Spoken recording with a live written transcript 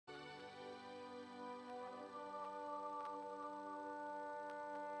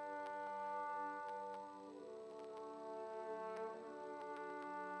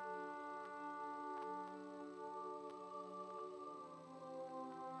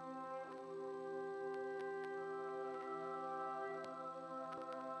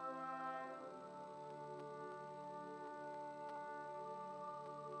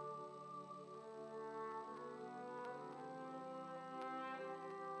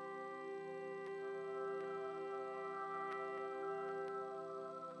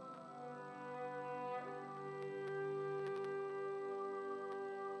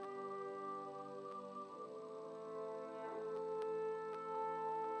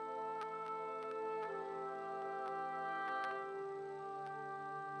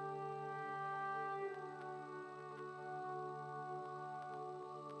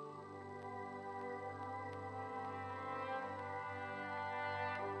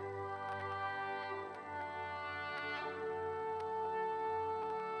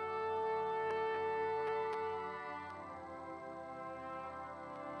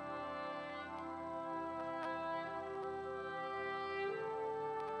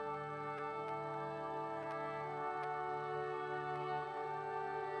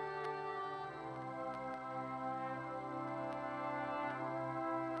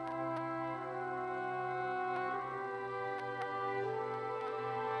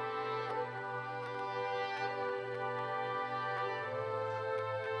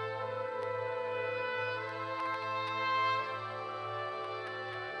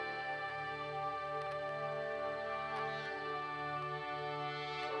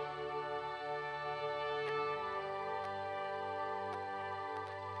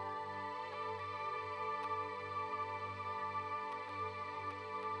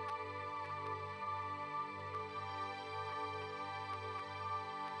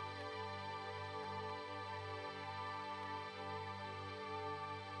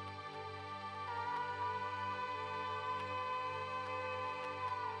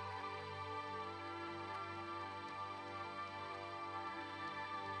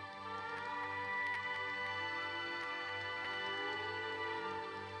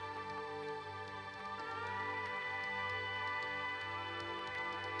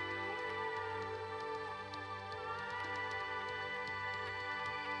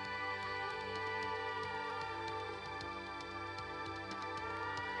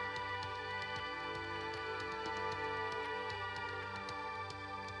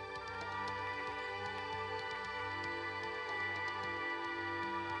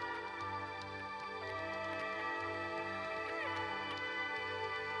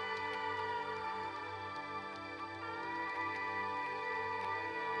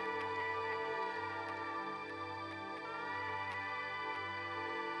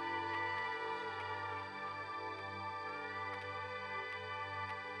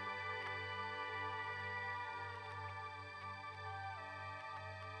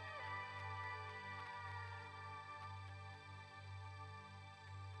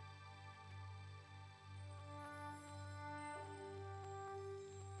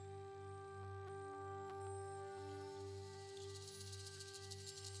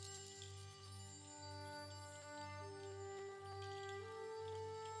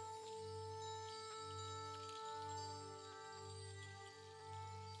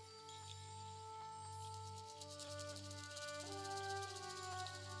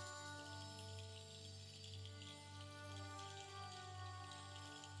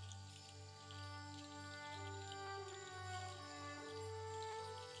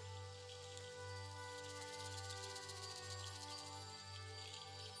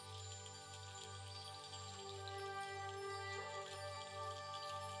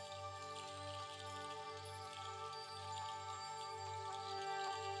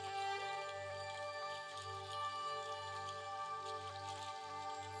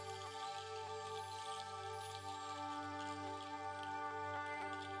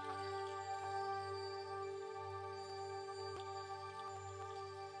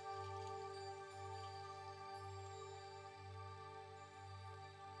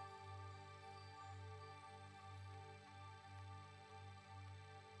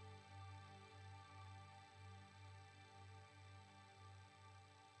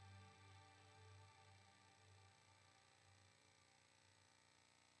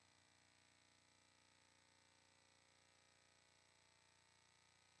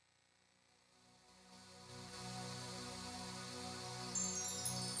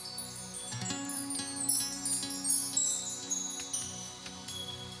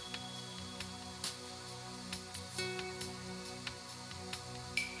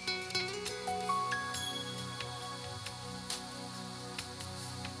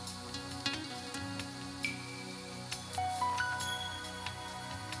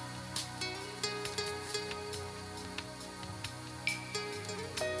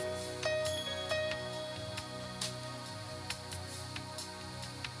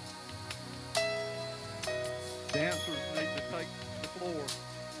dancers need to take the floor.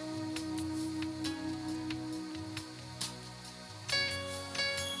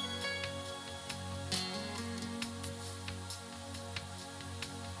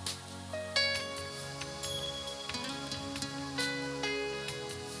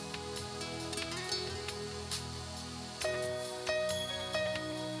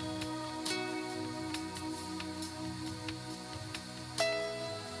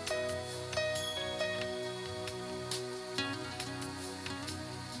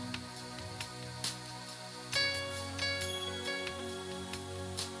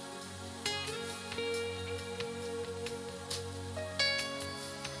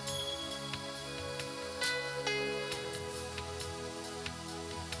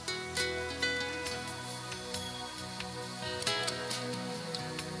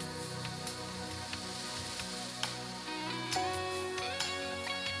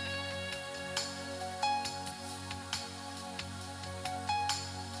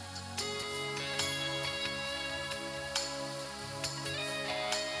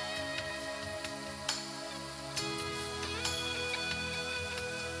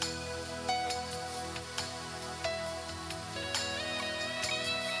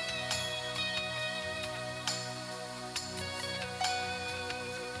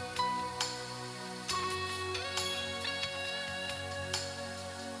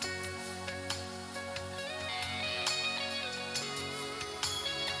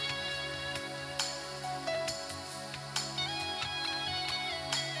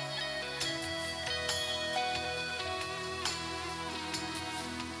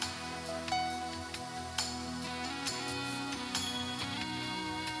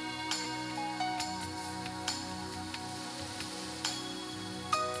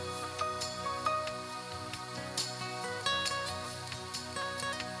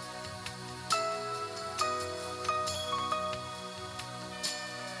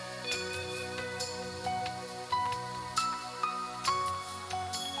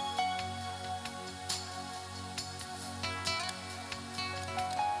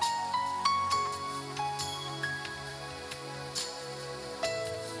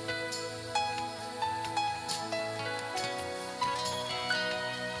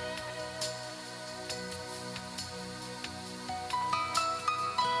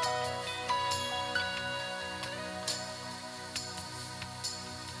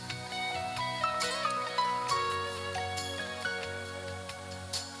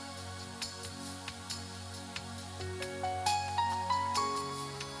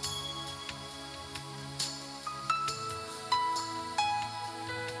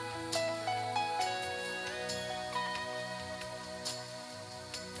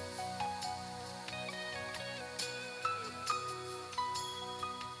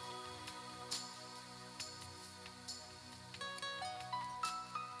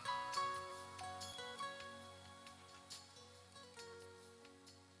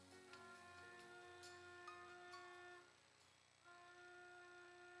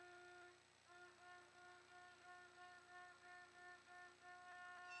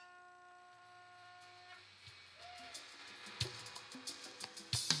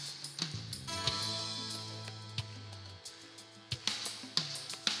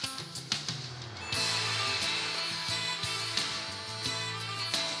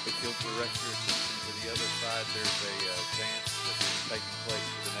 If you'll direct your attention to the other side, there's a dance that's taking place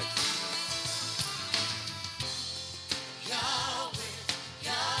for the next few minutes. Yahweh,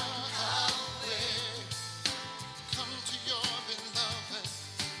 Yahweh, come to your beloved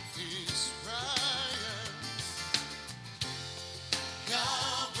Israel.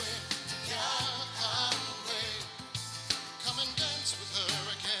 Yahweh, Yahweh, come and dance with her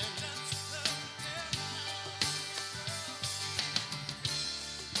again.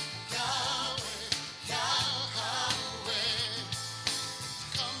 Yahweh, Yahweh,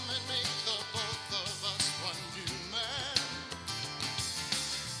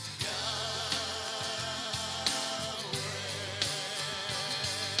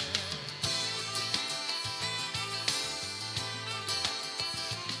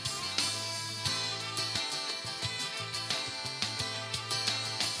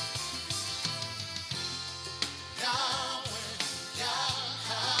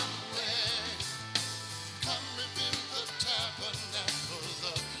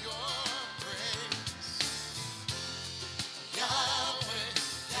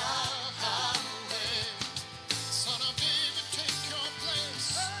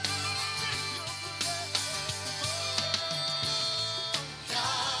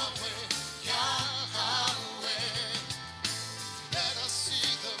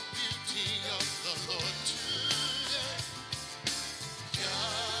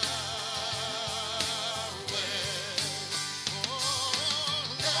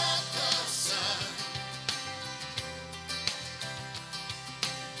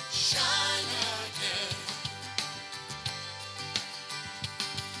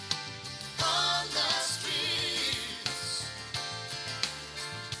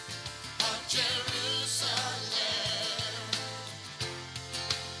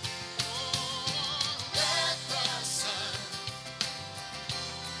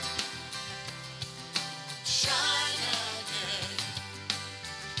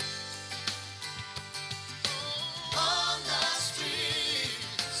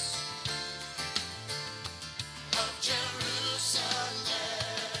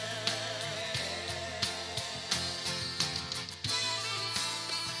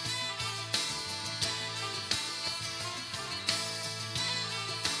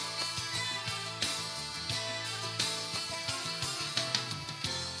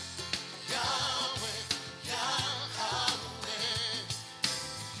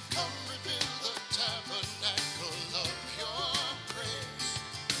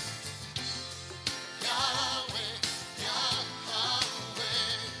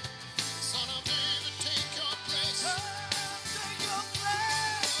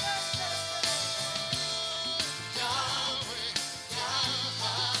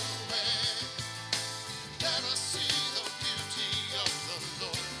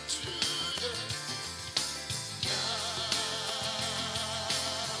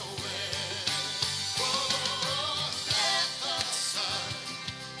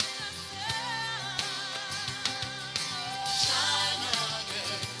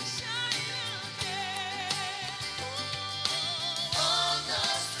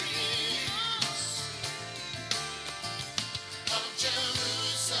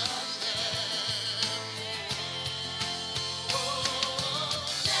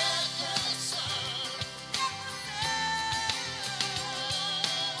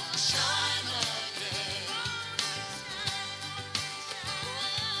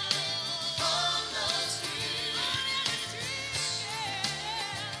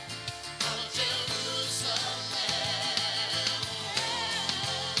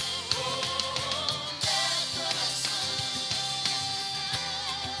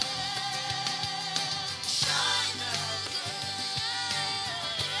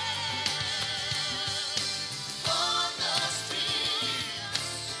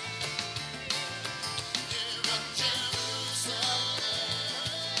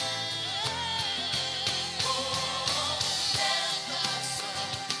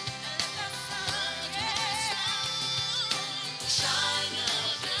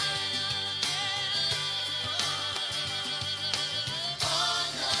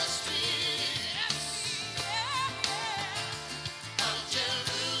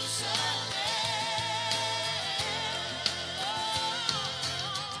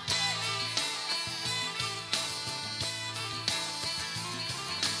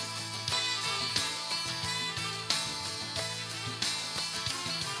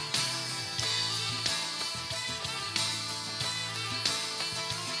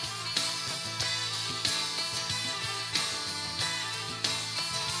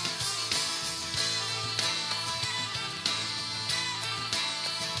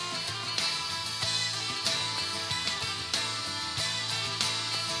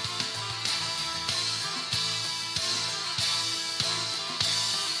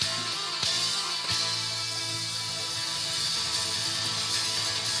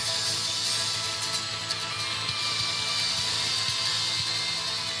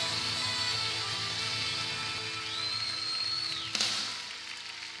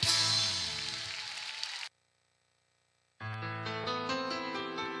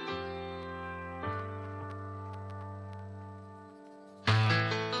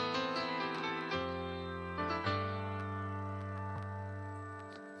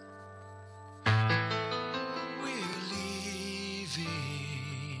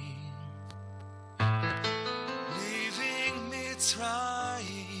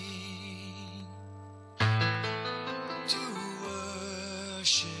 Mitzrayim to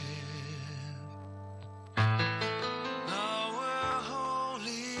worship our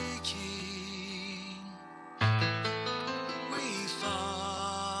holy King. We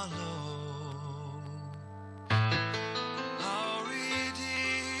follow our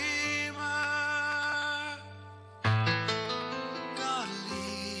Redeemer. God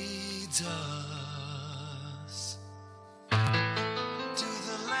leads us to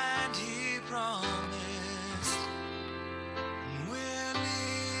the land He promised. We're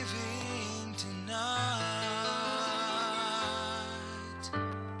leaving tonight.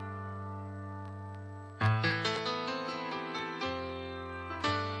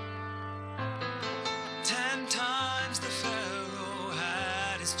 10 times the Pharaoh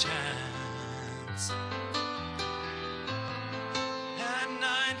had his chance, and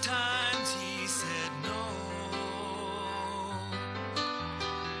 9 times he said no.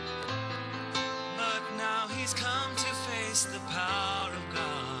 But now he's come to face the power of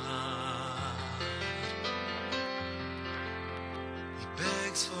God. He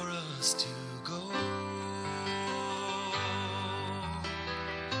begs for us to go.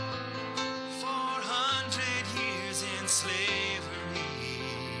 400 years in slavery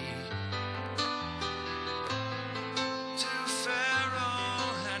to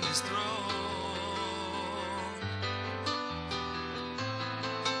Pharaoh and his throne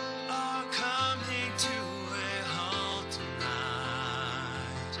are coming to a halt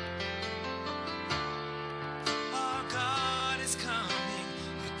tonight. Our God is coming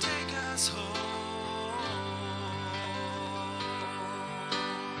to take us home.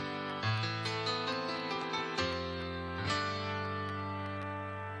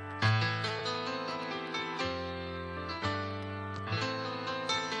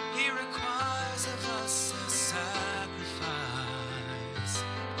 He requires of us a sacrifice,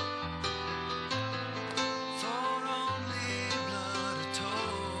 for only blood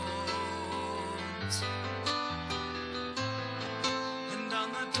atones. And on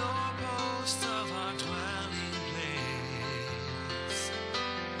the doorpost of our dwelling place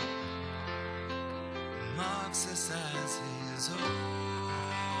marks us as His own.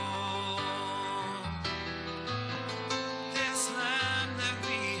 This lamb that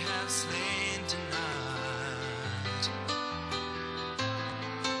we have slain tonight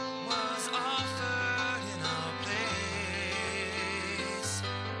was offered in our place.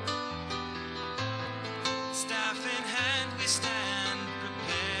 Staff in hand we stand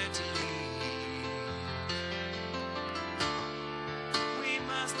prepared to leave. We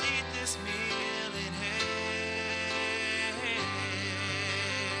must eat this meal in haste,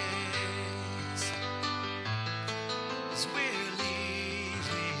 'cause we're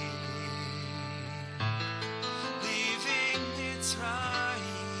leaving Mitzrayim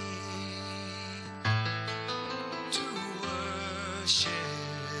to worship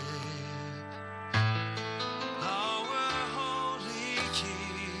our holy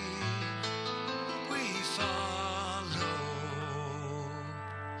King. We follow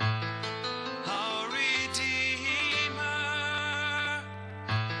our Redeemer.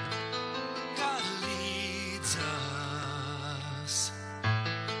 God leads us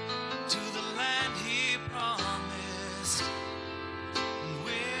to the land He promised.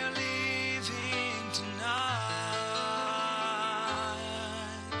 We're leaving tonight.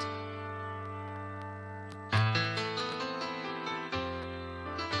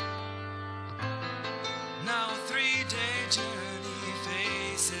 Now a 3-day journey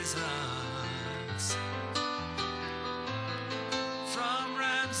faces us from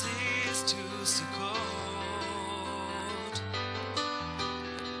Ramses to Sukkot.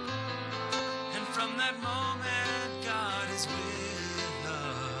 And from that moment, God is with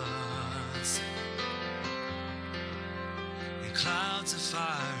us in clouds of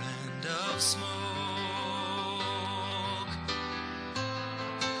fire and of smoke.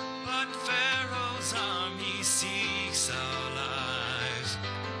 But Pharaoh's army seeks our life.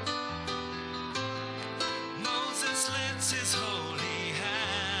 Moses lifts his holy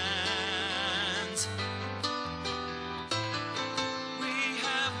hands. We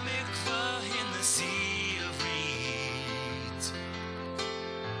have mikvah in the sea of reeds,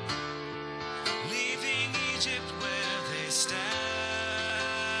 leaving Egypt where they stand.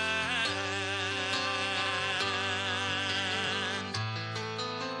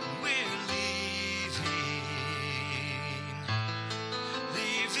 We're leaving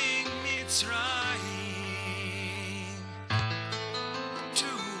Mitzrayim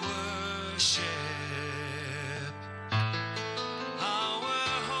to worship our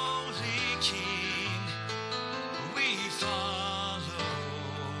holy King. We follow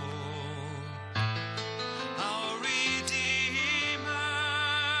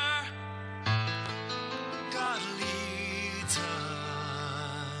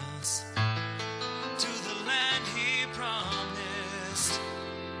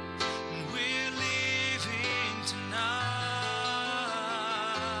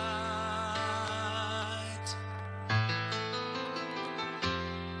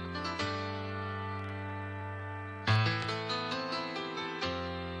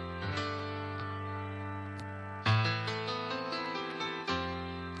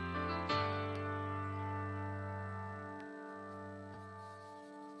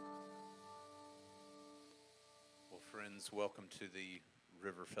friends, welcome to the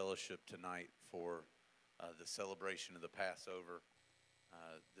River Fellowship tonight for the celebration of the Passover.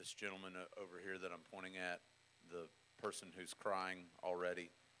 This gentleman over here that I'm pointing at, the person who's crying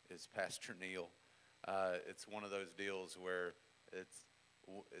already, is Pastor Neil. It's one of those deals where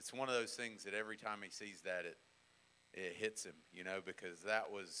it's one of those things that every time he sees that, it hits him, you know, because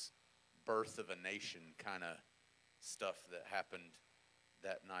that was birth of a nation kind of stuff that happened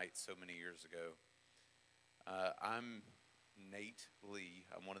that night so many years ago. I'm Nate Lee.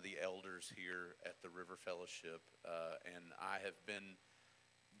 I'm one of the elders here at the River Fellowship, and I have been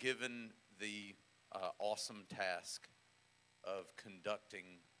given the awesome task of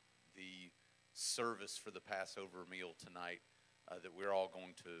conducting the service for the Passover meal tonight that we're all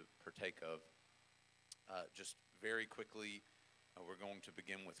going to partake of. Just very quickly, we're going to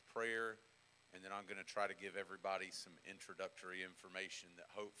begin with prayer, and then I'm going to try to give everybody some introductory information that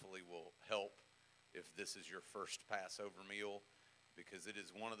hopefully will help if this is your first Passover meal, because it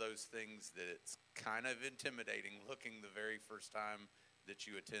is one of those things that it's kind of intimidating looking the very first time that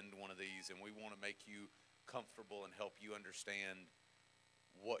you attend one of these, and we want to make you comfortable and help you understand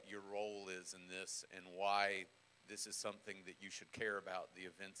what your role is in this and why this is something that you should care about, the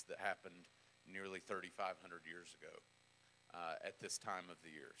events that happened nearly 3,500 years ago at this time of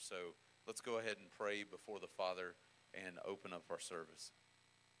the year. So let's go ahead and pray before the Father and open up our service.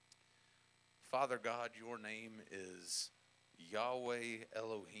 Father God, your name is Yahweh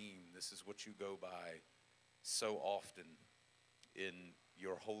Elohim. This is what you go by so often in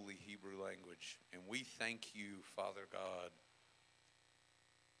your holy Hebrew language. And we thank you, Father God,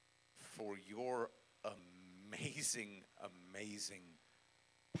 for your amazing, amazing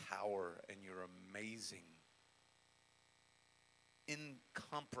power and your amazing,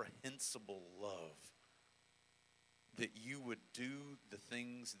 incomprehensible love, that you would do the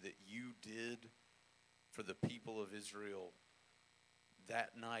things that you did for the people of Israel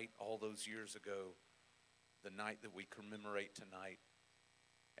that night all those years ago, the night that we commemorate tonight,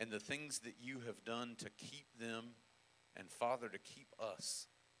 and the things that you have done to keep them and, Father, to keep us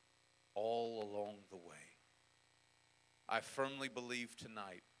all along the way. I firmly believe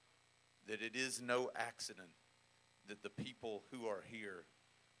tonight that it is no accident that the people who are here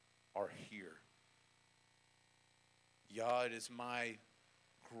are here. Yah, it is my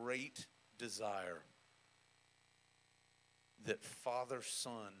great desire that Father,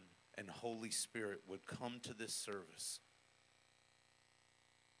 Son, and Holy Spirit would come to this service,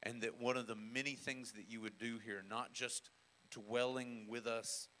 and that one of the many things that you would do here, not just dwelling with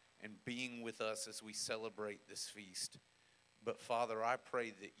us and being with us as we celebrate this feast, but Father, I pray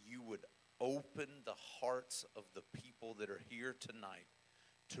that you would open the hearts of the people that are here tonight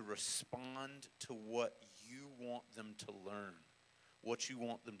to respond to what you want them to learn, what you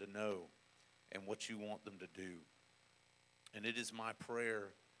want them to know, and what you want them to do. And it is my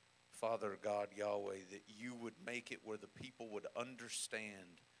prayer, Father God, Yahweh, that you would make it where the people would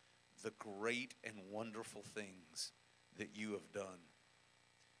understand the great and wonderful things that you have done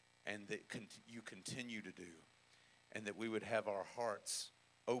and that you continue to do, and that we would have our hearts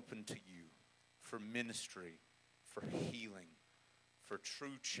open to you for ministry, for healing, for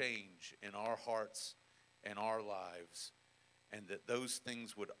true change in our hearts and our lives, and that those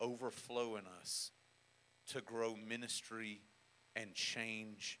things would overflow in us to grow ministry and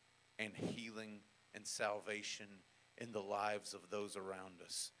change and healing and salvation in the lives of those around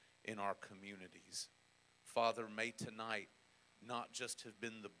us, in our communities. Father, may tonight not just have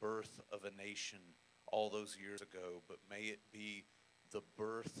been the birth of a nation all those years ago, but may it be the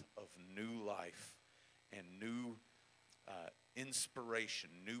birth of new life and new inspiration,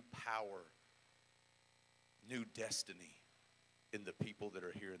 new power, new destiny in the people that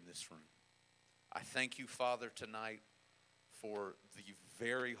are here in this room. I thank you, Father, tonight for the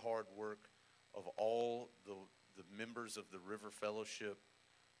very hard work of all the members of the River Fellowship,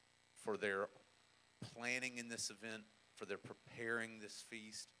 for their planning in this event, for their preparing this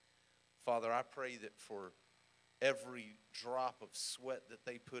feast. Father, I pray that for every drop of sweat that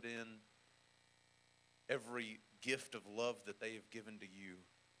they put in, every gift of love that they have given to you,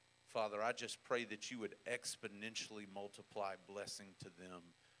 Father, I just pray that you would exponentially multiply blessing to them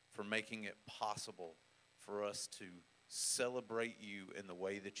for making it possible for us to celebrate you in the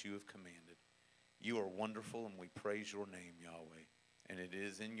way that you have commanded. You are wonderful, and we praise your name, Yahweh. And it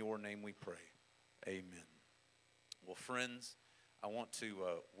is in your name we pray. Amen. Well, friends, I want to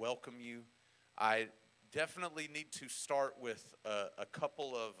welcome you. I definitely need to start with a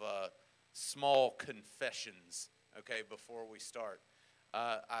couple of small confessions, okay, before we start.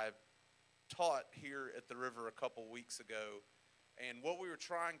 I taught here at the river a couple weeks ago, and what we were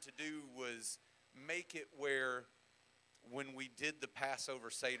trying to do was make it where when we did the Passover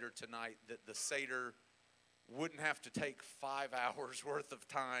Seder tonight, that the Seder wouldn't have to take 5 hours worth of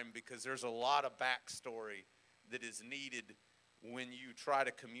time, because there's a lot of backstory that is needed when you try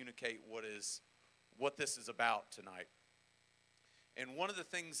to communicate what this is about tonight. And one of the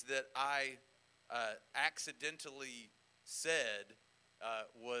things that I accidentally said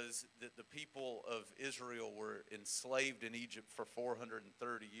was that the people of Israel were enslaved in Egypt for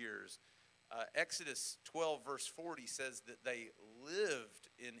 430 years. Exodus 12 verse 40 says that they lived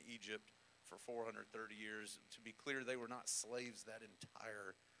in Egypt for 430 years. To be clear, they were not slaves that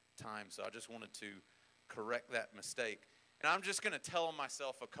entire time. So I just wanted to correct that mistake. And I'm just going to tell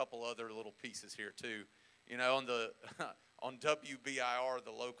myself a couple other little pieces here too. You know, on WBIR,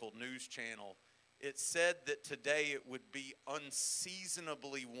 the local news channel, it said that today it would be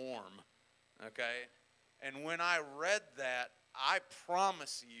unseasonably warm, okay? And when I read that, I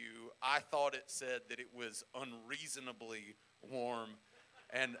promise you, I thought it said that it was unreasonably warm.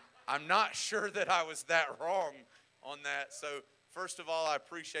 And I'm not sure that I was that wrong on that. So first of all, I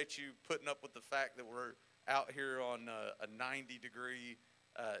appreciate you putting up with the fact that we're out here on a 90-degree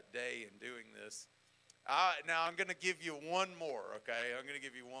day and doing this. Now I'm going to give you one more, okay? I'm going to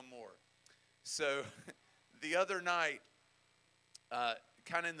give you one more. So the other night,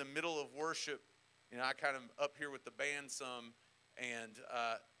 kind of in the middle of worship, you know, I kind of up here with the band some, and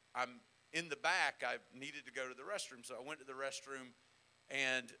I'm in the back. I needed to go to the restroom, so I went to the restroom,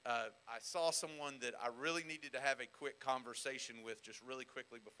 and I saw someone that I really needed to have a quick conversation with just really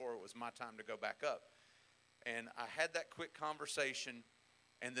quickly before it was my time to go back up. And I had that quick conversation,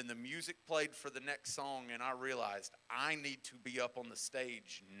 and then the music played for the next song, and I realized I need to be up on the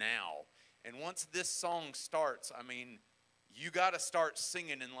stage now. And once this song starts, I mean, you got to start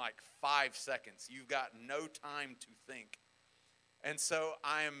singing in like 5 seconds. You've got no time to think. And so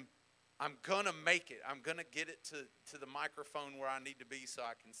I'm going to make it. I'm going to get it to the microphone where I need to be so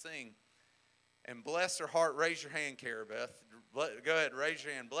I can sing. And bless her heart, raise your hand, Cara Beth. Go ahead, raise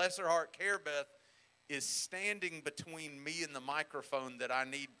your hand. Bless her heart, Cara Beth is standing between me and the microphone that I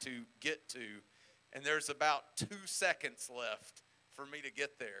need to get to. And there's about 2 seconds left for me to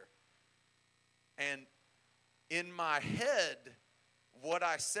get there. And in my head, what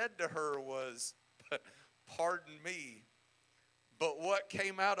I said to her was, pardon me, but what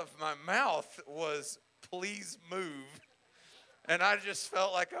came out of my mouth was, please move. And I just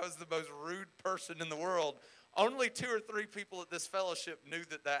felt like I was the most rude person in the world. Only 2 or 3 people at this fellowship knew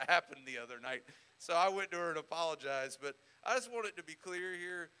that happened the other night. So I went to her and apologized. But I just want it to be clear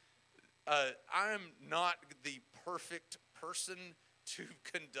here, I'm not the perfect person to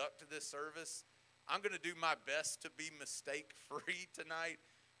conduct this service. I'm going to do my best to be mistake-free tonight.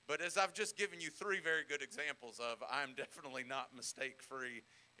 But as I've just given you 3 very good examples of, I'm definitely not mistake-free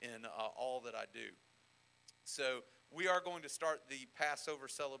in all that I do. So we are going to start the Passover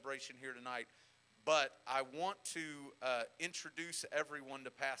celebration here tonight. But I want to introduce everyone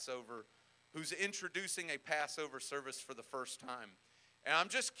to Passover who's introducing a Passover service for the first time. And I'm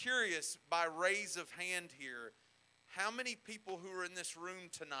just curious, by raise of hand here, how many people who are in this room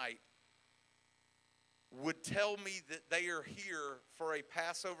tonight would tell me that they are here for a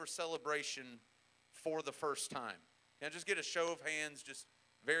Passover celebration for the first time? Can I just get a show of hands just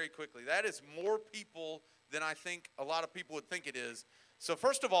very quickly? That is more people than I think a lot of people would think it is. So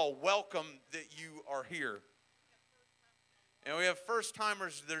first of all, welcome that you are here. And we have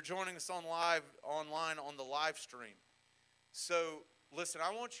first-timers that are joining us online on the live stream. So listen,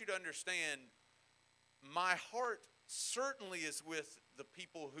 I want you to understand, my heart certainly is with the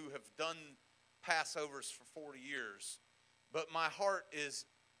people who have done Passovers for 40 years, but my heart is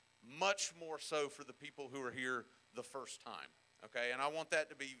much more so for the people who are here the first time, okay? And I want that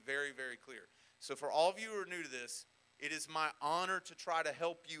to be very, very clear. So for all of you who are new to this, it is my honor to try to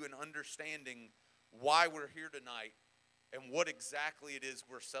help you in understanding why we're here tonight and what exactly it is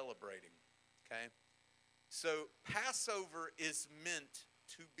we're celebrating, okay? So Passover is meant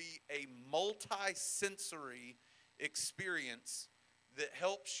to be a multi-sensory experience that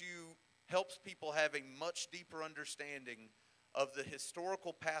helps people have a much deeper understanding of the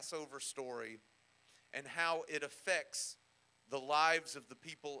historical Passover story and how it affects the lives of the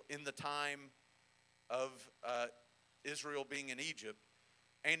people in the time of Israel being in Egypt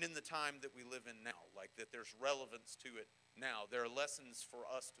and in the time that we live in now, like that there's relevance to it now. There are lessons for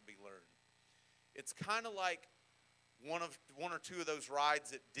us to be learned. It's kind of like one or two of those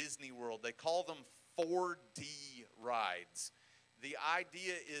rides at Disney World. They call them 4D rides. The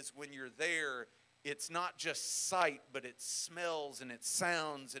idea is when you're there, it's not just sight, but it's smells and it's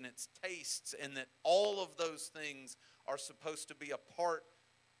sounds and it's tastes, and that all of those things are supposed to be a part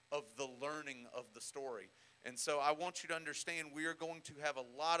of the learning of the story. And so I want you to understand we are going to have a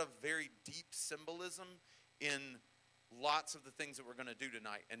lot of very deep symbolism in lots of the things that we're going to do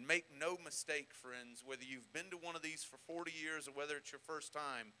tonight. And make no mistake, friends, whether you've been to one of these for 40 years or whether it's your first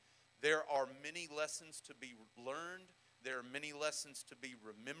time, there are many lessons to be learned. There are many lessons to be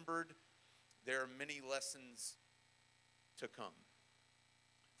remembered. There are many lessons to come.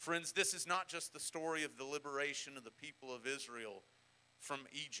 Friends, this is not just the story of the liberation of the people of Israel from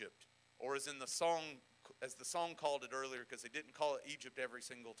Egypt, or as the song called it earlier, because they didn't call it Egypt every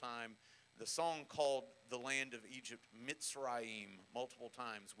single time. The song called the land of Egypt Mitzrayim multiple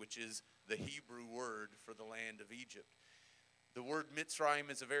times, which is the Hebrew word for the land of Egypt. The word Mitzrayim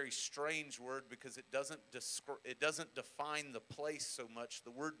is a very strange word because it doesn't define the place so much.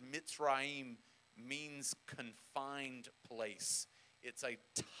 The word Mitzrayim means confined place. It's a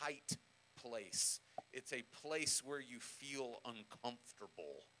tight place. It's a place where you feel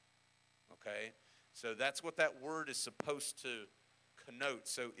uncomfortable. Okay? So that's what that word is supposed to connote.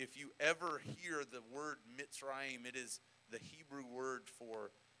 So if you ever hear the word Mitzrayim, it is the Hebrew word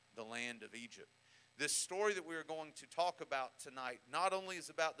for the land of Egypt. This story that we are going to talk about tonight not only is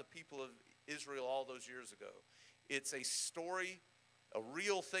about the people of Israel all those years ago, it's a story, a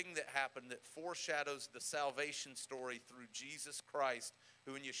real thing that happened that foreshadows the salvation story through Jesus Christ,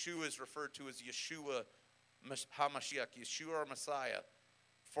 who in Yeshua is referred to as Yeshua HaMashiach, Yeshua our Messiah,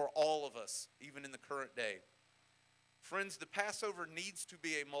 for all of us, even in the current day. Friends, the Passover needs to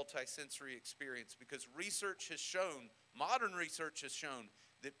be a multisensory experience because research has shown, modern research has shown,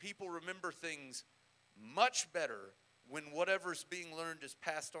 that people remember things much better when whatever's being learned is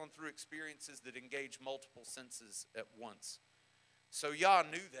passed on through experiences that engage multiple senses at once. So Yah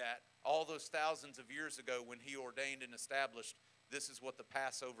knew that all those thousands of years ago when he ordained and established this is what the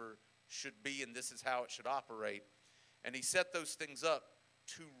Passover should be and this is how it should operate. And he set those things up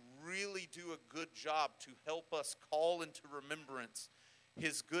to really do a good job to help us call into remembrance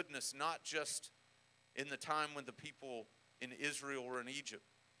his goodness, not just in the time when the people in Israel were in Egypt,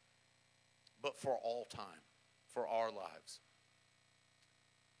 but for all time, for our lives.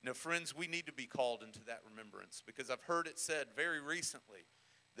 Now, friends, we need to be called into that remembrance because I've heard it said very recently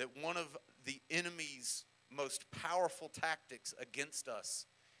that one of the enemy's most powerful tactics against us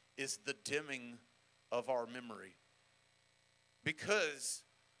is the dimming of our memory. Because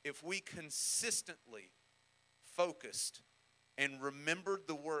if we consistently focused and remembered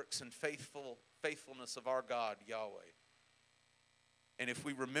the works and faithfulness of our God, Yahweh, and if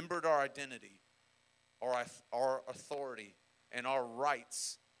we remembered our identity, our authority, and our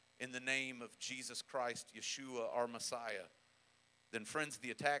rights in the name of Jesus Christ, Yeshua, our Messiah, then friends,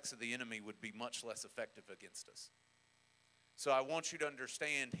 the attacks of the enemy would be much less effective against us. So I want you to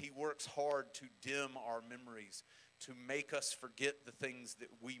understand, he works hard to dim our memories, to make us forget the things that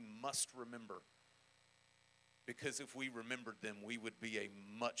we must remember. Because if we remembered them, we would be a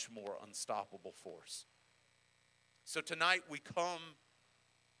much more unstoppable force. So tonight we come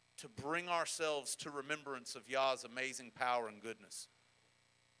to bring ourselves to remembrance of Yah's amazing power and goodness.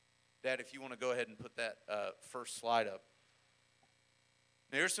 Dad, if you want to go ahead and put that first slide up.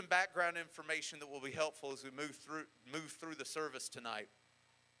 Now, here's some background information that will be helpful as we move through the service tonight.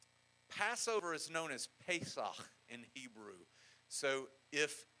 Passover is known as Pesach in Hebrew. So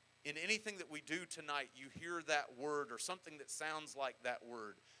if in anything that we do tonight you hear that word or something that sounds like that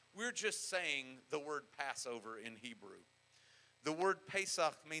word, we're just saying the word Passover in Hebrew. The word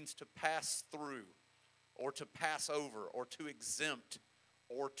Pesach means to pass through or to pass over or to exempt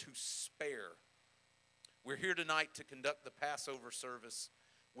or to spare. We're here tonight to conduct the Passover service,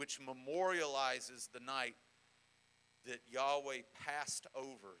 which memorializes the night that Yahweh passed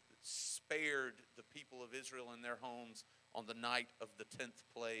over, that spared the people of Israel in their homes on the night of the 10th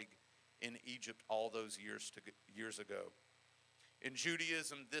plague in Egypt all those years ago. In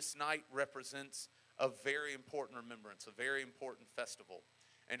Judaism, this night represents a very important remembrance, a very important festival,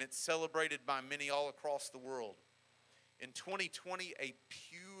 and it's celebrated by many all across the world. In 2020, a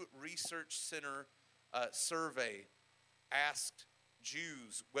Pew Research Center survey asked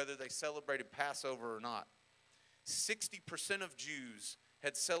Jews whether they celebrated Passover or not. 60% of Jews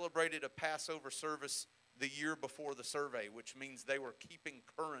had celebrated a Passover service the year before the survey, which means they were keeping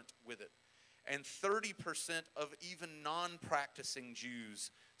current with it. And 30% of even non-practicing Jews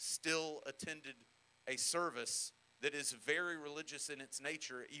still attended a service that is very religious in its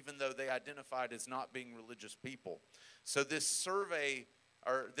nature, even though they identified as not being religious people. So this survey,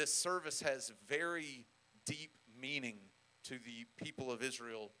 or this service, has very deep meaning to the people of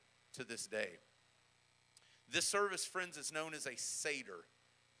Israel to this day. This service, friends, is known as a Seder.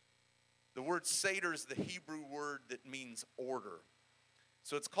 The word Seder is the Hebrew word that means order.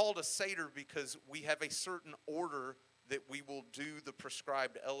 So it's called a Seder because we have a certain order that we will do the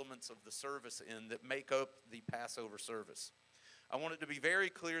prescribed elements of the service in that make up the Passover service. I want it to be very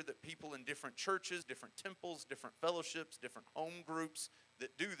clear that people in different churches, different temples, different fellowships, different home groups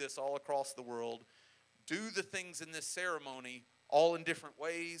that do this all across the world do the things in this ceremony all in different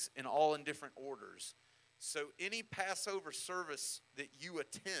ways and all in different orders. So any Passover service that you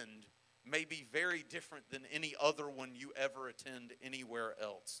attend may be very different than any other one you ever attend anywhere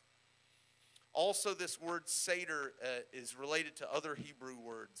else. Also, this word Seder is related to other Hebrew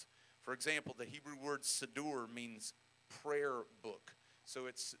words. For example, the Hebrew word Siddur means prayer book. So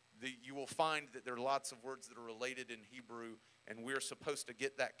you will find that there are lots of words that are related in Hebrew, and we're supposed to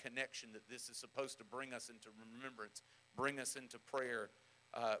get that connection that this is supposed to bring us into remembrance, bring us into prayer,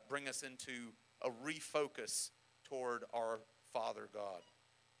 bring us into a refocus toward our Father God.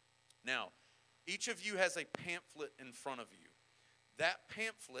 Now, each of you has a pamphlet in front of you. That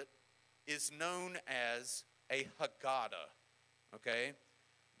pamphlet is known as a Haggadah, okay?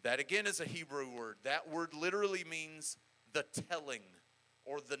 That again is a Hebrew word. That word literally means the telling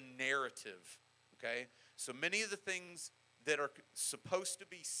or the narrative, okay? So many of the things that are supposed to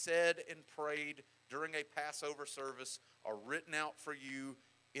be said and prayed during a Passover service are written out for you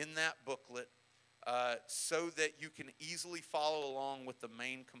in that booklet so that you can easily follow along with the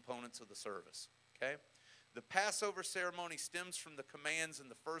main components of the service, okay? The Passover ceremony stems from the commands in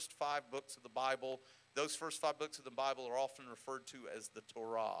the first 5 books of the Bible. Those first 5 books of the Bible are often referred to as the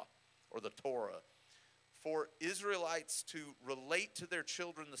Torah or the Torah. For Israelites to relate to their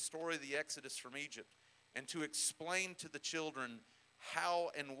children the story of the Exodus from Egypt and to explain to the children how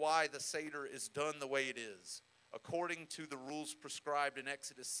and why the Seder is done the way it is, according to the rules prescribed in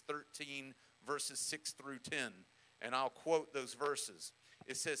Exodus 13, verses 6 through 10. And I'll quote those verses.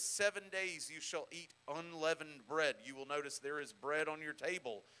 It says, 7 days you shall eat unleavened bread. You will notice there is bread on your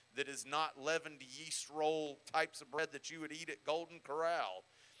table that is not leavened yeast roll types of bread that you would eat at Golden Corral.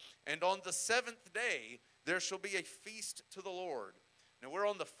 And on the 7th day there shall be a feast to the Lord. Now we're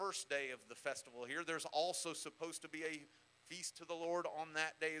on the first day of the festival here. There's also supposed to be a feast to the Lord on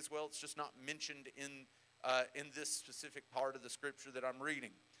that day as well. It's just not mentioned in this specific part of the scripture that I'm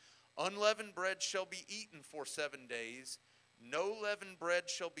reading. Unleavened bread shall be eaten for 7 days. No leavened bread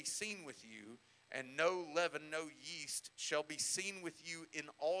shall be seen with you, and no leaven, no yeast shall be seen with you in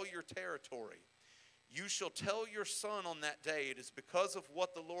all your territory. You shall tell your son on that day, it is because of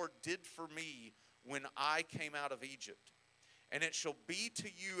what the Lord did for me when I came out of Egypt. And it shall be to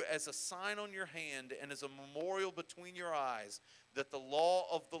you as a sign on your hand and as a memorial between your eyes, that the law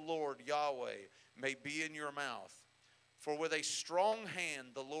of the Lord Yahweh may be in your mouth. For with a strong hand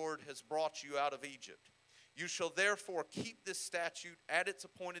the Lord has brought you out of Egypt. You shall therefore keep this statute at its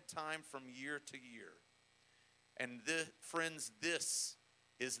appointed time from year to year. And friends, this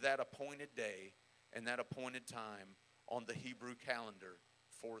is that appointed day and that appointed time on the Hebrew calendar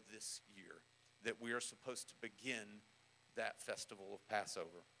for this year that we are supposed to begin that festival of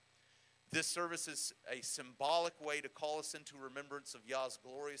Passover. This service is a symbolic way to call us into remembrance of Yah's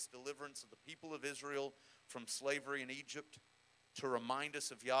glorious deliverance of the people of Israel from slavery in Egypt, to remind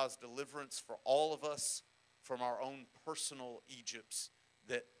us of Yah's deliverance for all of us from our own personal Egypts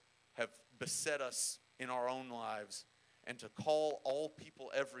that have beset us in our own lives, and to call all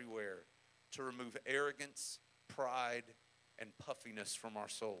people everywhere to remove arrogance, pride, and puffiness from our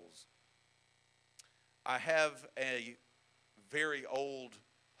souls. I have a very old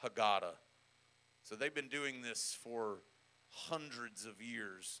Haggadah. So they've been doing this for hundreds of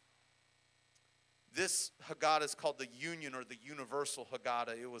years. This Haggadah is called the Union or the Universal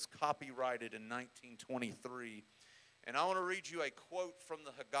Haggadah. It was copyrighted in 1923. And I want to read you a quote from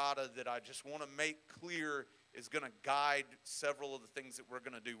the Haggadah that I just want to make clear is going to guide several of the things that we're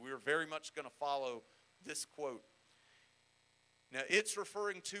going to do. We're very much going to follow this quote. Now, it's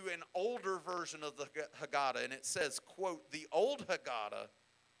referring to an older version of the Haggadah, and it says, quote, "The old Haggadah,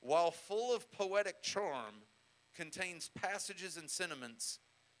 while full of poetic charm, contains passages and sentiments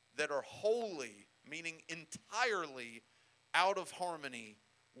that are wholly, meaning entirely, out of harmony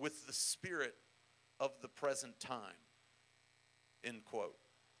with the spirit of the present time." End quote.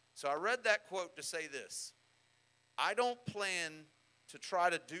 So I read that quote to say this. I don't plan to try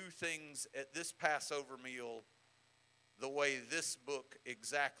to do things at this Passover meal the way this book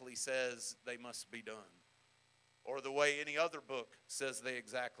exactly says they must be done, or the way any other book says they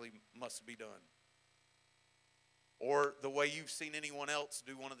exactly must be done, or the way you've seen anyone else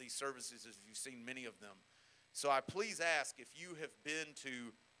do one of these services if you've seen many of them. So I please ask, if you have been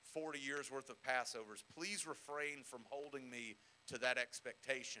to 40 years worth of Passovers, please refrain from holding me to that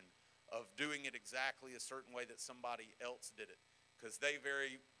expectation of doing it exactly a certain way that somebody else did it. because they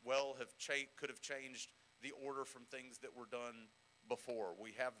very well could have changed the order from things that were done before.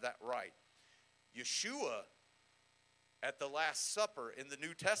 We have that right. Yeshua, at the Last Supper in the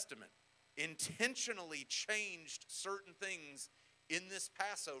New Testament, intentionally changed certain things in this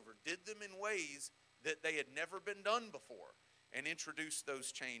Passover, did them in ways that they had never been done before, and introduced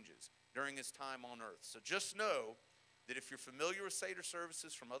those changes during his time on earth. So just know that if you're familiar with Seder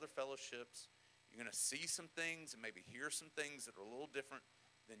services from other fellowships, you're going to see some things and maybe hear some things that are a little different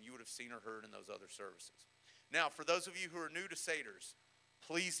than you would have seen or heard in those other services. Now, for those of you who are new to Seders,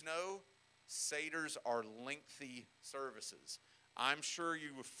 please know Seders are lengthy services. I'm sure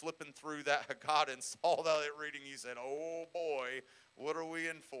you were flipping through that Haggadah and saw that reading. You said, oh boy, what are we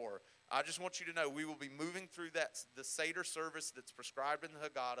in for? I just want you to know we will be moving through the Seder service that's prescribed in the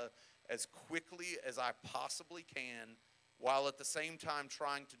Haggadah as quickly as I possibly can, while at the same time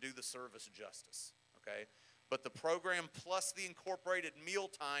trying to do the service justice, okay? But the program plus the incorporated meal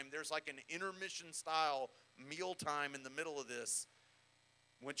time, there's like an intermission style meal time in the middle of this.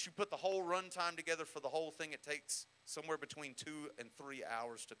 Once you put the whole run time together for the whole thing, it takes somewhere between 2 and 3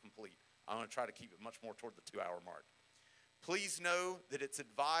 hours to complete. I'm going to try to keep it much more toward the 2-hour mark. Please know that it's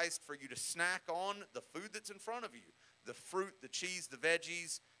advised for you to snack on the food that's in front of you. The fruit, the cheese, the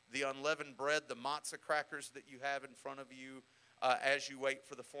veggies, the unleavened bread, the matzah crackers that you have in front of you as you wait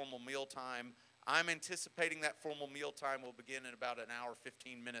for the formal meal time. I'm anticipating that formal meal time will begin in about an hour,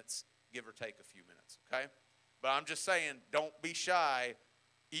 15 minutes, give or take a few minutes, okay? But I'm just saying, don't be shy,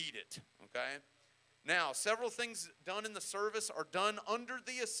 eat it, okay? Now, several things done in the service are done under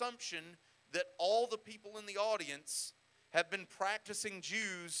the assumption that all the people in the audience have been practicing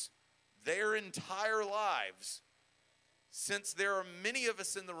Jews their entire lives, since there are many of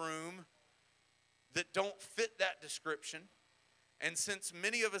us in the room that don't fit that description, and since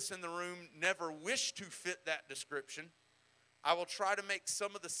many of us in the room never wish to fit that description, I will try to make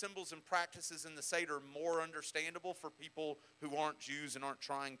some of the symbols and practices in the Seder more understandable for people who aren't Jews and aren't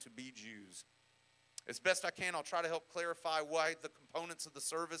trying to be Jews. As best I can, I'll try to help clarify why the components of the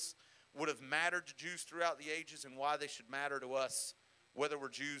service would have mattered to Jews throughout the ages and why they should matter to us, whether we're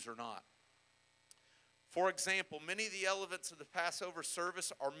Jews or not. For example, many of the elements of the Passover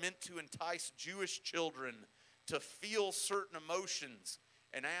service are meant to entice Jewish children to feel certain emotions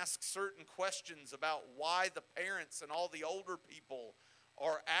and ask certain questions about why the parents and all the older people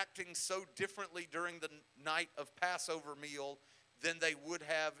are acting so differently during the night of Passover meal than they would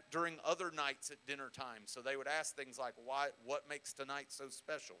have during other nights at dinner time. So they would ask things like, what makes tonight so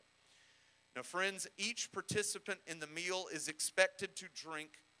special? Now, friends, each participant in the meal is expected to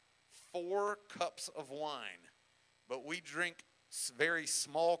drink 4 cups of wine, but we drink very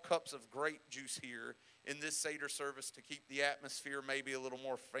small cups of grape juice here in this Seder service to keep the atmosphere maybe a little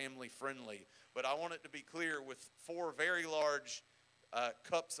more family friendly. But I want it to be clear, with 4 very large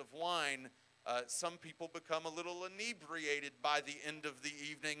cups of wine, some people become a little inebriated by the end of the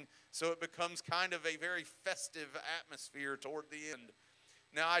evening, so it becomes kind of a very festive atmosphere toward the end.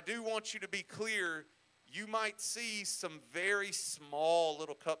 Now, I do want you to be clear, you might see some very small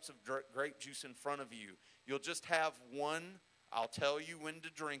little cups of grape juice in front of you. You'll just have one. I'll tell you when to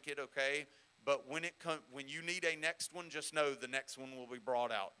drink it, okay? But when you need a next one, just know the next one will be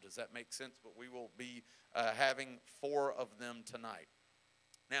brought out. Does that make sense? But we will be having 4 of them tonight.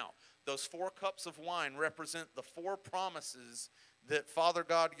 Now, those 4 cups of wine represent the 4 promises that Father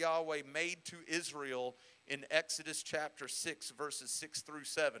God Yahweh made to Israel in Exodus chapter 6, verses 6 through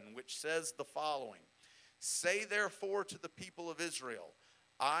 7, which says the following. Say therefore to the people of Israel,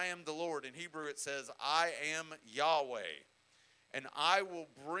 I am the Lord. In Hebrew it says, I am Yahweh. And I will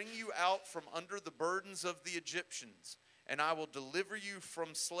bring you out from under the burdens of the Egyptians, and I will deliver you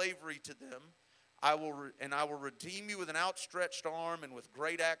from slavery to them. I will redeem you with an outstretched arm and with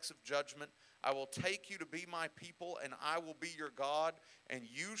great acts of judgment. I will take you to be my people, and I will be your God, and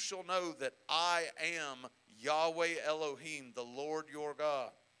you shall know that I am Yahweh Elohim, the Lord your God.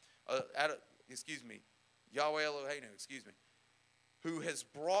 Yahweh Eloheinu, who has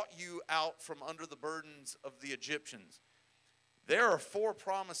brought you out from under the burdens of the Egyptians. There are 4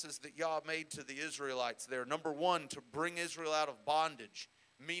 promises that Yah made to the Israelites there. Number 1, to bring Israel out of bondage,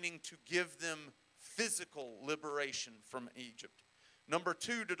 meaning to give them physical liberation from Egypt. Number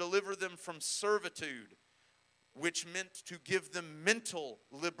 2, to deliver them from servitude, which meant to give them mental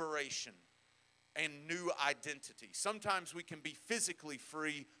liberation and new identity. Sometimes we can be physically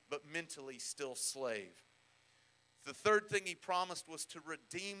free, but mentally still slave. The third thing he promised was to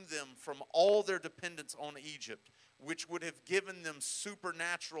redeem them from all their dependence on Egypt, which would have given them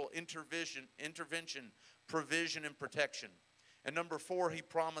supernatural intervention, provision, and protection. And number 4, he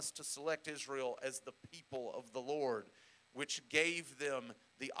promised to select Israel as the people of the Lord. which gave them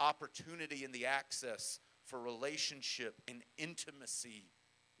the opportunity and the access for relationship and intimacy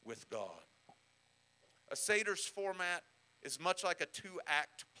with God. A Seder's format is much like a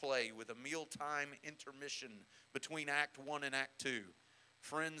 2-act play with a mealtime intermission between Act 1 and Act 2.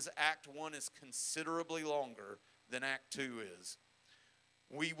 Friends, Act 1 is considerably longer than Act 2 is.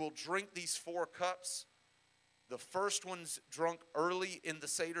 We will drink these 4 cups. The first one's drunk early in the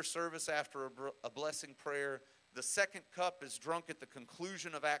Seder service after a blessing prayer. The second cup is drunk at the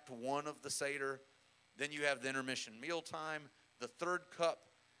conclusion of Act 1 of the Seder. Then you have the intermission mealtime. The third cup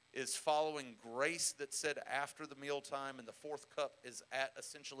is following grace that's said after the mealtime. And the fourth cup is at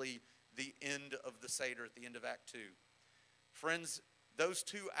essentially the end of the Seder, at the end of Act 2. Friends, those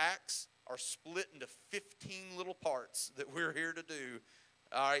 2 acts are split into 15 little parts that we're here to do.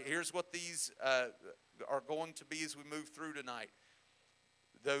 All right, here's what these are going to be as we move through tonight.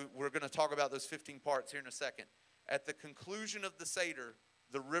 Though we're going to talk about those 15 parts here in a second. At the conclusion of the Seder,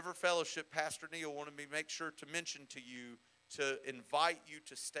 the River Fellowship, Pastor Neil wanted me to make sure to mention to you, to invite you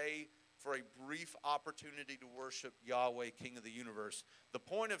to stay for a brief opportunity to worship Yahweh, King of the universe. The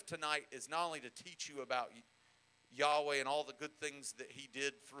point of tonight is not only to teach you about Yahweh and all the good things that he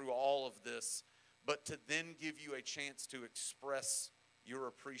did through all of this, but to then give you a chance to express your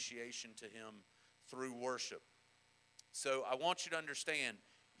appreciation to him through worship. So I want you to understand,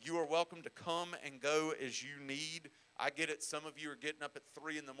 you are welcome to come and go as you need. I get it, some of you are getting up at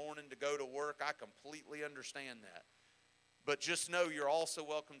 3 in the morning to go to work. I completely understand that. But just know you're also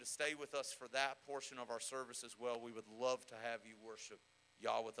welcome to stay with us for that portion of our service as well. We would love to have you worship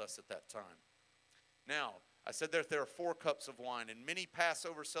Yah with us at that time. Now, I said that there are 4 cups of wine. In many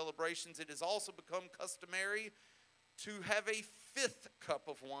Passover celebrations, it has also become customary to have a 5th cup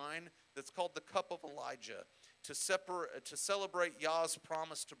of wine that's called the cup of Elijah, to celebrate Yah's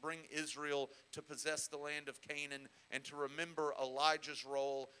promise to bring Israel to possess the land of Canaan and to remember Elijah's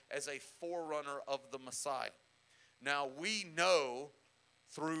role as a forerunner of the Messiah. Now, we know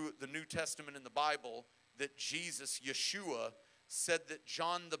through the New Testament in the Bible that Jesus, Yeshua, said that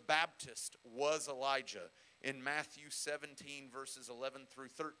John the Baptist was Elijah in Matthew 17, verses 11 through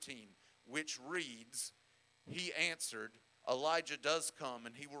 13, which reads, he answered, Elijah does come,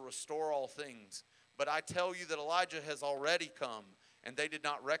 and he will restore all things. But I tell you that Elijah has already come, and they did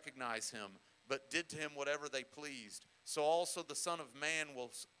not recognize him, but did to him whatever they pleased. So also the Son of Man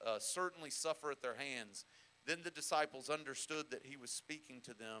will certainly suffer at their hands. Then the disciples understood that he was speaking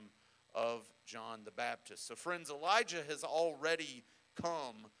to them of John the Baptist. So friends, Elijah has already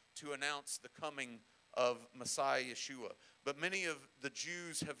come to announce the coming of Messiah Yeshua. But many of the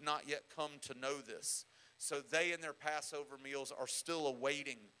Jews have not yet come to know this. So they in their Passover meals are still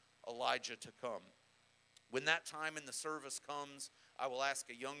awaiting Elijah to come. When that time in the service comes, I will ask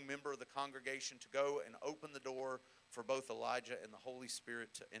a young member of the congregation to go and open the door for both Elijah and the Holy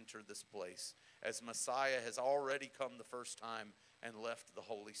Spirit to enter this place, as Messiah has already come the first time and left the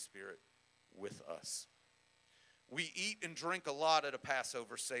Holy Spirit with us. We eat and drink a lot at a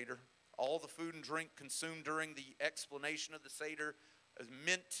Passover Seder. All the food and drink consumed during the explanation of the Seder is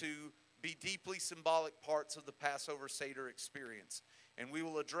meant to be deeply symbolic parts of the Passover Seder experience. And we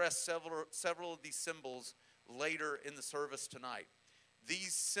will address several of these symbols later in the service tonight.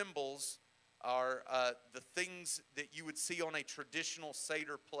 These symbols are the things that you would see on a traditional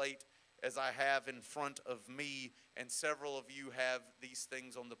Seder plate, as I have in front of me, and several of you have these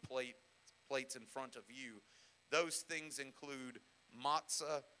things on the plates in front of you. Those things include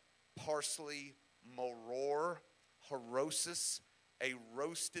matzah, parsley, maror, harosis, a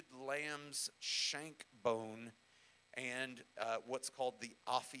roasted lamb's shank bone, and what's called the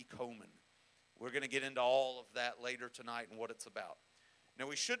afikomen. We're going to get into all of that later tonight and what it's about. Now,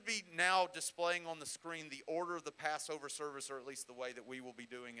 we should be now displaying on the screen the order of the Passover service, or at least the way that we will be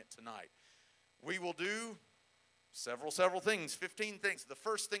doing it tonight. We will do several things, 15 things. The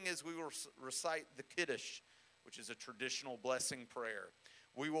first thing is we will recite the Kiddush, which is a traditional blessing prayer.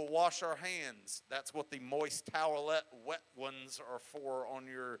 We will wash our hands. That's what the moist towelette wet ones are for on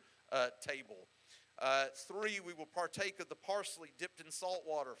your table. 3, we will partake of the parsley dipped in salt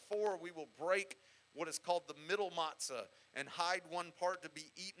water. 4, we will break what is called the middle matzah and hide one part to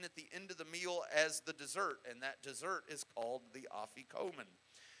be eaten at the end of the meal as the dessert, and that dessert is called the afikomen.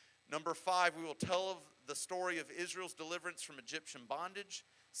 Number 5, we will tell of the story of Israel's deliverance from Egyptian bondage.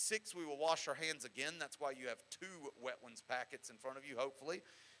 6, we will wash our hands again. That's why you have 2 wet ones packets in front of you, hopefully.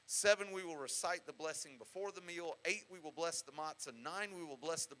 7, we will recite the blessing before the meal. 8, we will bless the matzah. 9, we will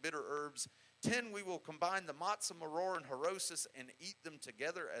bless the bitter herbs. 10, we will combine the matzah, maror, and harosis and eat them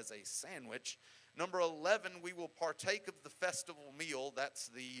together as a sandwich. Number 11, we will partake of the festival meal. That's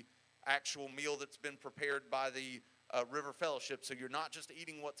the actual meal that's been prepared by the River Fellowship. So you're not just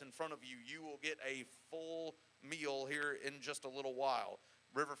eating what's in front of you. You will get a full meal here in just a little while.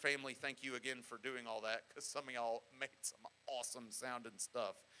 River family, thank you again for doing all that, because some of y'all made some awesome sounding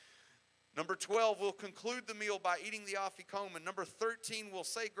stuff. Number 12, we'll conclude the meal by eating the afikomen. Number 13, we'll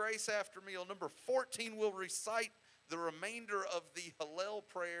say grace after meal. Number 14, we'll recite the remainder of the Hallel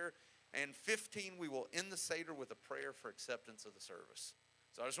prayer. And 15, we will end the Seder with a prayer for acceptance of the service.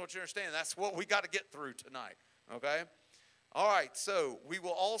 So I just want you to understand, that's what we got to get through tonight, okay? All right, so we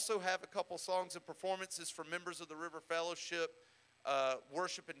will also have a couple songs and performances from members of the River Fellowship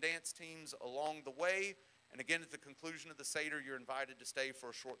worship and dance teams along the way. And again, at the conclusion of the Seder, you're invited to stay for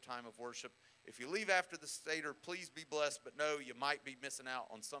a short time of worship. If you leave after the Seder, please be blessed, but no, you might be missing out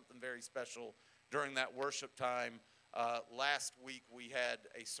on something very special during that worship time. Last week, we had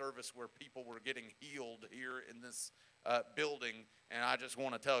a service where people were getting healed here in this building, and I just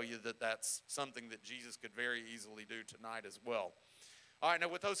want to tell you that that's something that Jesus could very easily do tonight as well. All right, now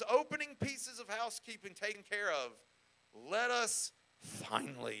with those opening pieces of housekeeping taken care of, let us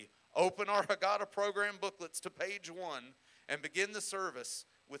finally open our Haggadah program booklets to page 1 and begin the service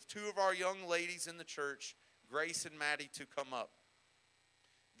with two of our young ladies in the church, Grace and Maddie, to come up.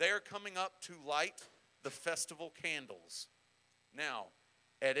 They are coming up to light the festival candles. Now,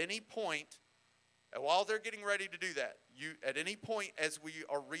 at any point, while they're getting ready to do that, at any point as we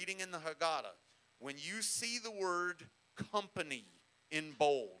are reading in the Haggadah, when you see the word company in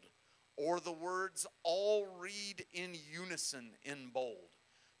bold, or the words all read in unison in bold,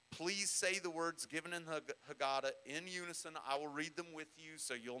 please say the words given in the Haggadah in unison. I will read them with you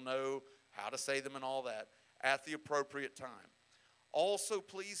so you'll know how to say them and all that at the appropriate time. Also,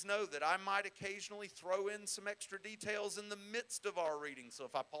 please know that I might occasionally throw in some extra details in the midst of our reading. So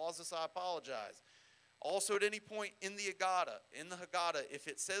if I pause this, I apologize. Also, at any point in the Haggadah, if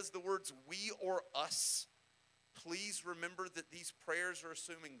it says the words we or us, please remember that these prayers are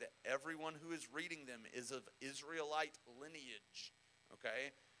assuming that everyone who is reading them is of Israelite lineage,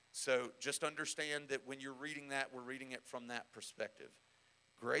 okay? So just understand that when you're reading that, we're reading it from that perspective.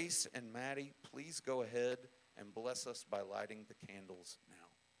 Grace and Maddie, please go ahead and bless us by lighting the candles now.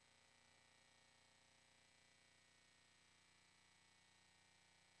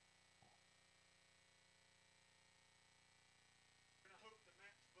 I hope the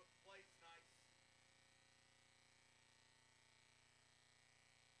matchbook plays nice.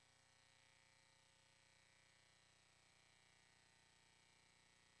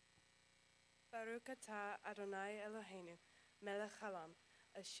 Baruch atah Adonai Eloheinu, melech haolam,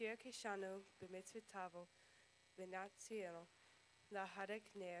 asher kishanu b'mitzvotav v'natzionu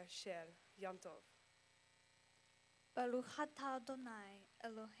lahadek ner shel Yom Tov. Baruch atah Adonai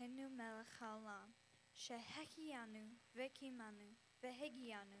Eloheinu melech haolam, shehechianu v'kimanu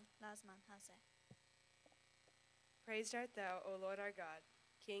v'hegianu lazman hazeh. Praised art thou, O Lord our God,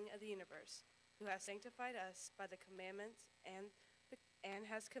 King of the universe, who has sanctified us by the commandments and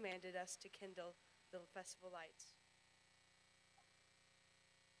has commanded us to kindle the festival lights.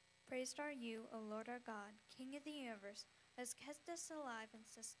 Praised are you, O Lord our God, King of the universe, who has kept us alive and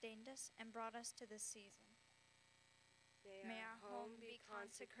sustained us and brought us to this season. May our home be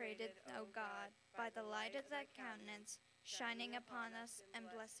consecrated, O God, by the light of thy countenance, shining upon us and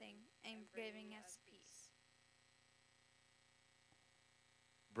blessing and giving us peace.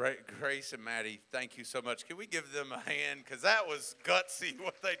 Grace and Maddie, thank you so much. Can we give them a hand? Because that was gutsy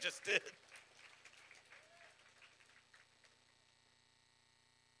what they just did.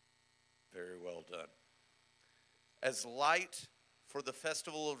 Very well done. As light for the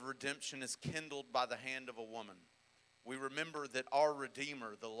festival of redemption is kindled by the hand of a woman, we remember that our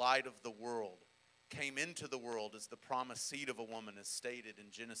Redeemer, the light of the world, came into the world as the promised seed of a woman, as stated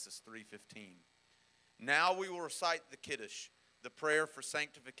in Genesis 3:15. Now we will recite the Kiddush, the prayer for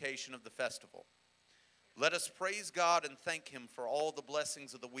sanctification of the festival. Let us praise God and thank him for all the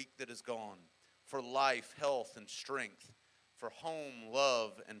blessings of the week that is gone, for life, health, and strength, for home,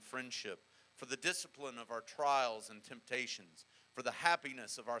 love, and friendship, for the discipline of our trials and temptations, for the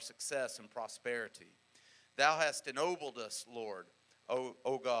happiness of our success and prosperity. Thou hast ennobled us, Lord,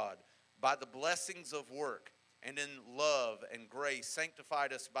 O God, by the blessings of work, and in love and grace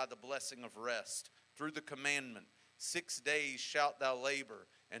sanctified us by the blessing of rest, through the commandment, 6 days shalt thou labor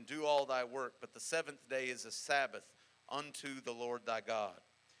and do all thy work, but the seventh day is a Sabbath unto the Lord thy God.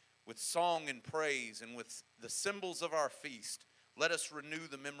 With song and praise and with the symbols of our feast, let us renew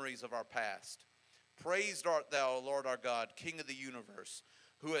the memories of our past. Praised art thou, O Lord our God, King of the universe,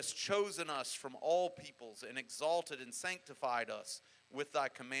 who hast chosen us from all peoples and exalted and sanctified us with thy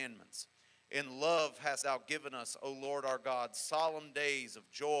commandments. In love hast thou given us, O Lord our God, solemn days of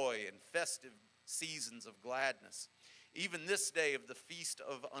joy and festive seasons of gladness. even this day of the feast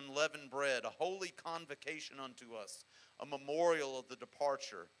of unleavened bread, a holy convocation unto us, a memorial of the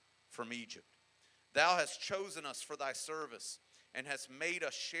departure from Egypt. Thou hast chosen us for thy service, and hast made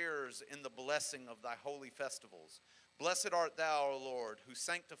us sharers in the blessing of thy holy festivals. Blessed art thou, O Lord, who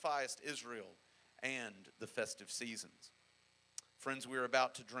sanctifiest Israel and the festive seasons. Friends, we are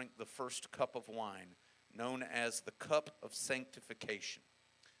about to drink the first cup of wine, known as the cup of sanctification.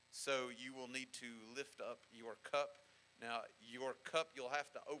 So you will need to lift up your cup. Now, your cup, you'll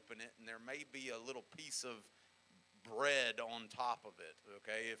have to open it, and there may be a little piece of bread on top of it,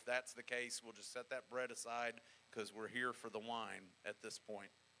 okay? If that's the case, we'll just set that bread aside because we're here for the wine at this point.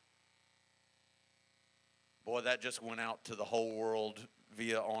 Boy, that just went out to the whole world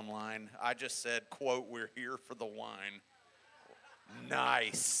via online. I just said, quote, we're here for the wine.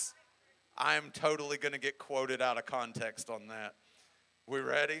 Nice. I'm totally going to get quoted out of context on that. We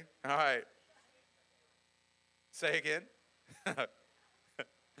ready? All right. Say again. All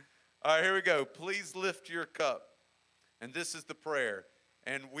right, here we go. Please lift your cup. And this is the prayer.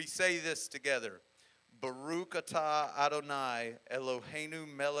 And we say this together. Baruch atah Adonai Eloheinu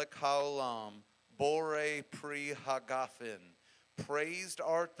melech haolam borei pri hagafen. Praised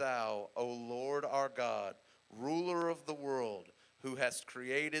art thou, O Lord our God, ruler of the world, who hast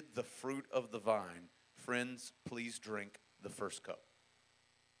created the fruit of the vine. Friends, please drink the first cup.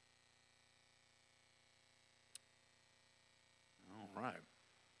 All right.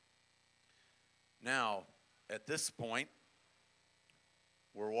 Now, at this point,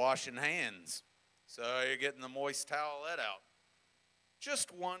 we're washing hands. So you're getting the moist towelette out.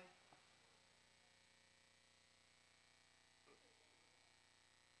 Just one.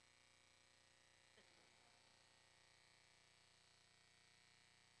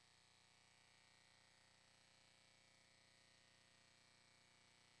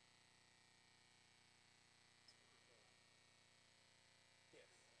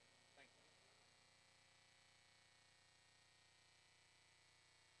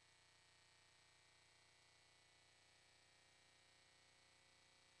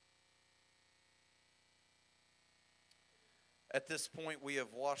 At this point, we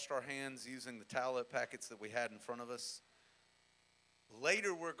have washed our hands using the towelette packets that we had in front of us.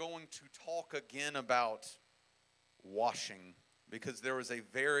 Later, we're going to talk again about washing, because there was a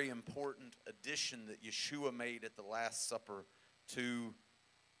very important addition that Yeshua made at the Last Supper to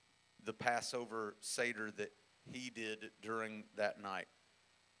the Passover Seder that he did during that night.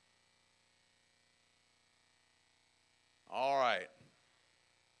 All right,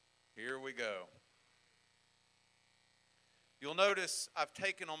 here we go. You'll notice I've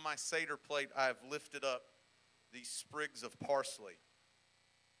taken on my Seder plate, I have lifted up these sprigs of parsley.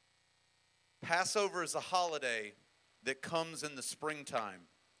 Passover is a holiday that comes in the springtime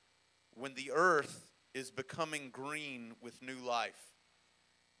when the earth is becoming green with new life.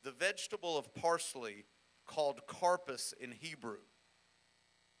 The vegetable of parsley, called karpas in Hebrew,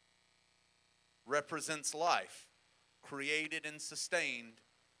 represents life, created and sustained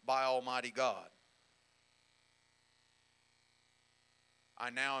by Almighty God. I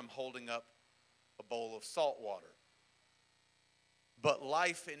now am holding up a bowl of salt water. But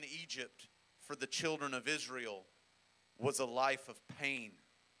life in Egypt for the children of Israel was a life of pain,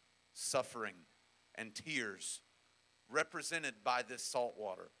 suffering, and tears, represented by this salt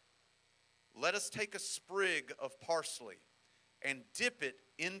water. Let us take a sprig of parsley and dip it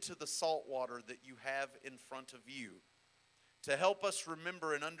into the salt water that you have in front of you to help us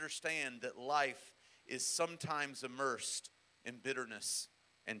remember and understand that life is sometimes immersed in bitterness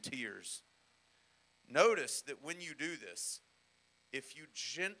and tears. Notice that when you do this, if you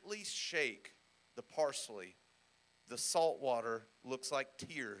gently shake the parsley, the salt water looks like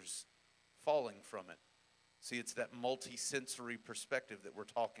tears falling from it. See, it's that multi-sensory perspective that we're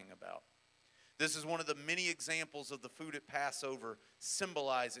talking about. This is one of the many examples of the food at Passover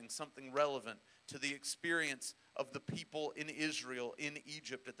symbolizing something relevant to the experience of the people in Israel, in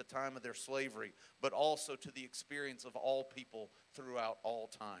Egypt at the time of their slavery, but also to the experience of all people throughout all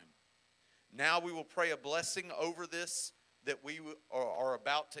time. Now we will pray a blessing over this that we are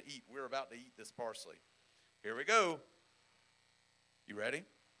about to eat. We're about to eat this parsley. Here we go. You ready?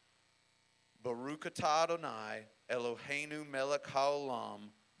 Baruch atah Adonai Eloheinu melech haolam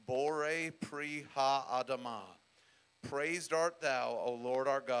borei pri ha'adamah. Praised art thou, O Lord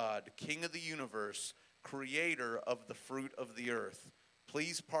our God, King of the universe, creator of the fruit of the earth.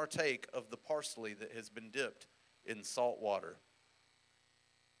 Please partake of the parsley that has been dipped in salt water.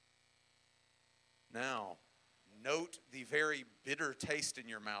 Now, note the very bitter taste in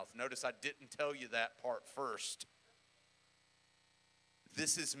your mouth. Notice I didn't tell you that part first.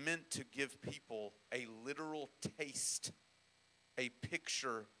 This is meant to give people a literal taste, a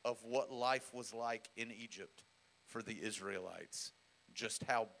picture of what life was like in Egypt for the Israelites, just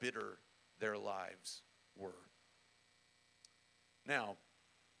how bitter their lives were. Now,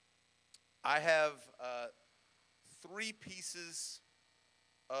 I have 3 pieces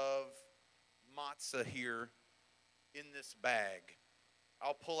of matzah here in this bag.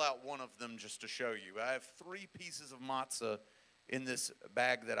 I'll pull out one of them just to show you. I have 3 pieces of matzah in this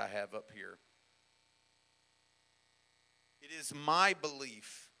bag that I have up here. It is my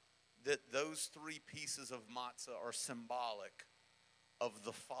belief that those 3 pieces of matzah are symbolic of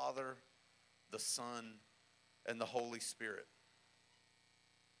the Father, the Son, and the Holy Spirit.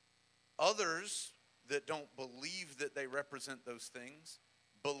 Others that don't believe that they represent those things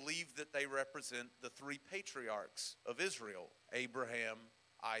believe that they represent the 3 patriarchs of Israel, Abraham,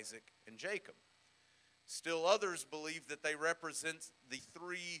 Isaac, and Jacob. Still others believe that they represent the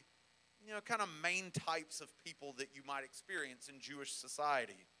 3, kind of main types of people that you might experience in Jewish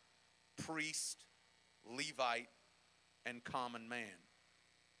society: priest, Levite, and common man.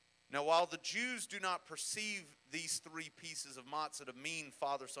 Now, while the Jews do not perceive these 3 pieces of matzah to mean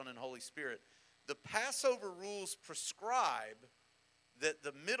Father, Son, and Holy Spirit, the Passover rules prescribe that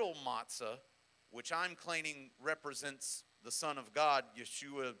the middle matzah, which I'm claiming represents the Son of God,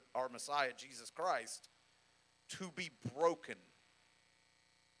 Yeshua, our Messiah, Jesus Christ, to be broken.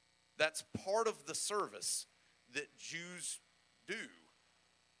 That's part of the service that Jews do.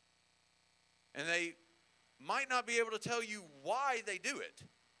 And they might not be able to tell you why they do it,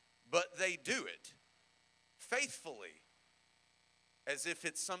 but they do it faithfully, as if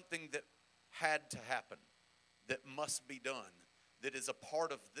it's something that had to happen, that must be done, that is a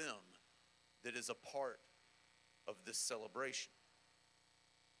part of them, that is a part of this celebration.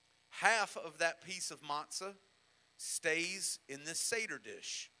 Half of that piece of matzah stays in this Seder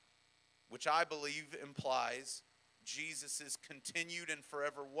dish, which I believe implies Jesus' continued and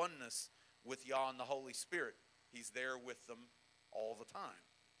forever oneness with Yah and the Holy Spirit. He's there with them all the time.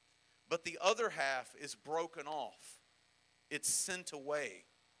 But the other half is broken off. It's sent away,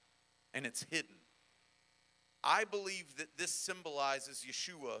 and it's hidden. I believe that this symbolizes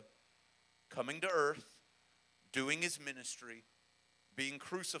Yeshua coming to earth, doing his ministry, being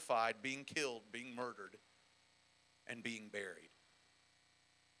crucified, being killed, being murdered, and being buried.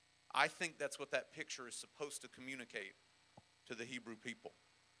 I think that's what that picture is supposed to communicate to the Hebrew people.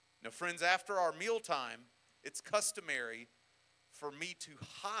 Now, friends, after our mealtime, it's customary for me to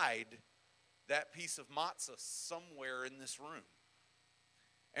hide that piece of matzah somewhere in this room.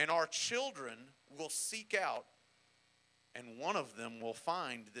 And our children will seek out, and one of them will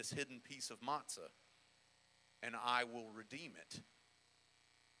find this hidden piece of matzah, and I will redeem it.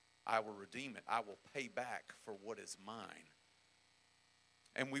 I will redeem it. I will pay back for what is mine.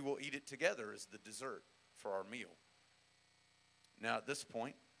 And we will eat it together as the dessert for our meal. Now, at this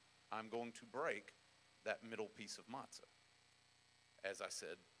point, I'm going to break that middle piece of matzah. As I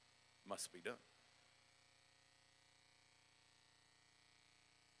said, must be done.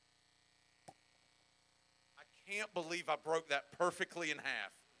 I can't believe I broke that perfectly in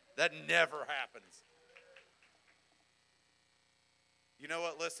half. That never happens. You know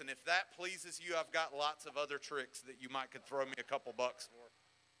what? Listen, if that pleases you, I've got lots of other tricks that you might could throw me a couple bucks for.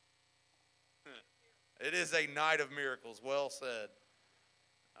 It is a night of miracles. Well said.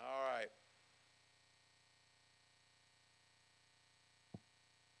 All right.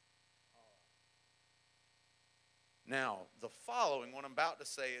 Now, the following, what I'm about to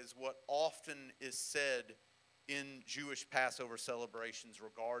say, is what often is said in Jewish Passover celebrations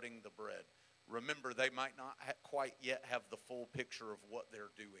regarding the bread. Remember, they might not quite yet have the full picture of what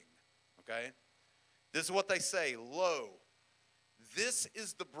they're doing, okay? This is what they say: "Lo, this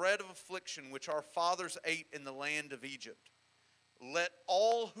is the bread of affliction which our fathers ate in the land of Egypt. Let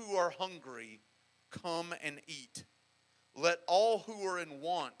all who are hungry come and eat. Let all who are in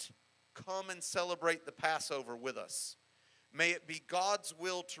want come and celebrate the Passover with us. May it be God's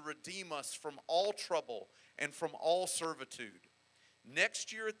will to redeem us from all trouble and from all servitude.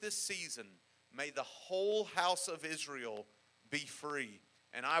 Next year at this season, may the whole house of Israel be free."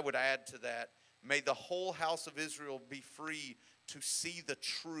 And I would add to that, may the whole house of Israel be free to see the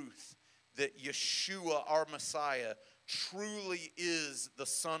truth that Yeshua, our Messiah, truly is the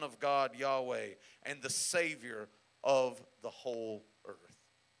Son of God, Yahweh, and the Savior of the whole earth.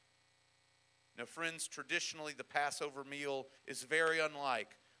 Now, friends, traditionally the Passover meal is very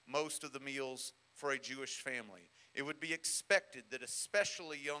unlike most of the meals for a Jewish family. It would be expected that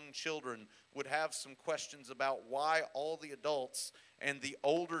especially young children would have some questions about why all the adults and the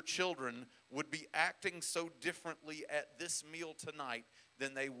older children would be acting so differently at this meal tonight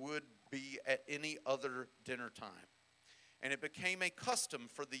than they would be at any other dinner time. And it became a custom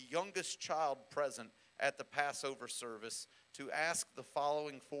for the youngest child present at the Passover service to ask the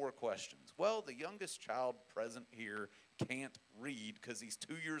following 4 questions. Well, the youngest child present here can't read because he's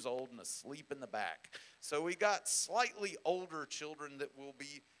 2 years old and asleep in the back. So we got slightly older children that will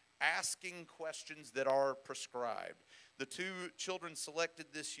be asking questions that are prescribed. The 2 children selected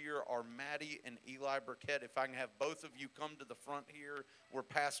this year are Maddie and Eli Burkett. If I can have both of you come to the front here where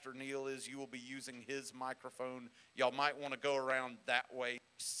Pastor Neil is, you will be using his microphone. Y'all might want to go around that way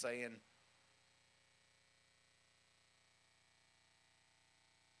saying.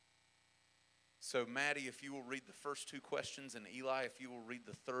 So Maddie, if you will read the first 2 questions, and Eli, if you will read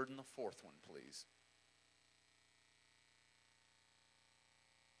the 3rd and the 4th one, please.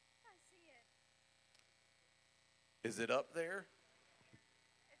 Is it up there?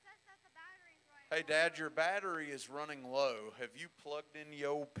 It says that the battery's running Hey, Dad, your battery is running low. Have you plugged in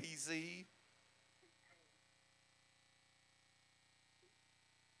your PZ?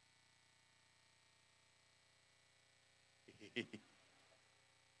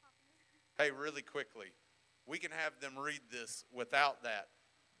 Hey, really quickly, we can have them read this without that.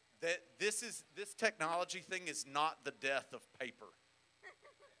 This technology thing is not the death of paper.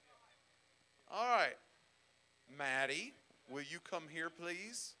 All right. Maddie, will you come here,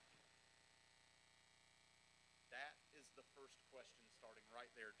 please? That is the first question starting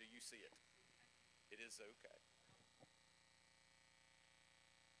right there. Do you see it? It is okay.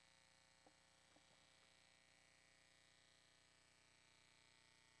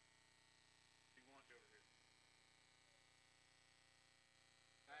 She wants you over here.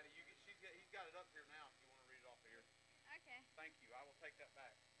 Maddie, he's got it up here now if you want to read it off of here. Okay. Thank you. I will take that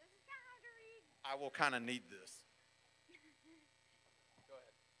back. This is kind of hard to read. I will kind of need this. Go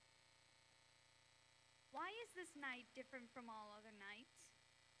ahead. Why is this night different from all other nights?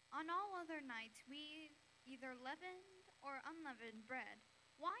 On all other nights, we eat either leavened or unleavened bread.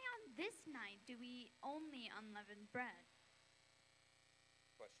 Why on this night do we eat only unleavened bread?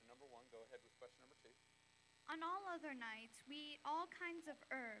 Question number 1. Go ahead with question number 2. On all other nights, we eat all kinds of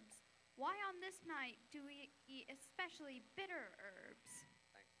herbs. Why on this night do we eat especially bitter herbs?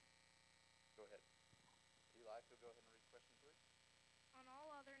 Thank you. Go ahead. Eli, if you'll go ahead and read question 3. On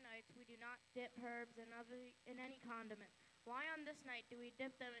all other nights, we do not dip herbs in any condiment. Why on this night do we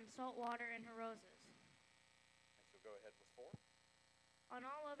dip them in salt water and roses? Thanks. You'll go ahead with 4. On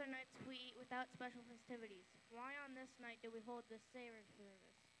all other nights, we eat without special festivities. Why on this night do we hold this Seder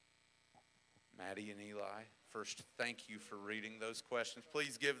service? Maddie and Eli, first, thank you for reading those questions.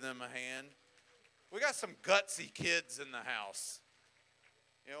 Please give them a hand. We got some gutsy kids in the house.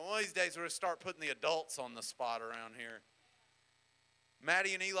 You know, one of these days we're going to start putting the adults on the spot around here.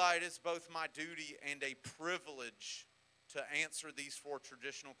 Maddie and Eli, it is both my duty and a privilege to answer these 4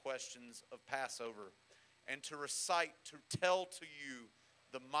 traditional questions of Passover and to recite, to tell to you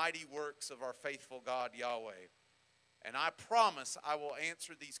the mighty works of our faithful God, Yahweh. And I promise I will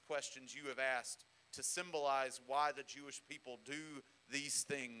answer these questions you have asked to symbolize why the Jewish people do these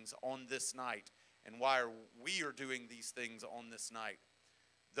things on this night and why we are doing these things on this night.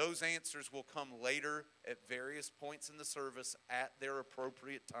 Those answers will come later at various points in the service at their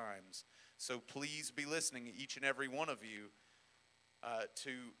appropriate times. So please be listening, each and every one of you,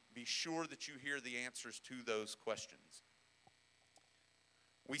 to be sure that you hear the answers to those questions.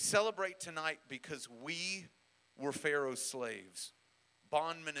 We celebrate tonight because we were Pharaoh's slaves,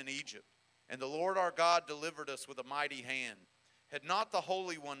 bondmen in Egypt, and the Lord our God delivered us with a mighty hand. Had not the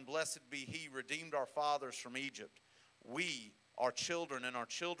Holy One, blessed be He, redeemed our fathers from Egypt, we, our children and our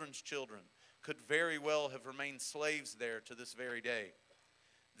children's children, could very well have remained slaves there to this very day.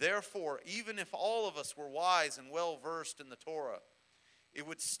 Therefore, even if all of us were wise and well versed in the Torah, it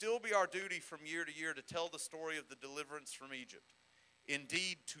would still be our duty from year to year to tell the story of the deliverance from Egypt.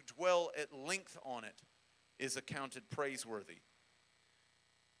 Indeed, to dwell at length on it is accounted praiseworthy.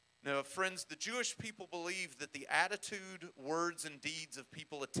 Now, friends, the Jewish people believe that the attitude, words, and deeds of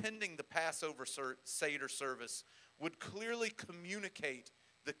people attending the Passover Seder service would clearly communicate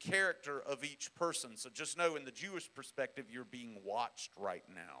the character of each person. So just know, in the Jewish perspective, you're being watched right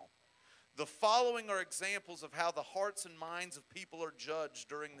now. The following are examples of how the hearts and minds of people are judged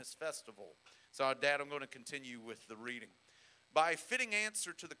during this festival. So, Dad, I'm going to continue with the reading. By a fitting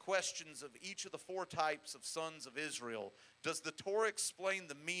answer to the questions of each of the 4 types of sons of Israel, does the Torah explain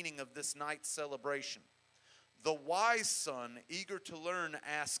the meaning of this night's celebration. The wise son, eager to learn,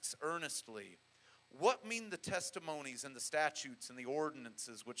 asks earnestly, what mean the testimonies and the statutes and the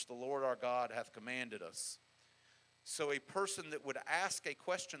ordinances which the Lord our God hath commanded us? So a person that would ask a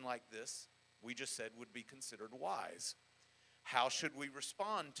question like this, we just said, would be considered wise. How should we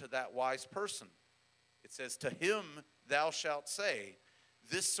respond to that wise person? It says, to him thou shalt say,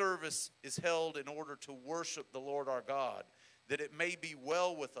 this service is held in order to worship the Lord our God, that it may be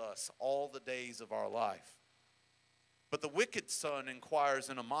well with us all the days of our life. But the wicked son inquires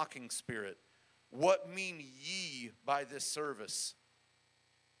in a mocking spirit, what mean ye by this service?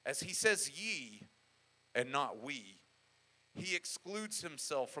 As he says ye, and not we, he excludes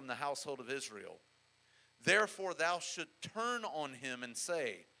himself from the household of Israel. Therefore thou shouldst turn on him and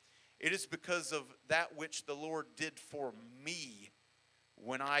say, it is because of that which the Lord did for me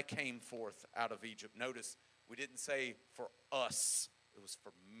when I came forth out of Egypt. Notice, we didn't say for us, it was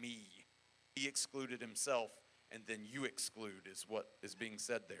for me. He excluded himself, and then you exclude is what is being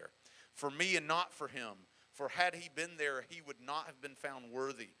said there. For me and not for him. For had he been there, he would not have been found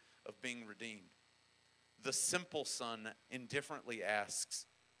worthy of being redeemed. The simple son indifferently asks,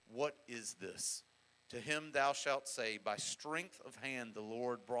 what is this? To him thou shalt say, by strength of hand the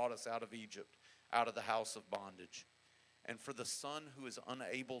Lord brought us out of Egypt, out of the house of bondage. And for the son who is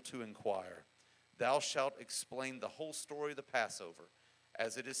unable to inquire, thou shalt explain the whole story of the Passover,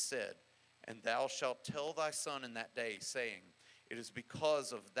 as it is said, and thou shalt tell thy son in that day, saying, it is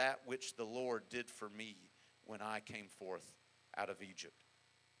because of that which the Lord did for me when I came forth out of Egypt.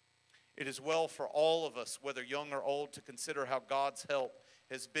 It is well for all of us, whether young or old, to consider how God's help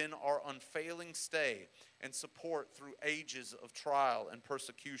has been our unfailing stay and support through ages of trial and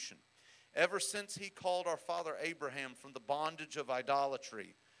persecution. Ever since he called our father Abraham from the bondage of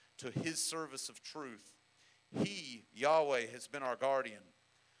idolatry to his service of truth, he, Yahweh, has been our guardian.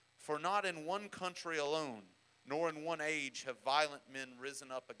 For not in one country alone, nor in one age have violent men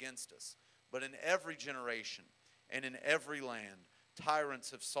risen up against us, but in every generation and in every land,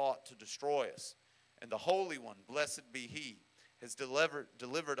 tyrants have sought to destroy us. And the Holy One, blessed be he, has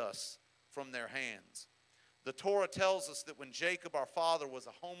delivered us from their hands. The Torah tells us that when Jacob our father was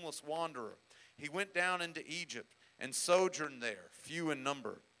a homeless wanderer, he went down into Egypt and sojourned there, few in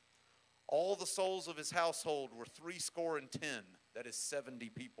number. All the souls of his household were 70, that is 70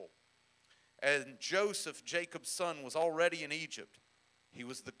 people. And Joseph, Jacob's son, was already in Egypt. He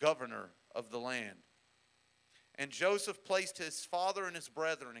was the governor of the land. And Joseph placed his father and his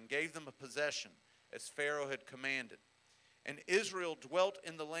brethren and gave them a possession, as Pharaoh had commanded. And Israel dwelt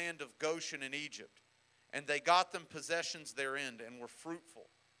in the land of Goshen in Egypt. And they got them possessions therein, and were fruitful,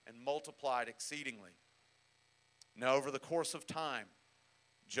 and multiplied exceedingly. Now over the course of time,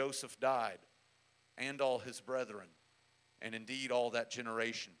 Joseph died, and all his brethren, and indeed all that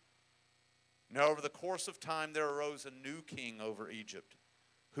generation. Now over the course of time there arose a new king over Egypt,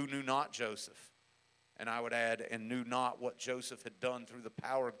 who knew not Joseph. And I would add, and knew not what Joseph had done through the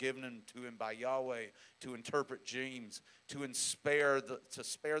power given to him by Yahweh to interpret dreams, to spare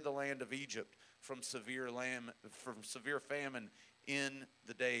the land of Egypt from severe famine in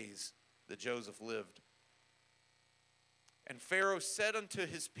the days that Joseph lived. And Pharaoh said unto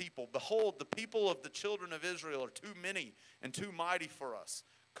his people, behold, the people of the children of Israel are too many and too mighty for us.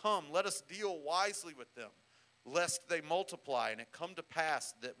 Come, let us deal wisely with them, lest they multiply. And it come to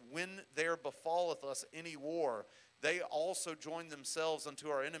pass that when there befalleth us any war, they also join themselves unto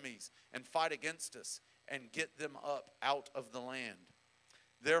our enemies and fight against us and get them up out of the land.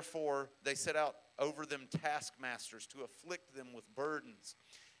 Therefore they set out over them taskmasters to afflict them with burdens.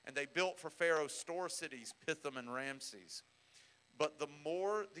 And they built for Pharaoh store cities, Pithom and Ramses. But the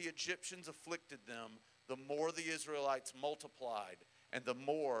more the Egyptians afflicted them, the more the Israelites multiplied, and the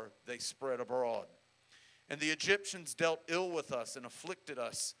more they spread abroad. And the Egyptians dealt ill with us and afflicted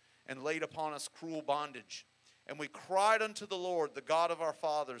us and laid upon us cruel bondage. And we cried unto the Lord, the God of our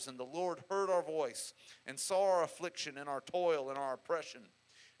fathers, and the Lord heard our voice and saw our affliction and our toil and our oppression.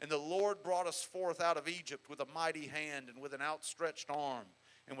 And the Lord brought us forth out of Egypt with a mighty hand and with an outstretched arm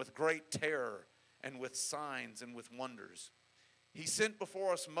and with great terror and with signs and with wonders. He sent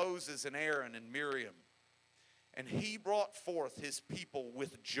before us Moses and Aaron and Miriam. And he brought forth his people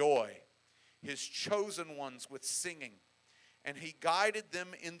with joy, his chosen ones with singing. And he guided them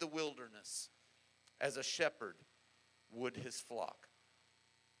in the wilderness as a shepherd would his flock.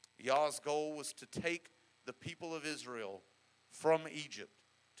 Yah's goal was to take the people of Israel from Egypt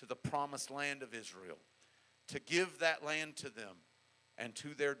to the promised land of Israel, to give that land to them and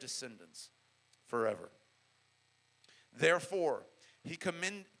to their descendants forever. Therefore, he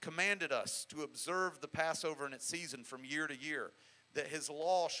commanded us to observe the Passover in its season from year to year, that his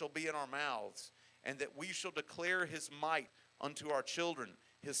law shall be in our mouths, and that we shall declare his might unto our children,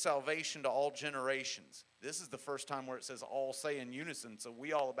 his salvation to all generations. This is the first time where it says all say in unison, so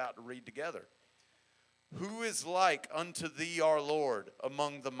we all about to read together. Who is like unto thee, our Lord,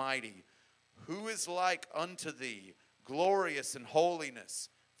 among the mighty? Who is like unto thee, glorious in holiness,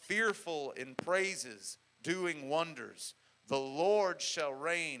 fearful in praises, doing wonders? The Lord shall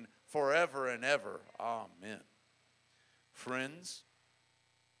reign forever and ever. Amen. Friends,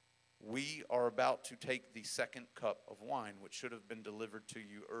 we are about to take the second cup of wine, which should have been delivered to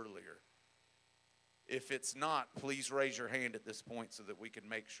you earlier. If it's not, please raise your hand at this point so that we can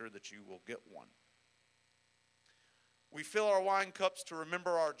make sure that you will get one. We fill our wine cups to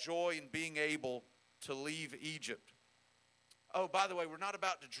remember our joy in being able to leave Egypt. Oh, by the way, we're not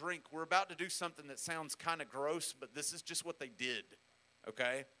about to drink. We're about to do something that sounds kind of gross, but this is just what they did,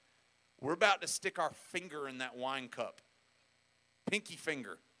 okay? We're about to stick our finger in that wine cup. Pinky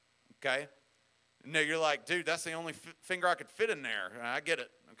finger, okay? No, you're like, dude, that's the only finger I could fit in there. I get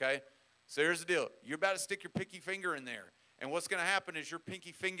it, okay? So here's the deal. You're about to stick your pinky finger in there. And what's going to happen is your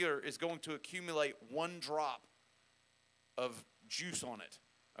pinky finger is going to accumulate one drop of juice on it,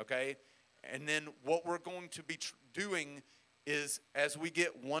 okay? And then what we're going to be doing is as we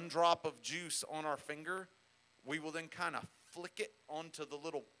get one drop of juice on our finger, we will then kind of flick it onto the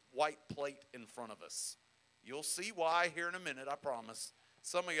little white plate in front of us. You'll see why here in a minute, I promise.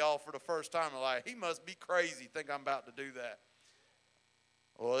 Some of y'all for the first time are like, he must be crazy, think I'm about to do that.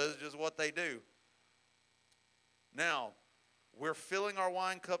 Well, this is just what they do. Now, we're filling our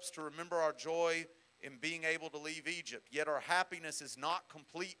wine cups to remember our joy in being able to leave Egypt. Yet our happiness is not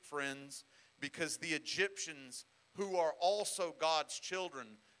complete, friends, because the Egyptians, who are also God's children,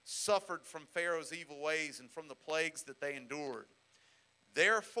 suffered from Pharaoh's evil ways and from the plagues that they endured.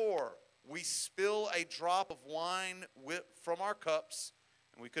 Therefore, we spill a drop of wine from our cups,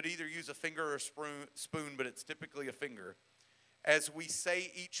 and we could either use a finger or a spoon, but it's typically a finger. As we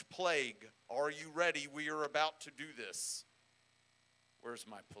say each plague, are you ready? We are about to do this. Where's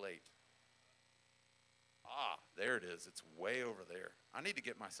my plate? Ah, there it is. It's way over there. I need to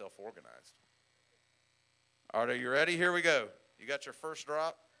get myself organized. All right, are you ready? Here we go. You got your first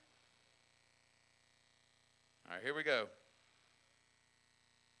drop? All right, here we go.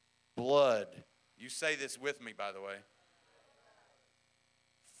 Blood. You say this with me, by the way.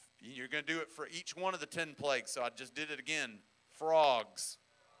 You're going to do it for each one of the 10 plagues, so I just did it again. Frogs.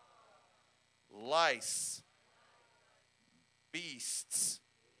 Lice. Beasts.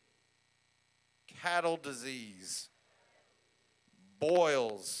 Cattle disease.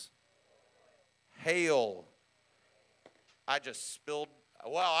 Boils. Hail. I just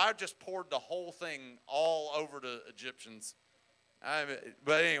poured the whole thing all over the Egyptians.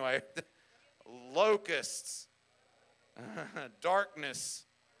 But anyway, locusts, darkness,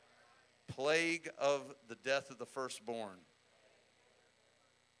 plague of the death of the firstborn.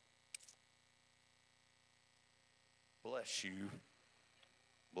 Bless you.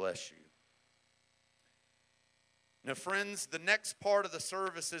 Bless you. Now, friends, the next part of the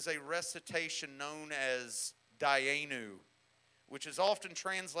service is a recitation known as Dayenu, which is often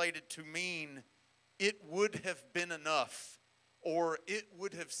translated to mean it would have been enough, or it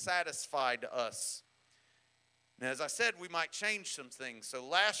would have satisfied us. Now, as I said, we might change some things. So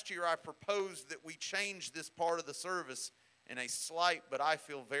last year I proposed that we change this part of the service in a slight, but I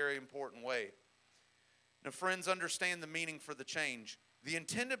feel very important way. Now, friends, understand the meaning for the change. The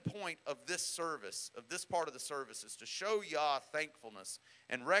intended point of this service, of this part of the service, is to show Yah thankfulness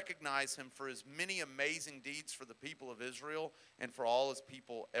and recognize him for his many amazing deeds for the people of Israel and for all his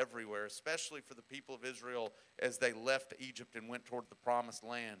people everywhere, especially for the people of Israel as they left Egypt and went toward the promised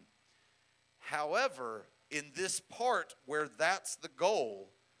land. However, in this part where that's the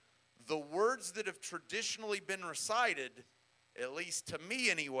goal, the words that have traditionally been recited, at least to me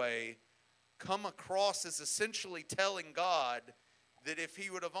anyway, come across as essentially telling God that if he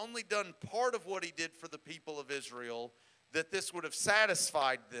would have only done part of what he did for the people of Israel, that this would have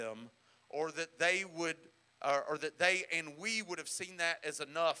satisfied them, or that they would, or that they and we would have seen that as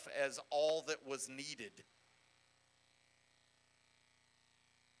enough, as all that was needed.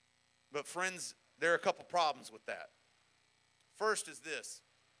 But friends, there are a couple problems with that. First is this: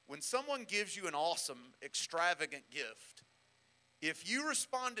 when someone gives you an awesome, extravagant gift, if you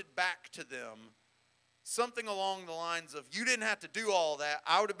responded back to them something along the lines of, you didn't have to do all that,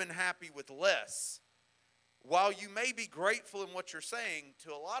 I would have been happy with less, while you may be grateful in what you're saying,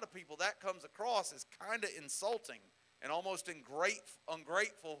 to a lot of people that comes across as kind of insulting and almost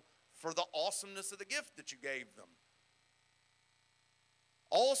ungrateful for the awesomeness of the gift that you gave them.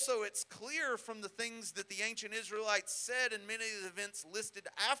 Also, it's clear from the things that the ancient Israelites said in many of the events listed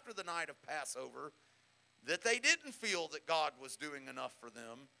after the night of Passover, that they didn't feel that God was doing enough for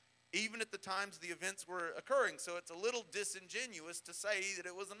them, even at the times the events were occurring. So it's a little disingenuous to say that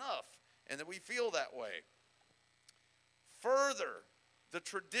it was enough. and that we feel that way. Further, the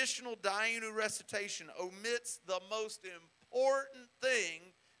traditional Dainu recitation omits the most important thing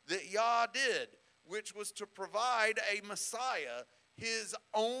that Yah did, which was to provide a Messiah, his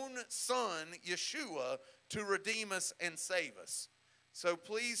own son, Yeshua, to redeem us and save us. So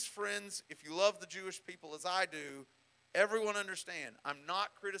please, friends, if you love the Jewish people as I do, everyone understand, I'm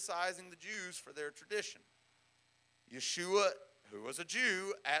not criticizing the Jews for their tradition. Yeshua, who was a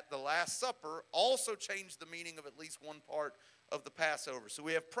Jew, at the Last Supper also changed the meaning of at least one part of the Passover. So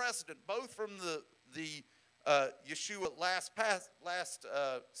we have precedent both from the Yeshua last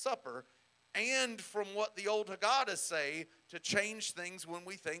Supper and from what the old Haggadahs say to change things when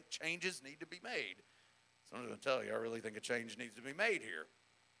we think changes need to be made. So I'm going to tell you, I really think a change needs to be made here.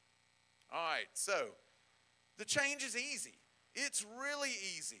 All right, so the change is easy. It's really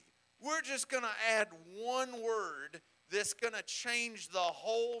easy. We're just going to add one word that's going to change the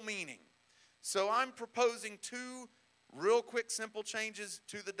whole meaning. So I'm proposing two real quick, simple changes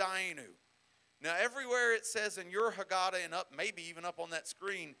to the Dainu. Now, everywhere it says in your Haggadah and up, maybe even up on that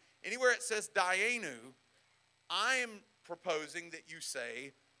screen, anywhere it says Dainu, I am proposing that you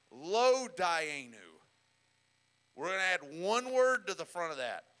say Lo Dainu. We're going to add one word to the front of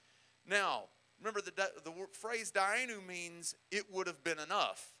that. Now, remember the phrase Dainu means it would have been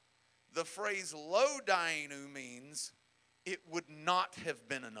enough. The phrase Lo Dainu means it would not have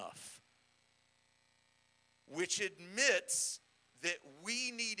been enough, which admits that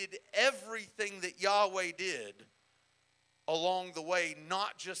we needed everything that Yahweh did along the way,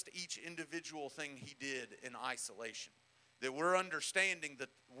 not just each individual thing he did in isolation. That we're understanding that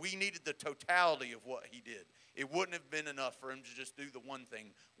we needed the totality of what he did. It wouldn't have been enough for him to just do the one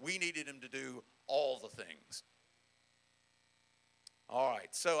thing. We needed him to do all the things. All right,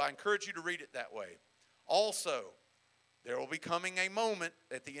 so I encourage you to read it that way. Also, there will be coming a moment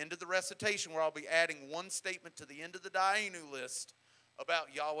at the end of the recitation where I'll be adding one statement to the end of the Dainu list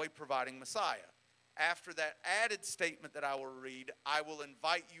about Yahweh providing Messiah. After that added statement that I will read, I will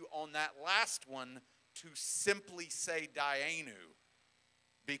invite you on that last one to simply say Dainu,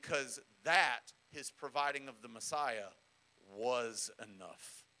 because that, his providing of the Messiah, was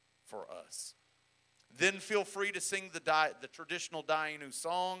enough for us. Then feel free to sing the traditional Dainu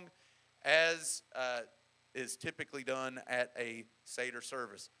song as is typically done at a Seder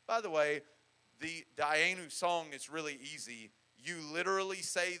service. By the way, the Dainu song is really easy. You literally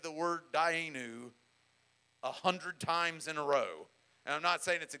say the word Dainu 100 times in a row. And I'm not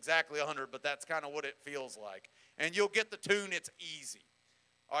saying it's exactly 100, but that's kind of what it feels like. And you'll get the tune. It's easy.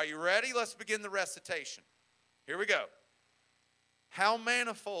 Are you ready? Let's begin the recitation. Here we go. How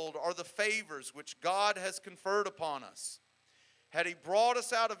manifold are the favors which God has conferred upon us. Had he brought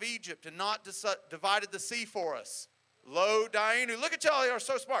us out of Egypt and not divided the sea for us? Lo Dainu. Look at y'all, you are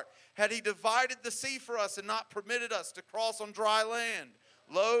so smart. Had he divided the sea for us and not permitted us to cross on dry land?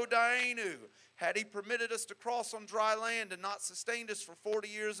 Lo Dainu. Had he permitted us to cross on dry land and not sustained us for 40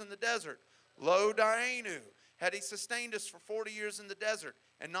 years in the desert? Lo Dainu. Had he sustained us for 40 years in the desert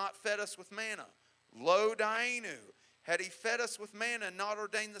and not fed us with manna? Lo Dainu. Had he fed us with manna and not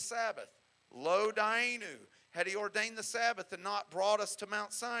ordained the Sabbath? Lo Dainu. Had he ordained the Sabbath and not brought us to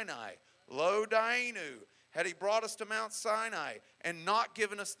Mount Sinai? Lo Dainu. Had he brought us to Mount Sinai and not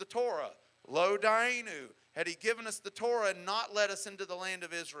given us the Torah? Lo Dainu. Had he given us the Torah and not led us into the land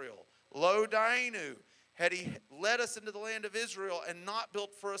of Israel? Lo Dainu. Had he led us into the land of Israel and not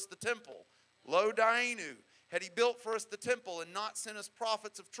built for us the temple? Lo Dainu. Had he built for us the temple and not sent us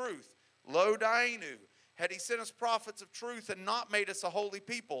prophets of truth? Lo Dainu. Had he sent us prophets of truth and not made us a holy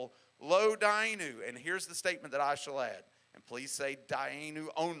people? Lo Dainu. And here's the statement that I shall add. And please say Dainu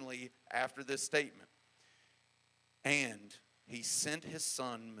only after this statement. And he sent his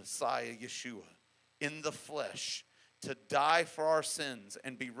son, Messiah Yeshua, in the flesh to die for our sins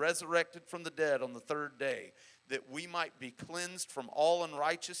and be resurrected from the dead on the third day, that we might be cleansed from all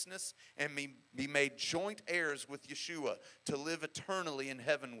unrighteousness and be made joint heirs with Yeshua to live eternally in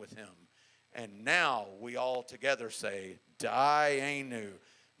heaven with him. And now we all together say, Dainu,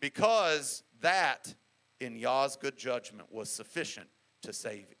 because that, in Yah's good judgment, was sufficient to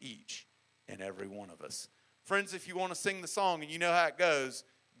save each and every one of us. Friends, if you want to sing the song and you know how it goes,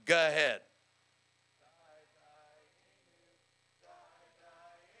 go ahead.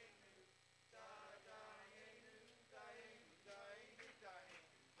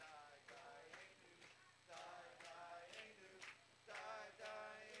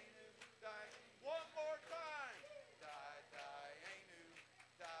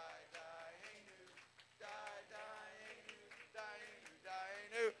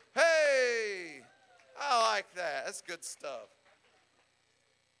 Hey, I like that. That's good stuff.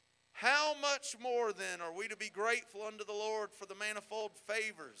 How much more then are we to be grateful unto the Lord for the manifold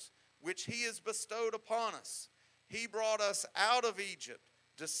favors which he has bestowed upon us? He brought us out of Egypt,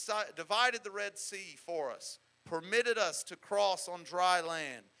 divided the Red Sea for us, permitted us to cross on dry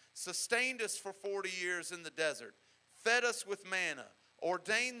land, sustained us for 40 years in the desert, fed us with manna,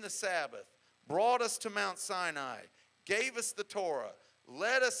 ordained the Sabbath, brought us to Mount Sinai, gave us the Torah,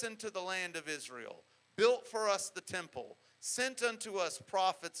 led us into the land of Israel, built for us the temple, sent unto us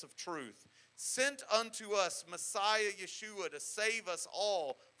prophets of truth, sent unto us Messiah Yeshua to save us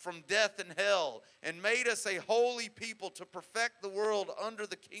all from death and hell, and made us a holy people to perfect the world under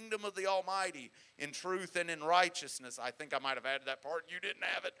the kingdom of the Almighty in truth and in righteousness. I think I might have added that part. You didn't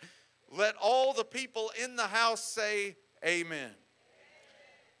have it. Let all the people in the house say amen.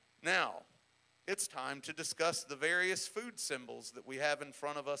 Now, it's time to discuss the various food symbols that we have in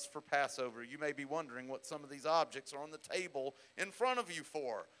front of us for Passover. You may be wondering what some of these objects are on the table in front of you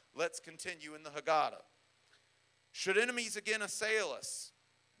for. Let's continue in the Haggadah. Should enemies again assail us,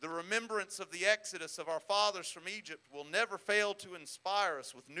 the remembrance of the exodus of our fathers from Egypt will never fail to inspire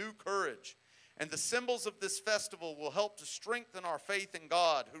us with new courage. And the symbols of this festival will help to strengthen our faith in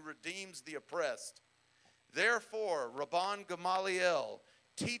God who redeems the oppressed. Therefore, Rabban Gamaliel,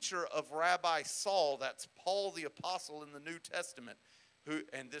 teacher of Rabbi Saul, that's Paul the apostle in the New Testament,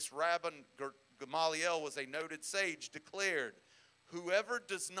 and this Rabban Gamaliel was a noted sage, declared, whoever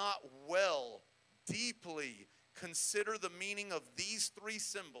does not well, deeply consider the meaning of these three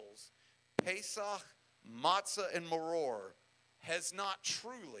symbols, Pesach, Matzah, and Maror, has not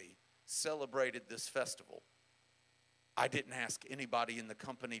truly celebrated this festival. I didn't ask anybody in the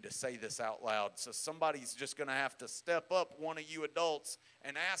company to say this out loud, so somebody's just going to have to step up, one of you adults,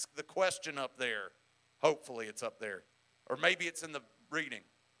 and ask the question up there. Hopefully it's up there. Or maybe it's in the reading.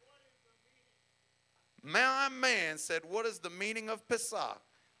 My man said, what is the meaning of Pesach?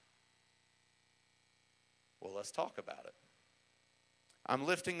 Well, let's talk about it. I'm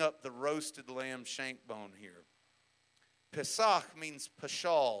lifting up the roasted lamb shank bone here. Pesach means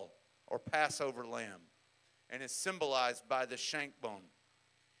Pashal, or Passover lamb, and is symbolized by the shank bone.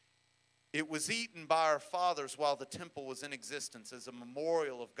 It was eaten by our fathers while the temple was in existence as a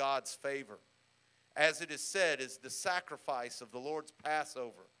memorial of God's favor. As it is said, is the sacrifice of the Lord's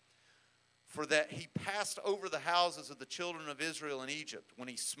Passover, for that he passed over the houses of the children of Israel in Egypt when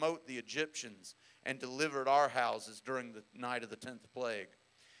he smote the Egyptians and delivered our houses during the night of the 10th plague.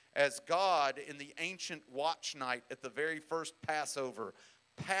 As God in the ancient watch night at the very first Passover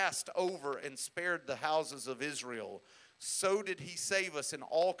passed over and spared the houses of Israel, so did he save us in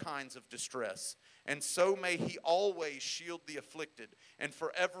all kinds of distress. And so may he always shield the afflicted and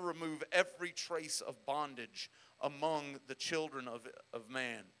forever remove every trace of bondage among the children of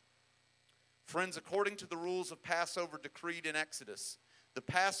man. Friends, according to the rules of Passover decreed in Exodus, the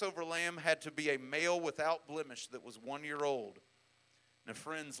Passover lamb had to be a male without blemish that was 1 year old. Now,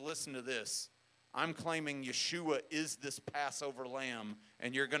 friends, listen to this. I'm claiming Yeshua is this Passover lamb,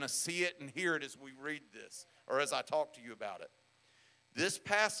 and you're going to see it and hear it as we read this, or as I talk to you about it. This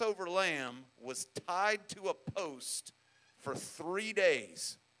Passover lamb was tied to a post for 3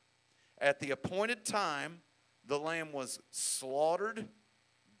 days. At the appointed time, the lamb was slaughtered,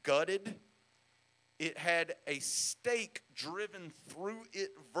 gutted. It had a stake driven through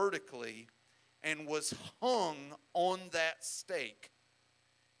it vertically and was hung on that stake.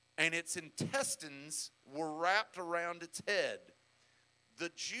 And its intestines were wrapped around its head. The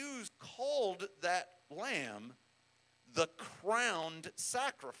Jews called that lamb the crowned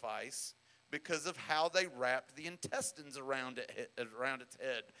sacrifice because of how they wrapped the intestines around its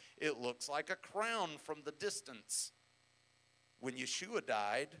head. It looks like a crown from the distance. When Yeshua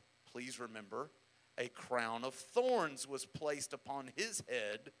died, please remember, a crown of thorns was placed upon his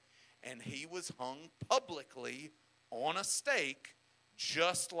head, and he was hung publicly on a stake,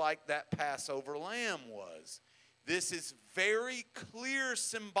 just like that Passover lamb was. This is very clear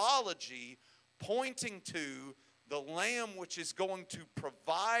symbology pointing to the lamb which is going to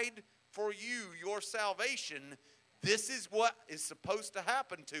provide for you your salvation. This is what is supposed to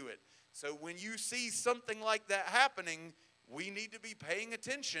happen to it. So when you see something like that happening, we need to be paying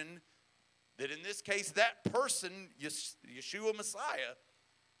attention that in this case, that person, Yeshua Messiah,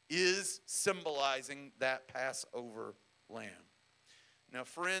 is symbolizing that Passover lamb. Now,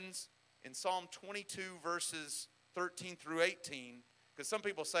 friends, in Psalm 22, verses 13 through 18, because some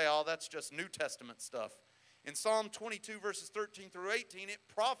people say, oh, that's just New Testament stuff. In Psalm 22, verses 13 through 18, it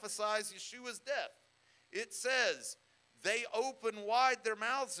prophesies Yeshua's death. It says, they open wide their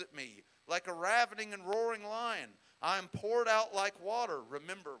mouths at me like a ravening and roaring lion. I am poured out like water.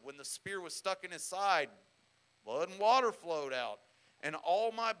 Remember, when the spear was stuck in his side, blood and water flowed out. and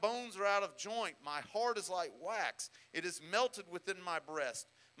all my bones are out of joint. My heart is like wax. It is melted within my breast.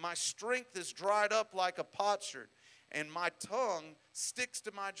 My strength is dried up like a potsherd, and my tongue sticks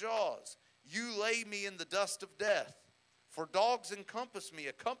to my jaws. You lay me in the dust of death. For dogs encompass me.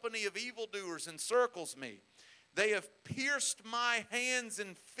 A company of evildoers encircles me. They have pierced my hands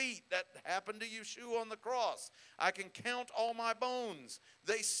and feet. That happened to Yeshua on the cross. I can count all my bones.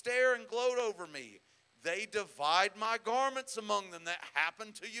 They stare and gloat over me. They divide my garments among them. That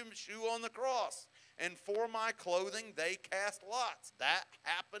happened to Yeshua on the cross. And for my clothing, they cast lots. That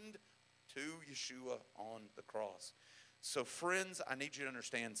happened to Yeshua on the cross. So friends, I need you to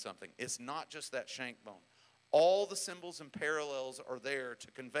understand something. It's not just that shank bone. All the symbols and parallels are there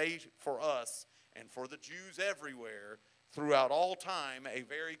to convey for us and for the Jews everywhere throughout all time a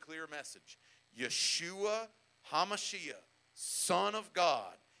very clear message. Yeshua HaMashiach, Son of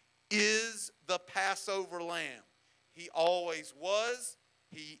God, is the Passover lamb. He always was,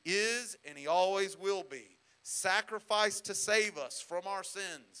 he is, and he always will be. Sacrificed to save us from our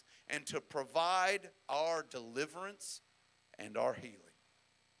sins and to provide our deliverance and our healing.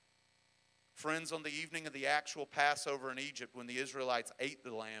 Friends, on the evening of the actual Passover in Egypt, when the Israelites ate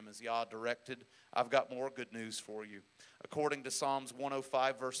the lamb as Yah directed, I've got more good news for you. According to Psalms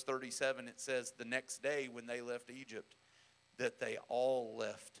 105, verse 37, it says the next day when they left Egypt, that they all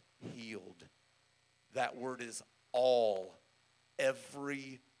left healed. That word is all.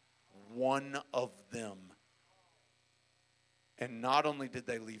 Every one of them. And not only did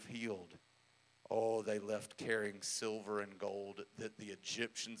they leave healed, they left carrying silver and gold that the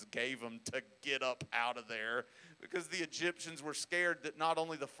Egyptians gave them to get up out of there, because the Egyptians were scared that not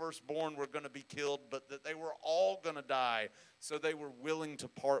only the firstborn were going to be killed, but that they were all going to die. So they were willing to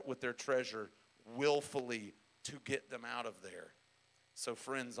part with their treasure willfully to get them out of there. So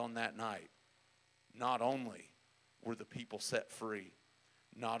friends, on that night, not only were the people set free,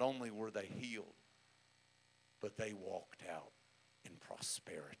 not only were they healed, but they walked out in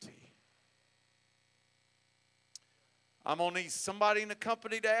prosperity. I'm going to need somebody in the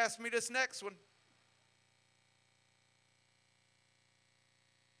company to ask me this next one.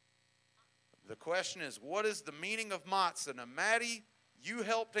 The question is, what is the meaning of matzah? Now, Maddie, you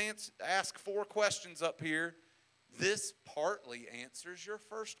helped ask 4 questions up here. This partly answers your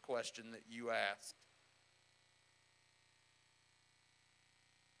first question that you asked.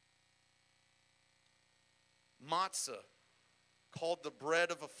 Matzah, called the bread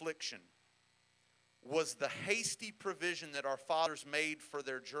of affliction, was the hasty provision that our fathers made for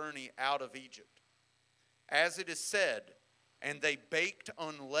their journey out of Egypt. As it is said, and they baked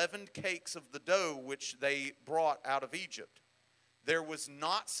unleavened cakes of the dough which they brought out of Egypt. There was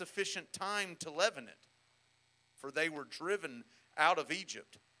not sufficient time to leaven it, for they were driven out of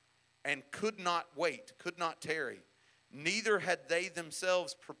Egypt and could not wait, could not tarry. Neither had they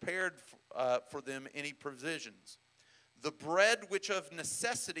themselves prepared for them any provisions. The bread which of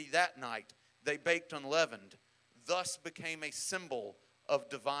necessity that night they baked unleavened, thus became a symbol of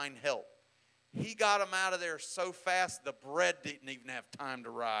divine help. He got them out of there so fast the bread didn't even have time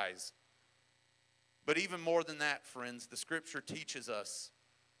to rise. But even more than that, friends, the scripture teaches us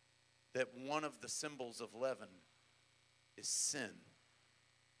that one of the symbols of leaven is sin.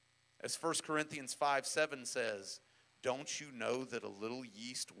 As 1 Corinthians 5:7 says, don't you know that a little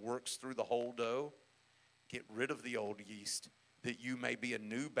yeast works through the whole dough? Get rid of the old yeast, that you may be a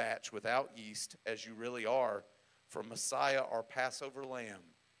new batch without yeast, as you really are, for Messiah, our Passover lamb,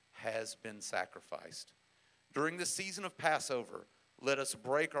 has been sacrificed. During the season of Passover, let us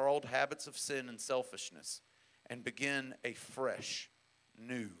break our old habits of sin and selfishness and begin a fresh,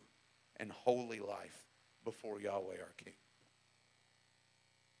 new, and holy life before Yahweh our King.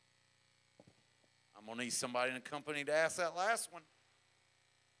 I'm going to need somebody in the company to ask that last one.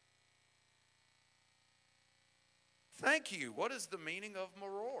 Thank you. What is the meaning of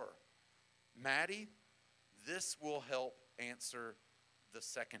maror? Maddie, this will help answer the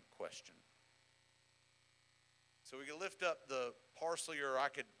second question. So we can lift up the parsley, or I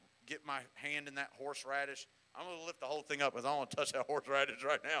could get my hand in that horseradish. I'm going to lift the whole thing up because I don't want to touch that horseradish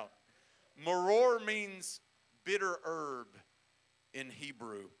right now. Maror means bitter herb in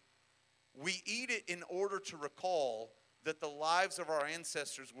Hebrew. We eat it in order to recall that the lives of our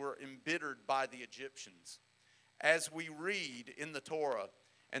ancestors were embittered by the Egyptians. As we read in the Torah,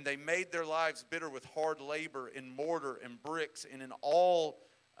 and they made their lives bitter with hard labor in mortar and bricks and in all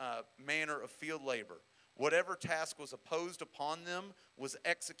manner of field labor. Whatever task was opposed upon them was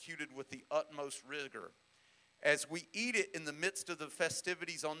executed with the utmost rigor. As we eat it in the midst of the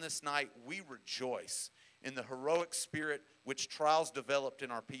festivities on this night, we rejoice in the heroic spirit which trials developed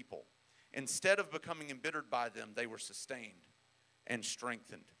in our people. Instead of becoming embittered by them, they were sustained. and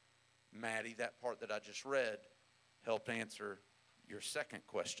strengthened. Maddie, that part that I just read helped answer your second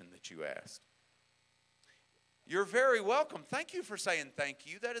question that you asked. You're very welcome. Thank you for saying thank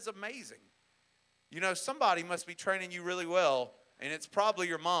you. That is amazing. You know, somebody must be training you really well, and it's probably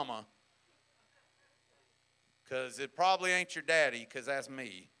your mama. Because it probably ain't your daddy, because that's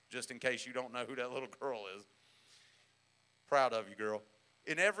me, just in case you don't know who that little girl is. Proud of you, girl.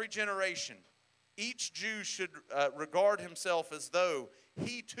 In every generation, each Jew should regard himself as though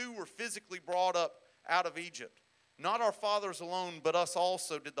he too were physically brought up out of Egypt. Not our fathers alone, but us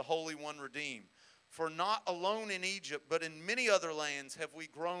also did the Holy One redeem. For not alone in Egypt, but in many other lands have we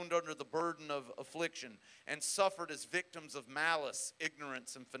groaned under the burden of affliction and suffered as victims of malice,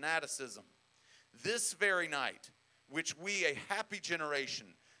 ignorance, and fanaticism. This very night, which we, a happy generation,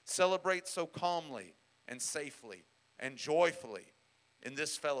 celebrate so calmly and safely and joyfully in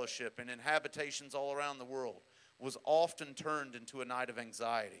this fellowship and in habitations all around the world, was often turned into a night of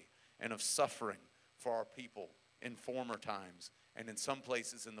anxiety and of suffering for our people in former times and in some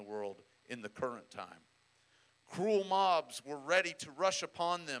places in the world in the current time. Cruel mobs were ready to rush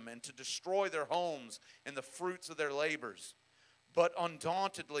upon them and to destroy their homes and the fruits of their labors. But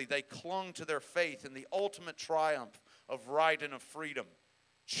undauntedly, they clung to their faith in the ultimate triumph of right and of freedom.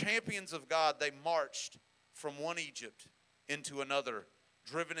 Champions of God, they marched from one Egypt into another,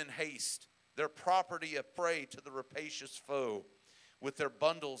 driven in haste, their property a prey to the rapacious foe, with their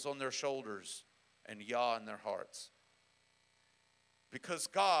bundles on their shoulders and Yah in their hearts. Because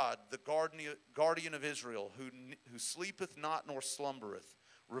God, the guardian of Israel, who sleepeth not nor slumbereth,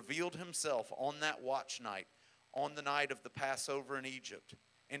 revealed himself on that watch night, on the night of the Passover in Egypt,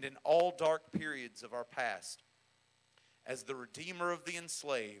 and in all dark periods of our past. As the Redeemer of the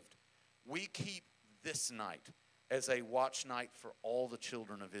enslaved, we keep this night as a watch night for all the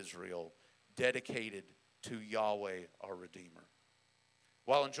children of Israel, dedicated to Yahweh our Redeemer.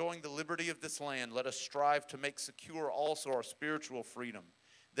 While enjoying the liberty of this land, let us strive to make secure also our spiritual freedom,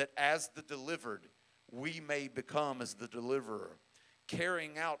 that as the delivered, we may become as the deliverer,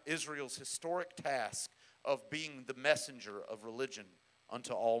 carrying out Israel's historic task of being the messenger of religion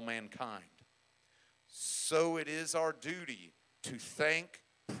unto all mankind. So it is our duty to thank,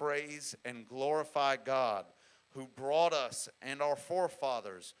 praise, and glorify God, who brought us and our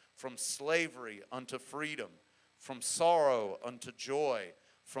forefathers from slavery unto freedom, from sorrow unto joy,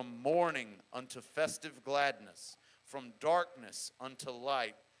 from mourning unto festive gladness, from darkness unto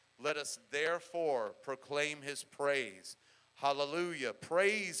light. Let us therefore proclaim his praise. Hallelujah.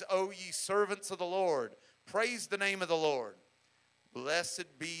 Praise, O ye servants of the Lord. Praise the name of the Lord.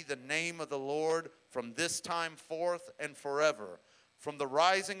 Blessed be the name of the Lord from this time forth and forever. From the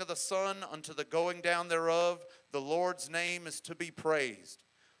rising of the sun unto the going down thereof, the Lord's name is to be praised.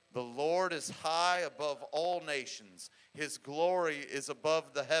 The Lord is high above all nations. His glory is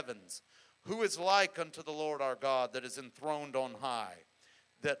above the heavens. Who is like unto the Lord our God, that is enthroned on high,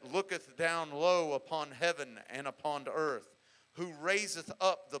 that looketh down low upon heaven and upon earth, who raiseth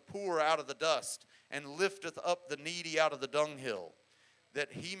up the poor out of the dust, and lifteth up the needy out of the dunghill,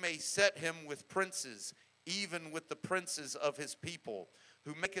 that he may set him with princes, even with the princes of his people,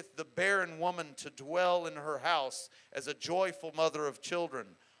 who maketh the barren woman to dwell in her house as a joyful mother of children.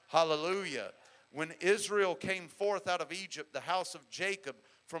 Hallelujah. When Israel came forth out of Egypt, the house of Jacob,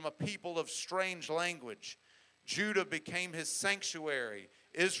 from a people of strange language, Judah became his sanctuary,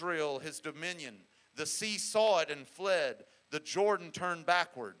 Israel his dominion. The sea saw it and fled. The Jordan turned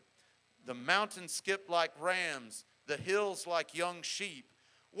backward. The mountains skipped like rams, the hills like young sheep.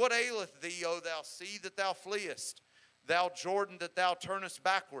 What aileth thee, O thou sea, that thou fleest? Thou Jordan, that thou turnest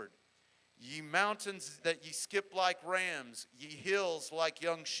backward? Ye mountains, that ye skip like rams, ye hills like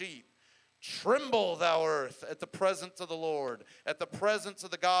young sheep. Tremble, thou earth, at the presence of the Lord, at the presence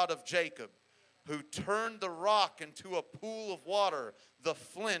of the God of Jacob, who turned the rock into a pool of water, the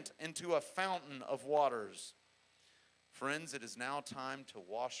flint into a fountain of waters. Friends, it is now time to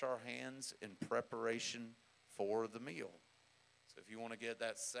wash our hands in preparation for the meal. So if you want to get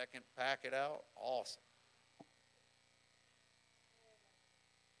that second packet out, awesome.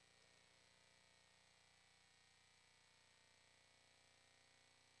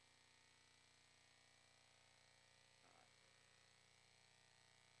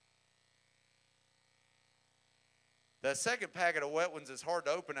 That second packet of wet ones is hard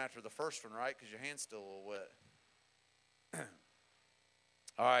to open after the first one, right? Because your hand's still a little wet.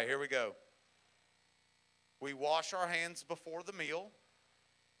 All right, here we go. We wash our hands before the meal,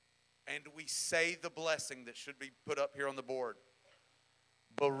 and we say the blessing that should be put up here on the board.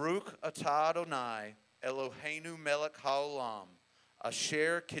 Baruch atah Adonai Eloheinu melech haolam,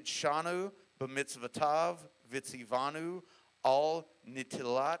 asher kidshanu b'mitzvotav v'tzivanu al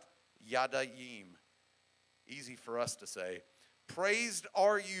nitilat yadayim. Easy for us to say. Praised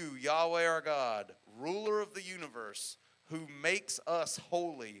are you, Yahweh our God, ruler of the universe, who makes us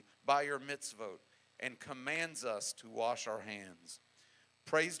holy by your mitzvot and commands us to wash our hands.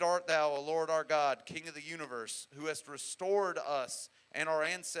 Praised art thou, O Lord our God, King of the universe, who hast restored us and our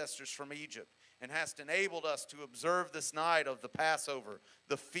ancestors from Egypt, and hast enabled us to observe this night of the Passover,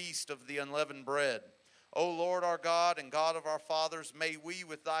 the feast of the unleavened bread. O Lord our God and God of our fathers, may we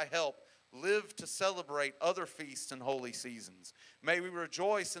with thy help live to celebrate other feasts and holy seasons. May we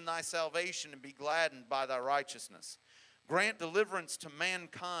rejoice in thy salvation and be gladdened by thy righteousness. Grant deliverance to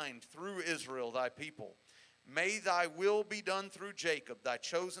mankind through Israel, thy people. May thy will be done through Jacob, thy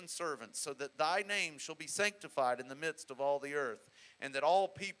chosen servant, so that thy name shall be sanctified in the midst of all the earth, and that all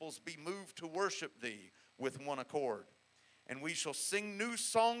peoples be moved to worship thee with one accord. And we shall sing new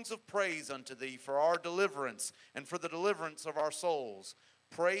songs of praise unto thee for our deliverance and for the deliverance of our souls.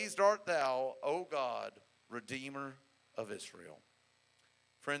 Praised art thou, O God, Redeemer of Israel.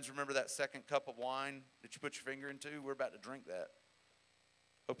 Friends, remember that second cup of wine that you put your finger into? We're about to drink that.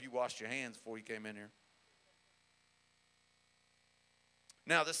 Hope you washed your hands before you came in here.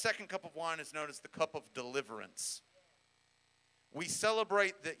 Now, the second cup of wine is known as the cup of deliverance. We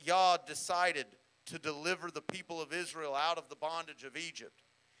celebrate that Yah decided to deliver the people of Israel out of the bondage of Egypt.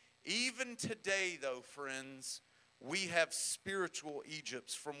 Even today, though, friends, we have spiritual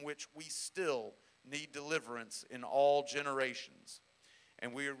Egypts from which we still need deliverance in all generations.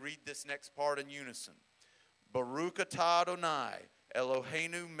 And we read this next part in unison. Baruch atah Adonai,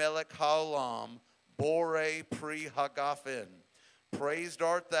 Eloheinu melech haolam, borei pri hagafen. Praised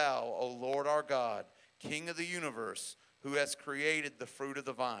art thou, O Lord our God, King of the universe, who has created the fruit of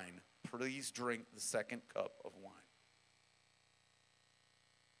the vine. Please drink the second cup of wine.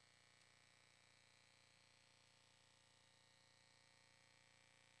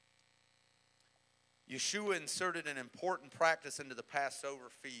 Yeshua inserted an important practice into the Passover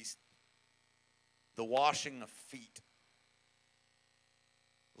feast, the washing of feet.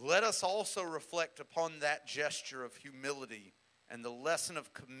 Let us also reflect upon that gesture of humility and the lesson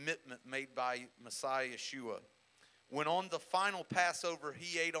of commitment made by Messiah Yeshua. When on the final Passover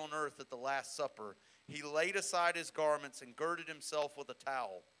he ate on earth at the Last Supper, he laid aside his garments and girded himself with a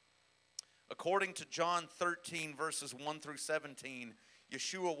towel. According to John 13, verses 1 through 17,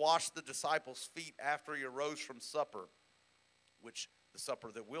 Yeshua washed the disciples' feet after he arose from supper, which the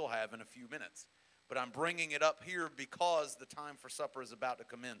supper that we'll have in a few minutes. But I'm bringing it up here because the time for supper is about to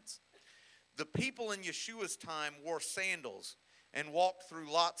commence. The people in Yeshua's time wore sandals and walked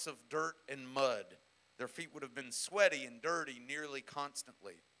through lots of dirt and mud. Their feet would have been sweaty and dirty nearly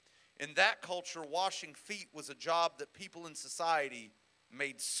constantly. In that culture, washing feet was a job that people in society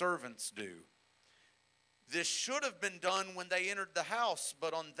made servants do. This should have been done when they entered the house,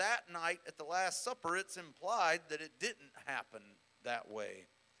 but on that night at the Last Supper, it's implied that it didn't happen that way.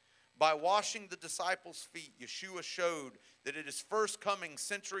 By washing the disciples' feet, Yeshua showed that at his first coming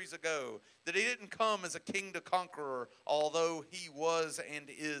centuries ago, that he didn't come as a king to conqueror, although he was and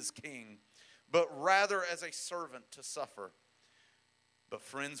is king, but rather as a servant to suffer. But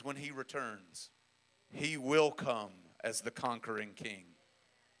friends, when he returns, he will come as the conquering king.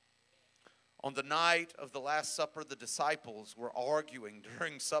 On the night of the Last Supper, the disciples were arguing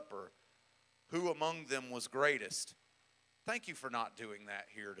during supper who among them was greatest. Thank you for not doing that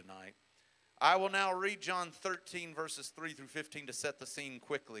here tonight. I will now read John 13, verses 3 through 15 to set the scene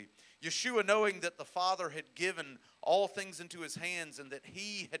quickly. Yeshua, knowing that the Father had given all things into his hands and that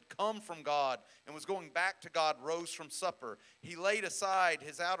he had come from God and was going back to God, rose from supper. He laid aside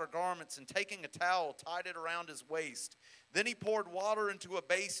his outer garments and taking a towel, tied it around his waist. Then he poured water into a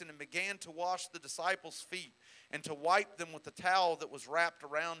basin and began to wash the disciples' feet and to wipe them with the towel that was wrapped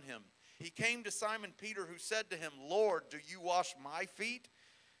around him. He came to Simon Peter, who said to him, Lord, do you wash my feet?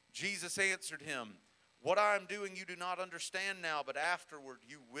 Jesus answered him, what I am doing you do not understand now, but afterward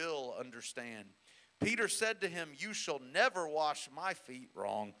you will understand. Peter said to him, you shall never wash my feet.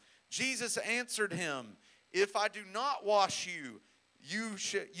 Wrong. Jesus answered him, if I do not wash you,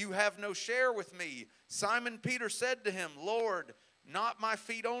 you have no share with me. Simon Peter said to him, Lord, not my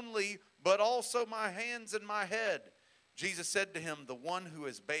feet only, but also my hands and my head. Jesus said to him, the one who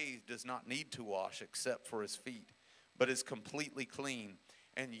is bathed does not need to wash except for his feet, but is completely clean.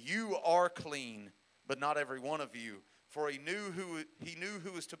 And you are clean, but not every one of you. For he knew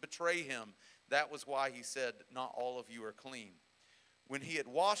who was to betray him. That was why he said, not all of you are clean. When he had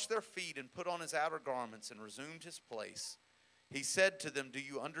washed their feet and put on his outer garments and resumed his place, he said to them, do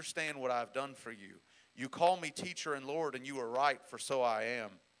you understand what I have done for you? You call me teacher and Lord, and you are right, for so I am.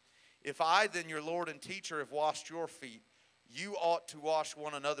 If I then, your Lord and teacher, have washed your feet, You ought to wash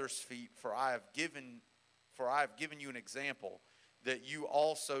one another's feet, for I have given you an example that you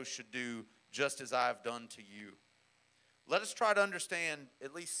also should do just as I have done to you. Let us try to understand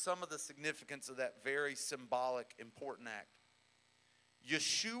at least some of the significance of that very symbolic, important act.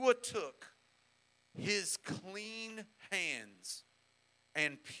 Yeshua took his clean hands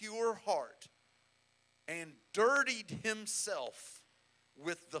and pure heart and dirtied himself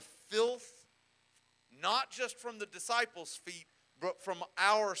with the filth, not just from the disciples' feet, but from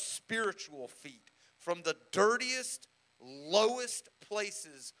our spiritual feet, from the dirtiest, lowest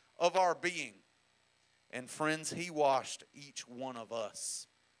places of our being. And friends, he washed each one of us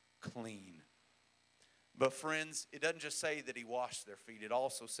clean. But friends, it doesn't just say that he washed their feet. It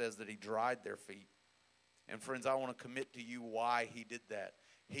also says that he dried their feet. And friends, I want to commit to you why he did that.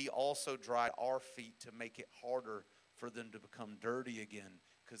 He also dried our feet to make it harder for them to become dirty again.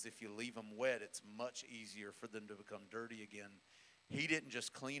 Because if you leave them wet, it's much easier for them to become dirty again. He didn't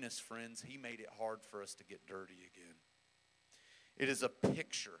just clean us, friends. He made it hard for us to get dirty again. It is a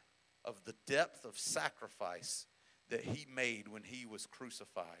picture of the depth of sacrifice that he made when he was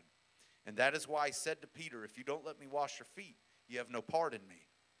crucified. And that is why he said to Peter, if you don't let me wash your feet, you have no part in me.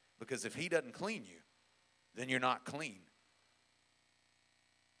 Because if he doesn't clean you, then you're not clean.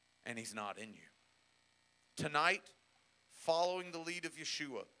 And he's not in you. Tonight, following the lead of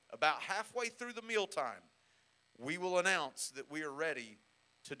Yeshua, about halfway through the mealtime, we will announce that we are ready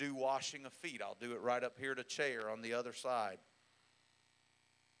to do washing of feet. I'll do it right up here at a chair on the other side,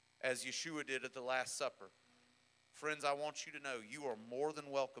 as Yeshua did at the Last Supper. Friends, I want you to know you are more than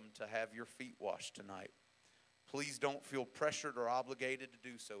welcome to have your feet washed tonight. Please don't feel pressured or obligated to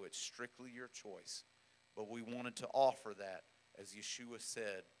do so. It's strictly your choice. But we wanted to offer that, as Yeshua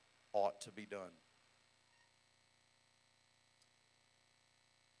said, ought to be done.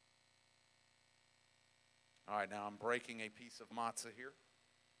 All right, now I'm breaking a piece of matzah here,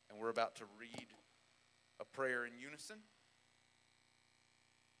 and we're about to read a prayer in unison.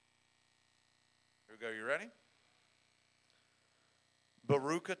 Here we go. You ready?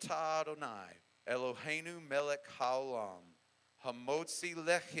 Baruch atah Adonai, Eloheinu melech haolam, hamotzi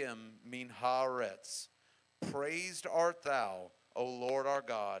lechem min haaretz. Praised art thou, O Lord our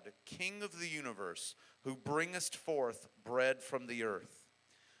God, King of the universe, who bringest forth bread from the earth.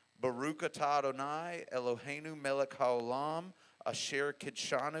 Baruch atah Adonai, Eloheinu melech haolam, asher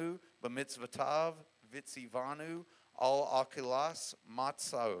kidshanu b'mitzvotav vitzivanu al achilas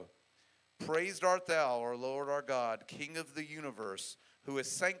matzah. Praised art thou, our Lord our God, King of the universe, who has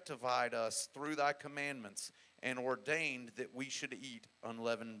sanctified us through thy commandments and ordained that we should eat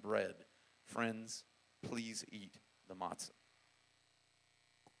unleavened bread. Friends, please eat the matzah.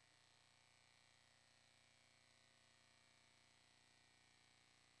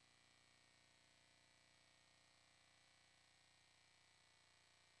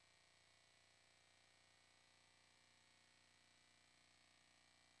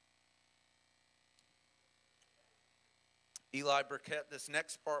 Eli Burkett, this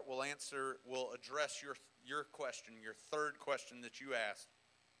next part will address your question, your third question that you asked.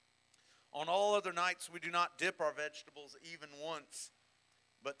 On all other nights, we do not dip our vegetables even once,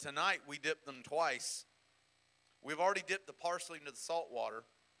 but tonight we dip them twice. We've already dipped the parsley into the salt water,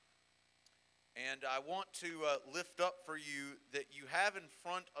 and I want to lift up for you that you have in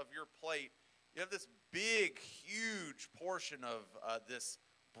front of your plate, you have this big, huge portion of this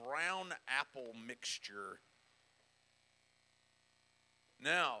brown apple mixture.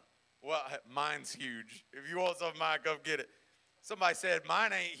 Now, well, mine's huge. If you want some of mine, come get it. Somebody said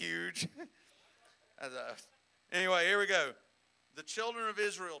mine ain't huge. Anyway, here we go. The children of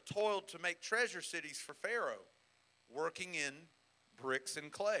Israel toiled to make treasure cities for Pharaoh, working in bricks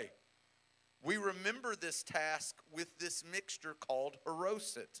and clay. We remember this task with this mixture called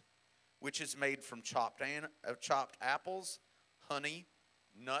haroset, which is made from chopped apples, honey,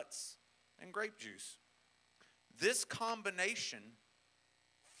 nuts, and grape juice. This combination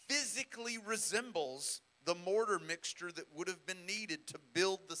physically resembles the mortar mixture that would have been needed to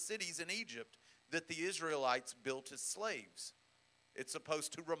build the cities in Egypt that the Israelites built as slaves. It's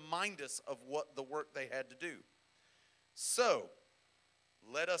supposed to remind us of what the work they had to do. So,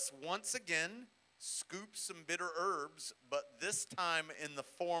 let us once again scoop some bitter herbs, but this time in the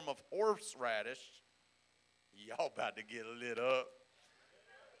form of horseradish. Y'all about to get lit up.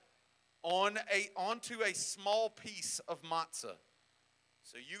 Onto a small piece of matzah.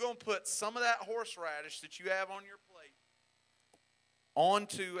 So you're going to put some of that horseradish that you have on your plate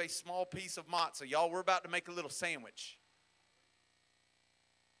onto a small piece of matzah. Y'all, we're about to make a little sandwich.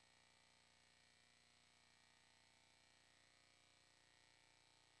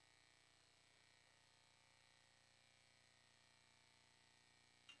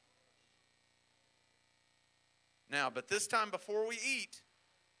 Now, but this time before we eat,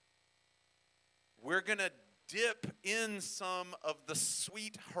 we're going to dip in some of the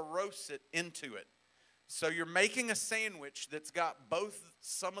sweet haroset into it. So you're making a sandwich that's got both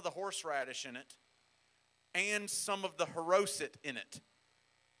some of the horseradish in it and some of the haroset in it.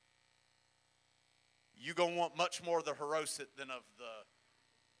 You're going to want much more of the haroset than of the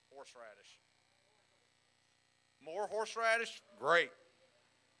horseradish. More horseradish? Great.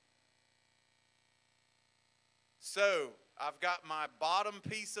 So I've got my bottom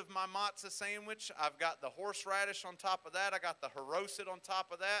piece of my matzah sandwich. I've got the horseradish on top of that. I got the haroset on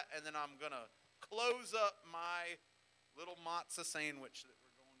top of that. And then I'm going to close up my little matzah sandwich that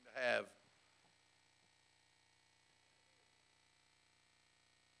we're going to have.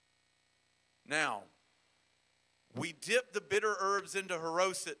 Now, we dip the bitter herbs into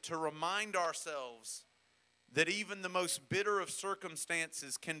haroset to remind ourselves that even the most bitter of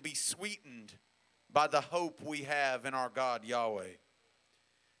circumstances can be sweetened by the hope we have in our God Yahweh.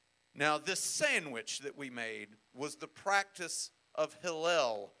 Now, this sandwich that we made was the practice of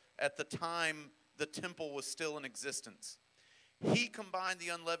Hillel at the time the temple was still in existence. He combined the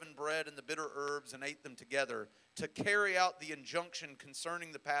unleavened bread and the bitter herbs and ate them together to carry out the injunction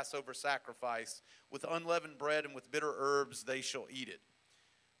concerning the Passover sacrifice. With unleavened bread and with bitter herbs they shall eat it.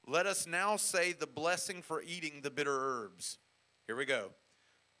 Let us now say the blessing for eating the bitter herbs. Here we go.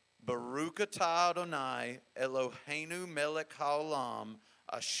 Baruch atah Adonai Eloheinu melech haolam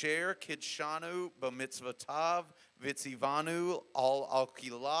asher kidshanu b'mitzvotav v'tzivanu al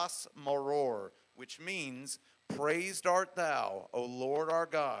kilas moror, which means, praised art thou, O Lord our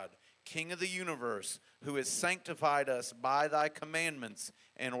God, King of the universe, who has sanctified us by thy commandments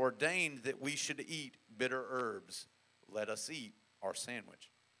and ordained that we should eat bitter herbs. Let us eat our sandwich.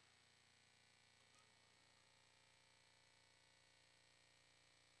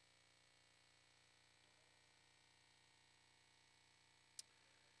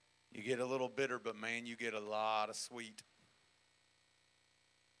 You get a little bitter, but man, you get a lot of sweet.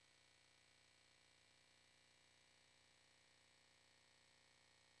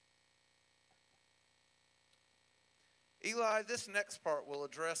 Eli, this next part will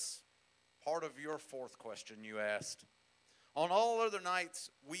address part of your fourth question you asked. On all other nights,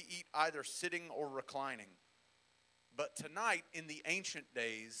 we eat either sitting or reclining. But tonight, in the ancient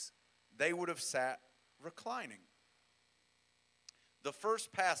days, they would have sat reclining. The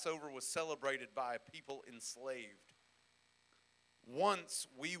first Passover was celebrated by a people enslaved. Once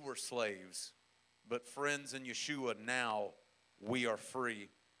we were slaves, but friends in Yeshua, now we are free.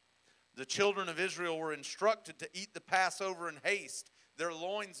 The children of Israel were instructed to eat the Passover in haste, their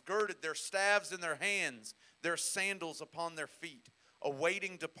loins girded, their staves in their hands, their sandals upon their feet,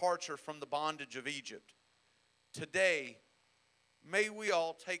 awaiting departure from the bondage of Egypt. Today, may we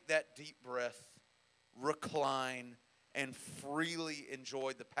all take that deep breath, recline, and freely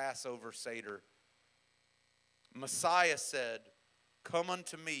enjoy the Passover Seder. Messiah said, "Come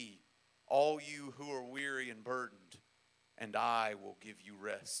unto me, all you who are weary and burdened, and I will give you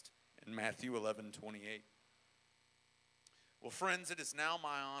rest." In Matthew 11:28. Well, friends, it is now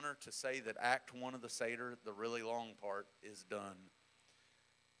my honor to say that Act 1 of the Seder, the really long part, is done.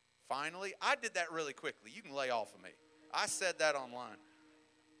 Finally, I did that really quickly. You can lay off of me. I said that online.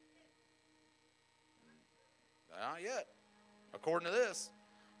 Not yet, according to this.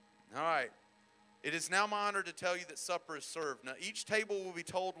 All right. It is now my honor to tell you that supper is served. Now, each table will be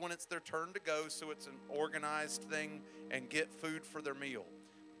told when it's their turn to go, so it's an organized thing, and get food for their meal.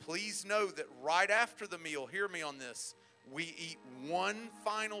 Please know that right after the meal, hear me on this, we eat one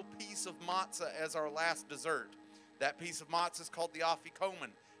final piece of matzah as our last dessert. That piece of matzah is called the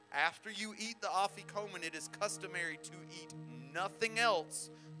afikomen. After you eat the afikomen, it is customary to eat nothing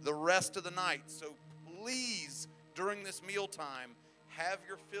else the rest of the night. So please, during this mealtime, have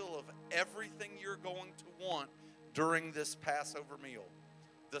your fill of everything you're going to want during this Passover meal.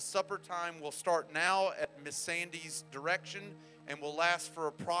 The supper time will start now at Miss Sandy's direction and will last for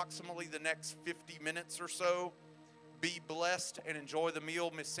approximately the next 50 minutes or so. Be blessed and enjoy the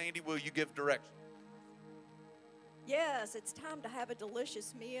meal. Miss Sandy, will you give direction? Yes, it's time to have a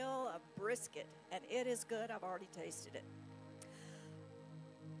delicious meal of brisket, and it is good. I've already tasted it.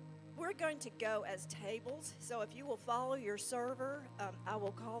 We're going to go as tables, so if you will follow your server, I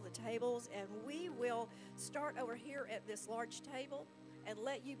will call the tables, and we will start over here at this large table and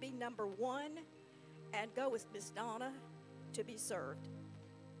let you be number 1 and go with Miss Donna to be served.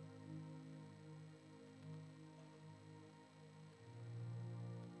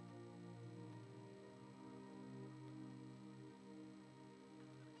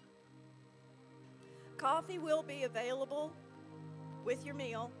 Coffee will be available with your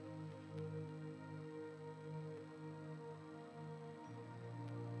meal.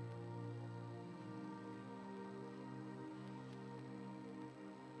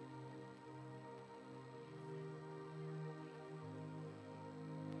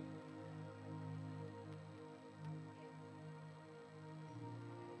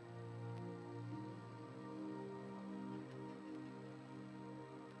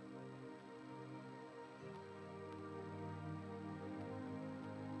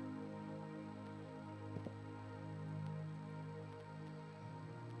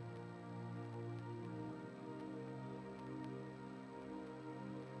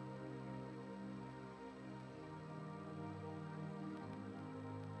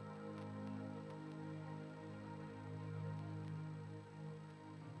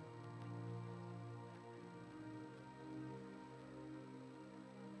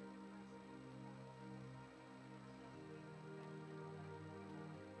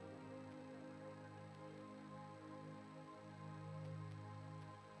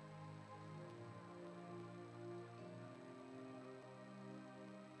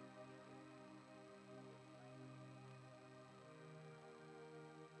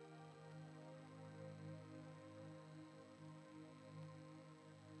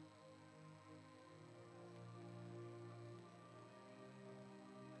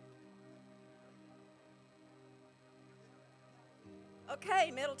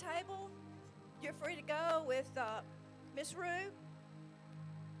 Okay, middle table, you're free to go with Miss Rue.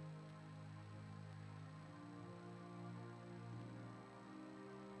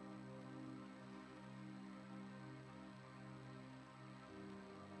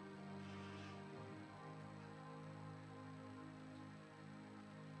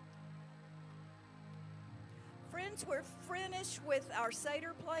 Friends, we're finished with our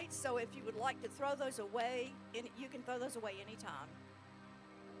Seder plates, so if you would like to throw those away, you can throw those away anytime.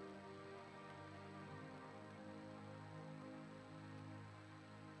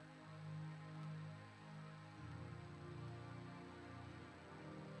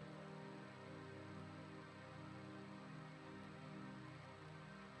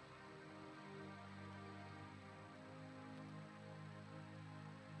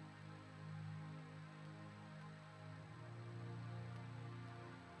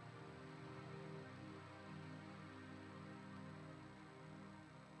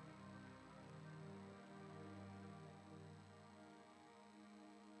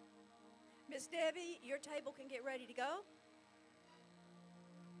 Miss Debbie, your table can get ready to go.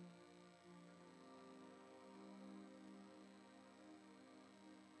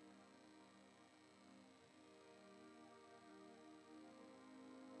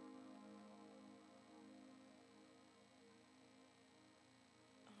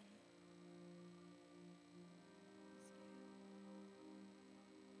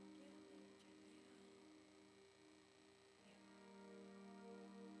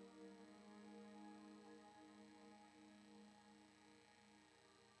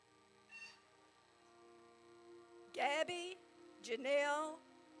 Gabby, Janelle,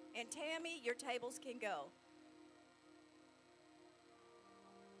 and Tammy, your tables can go.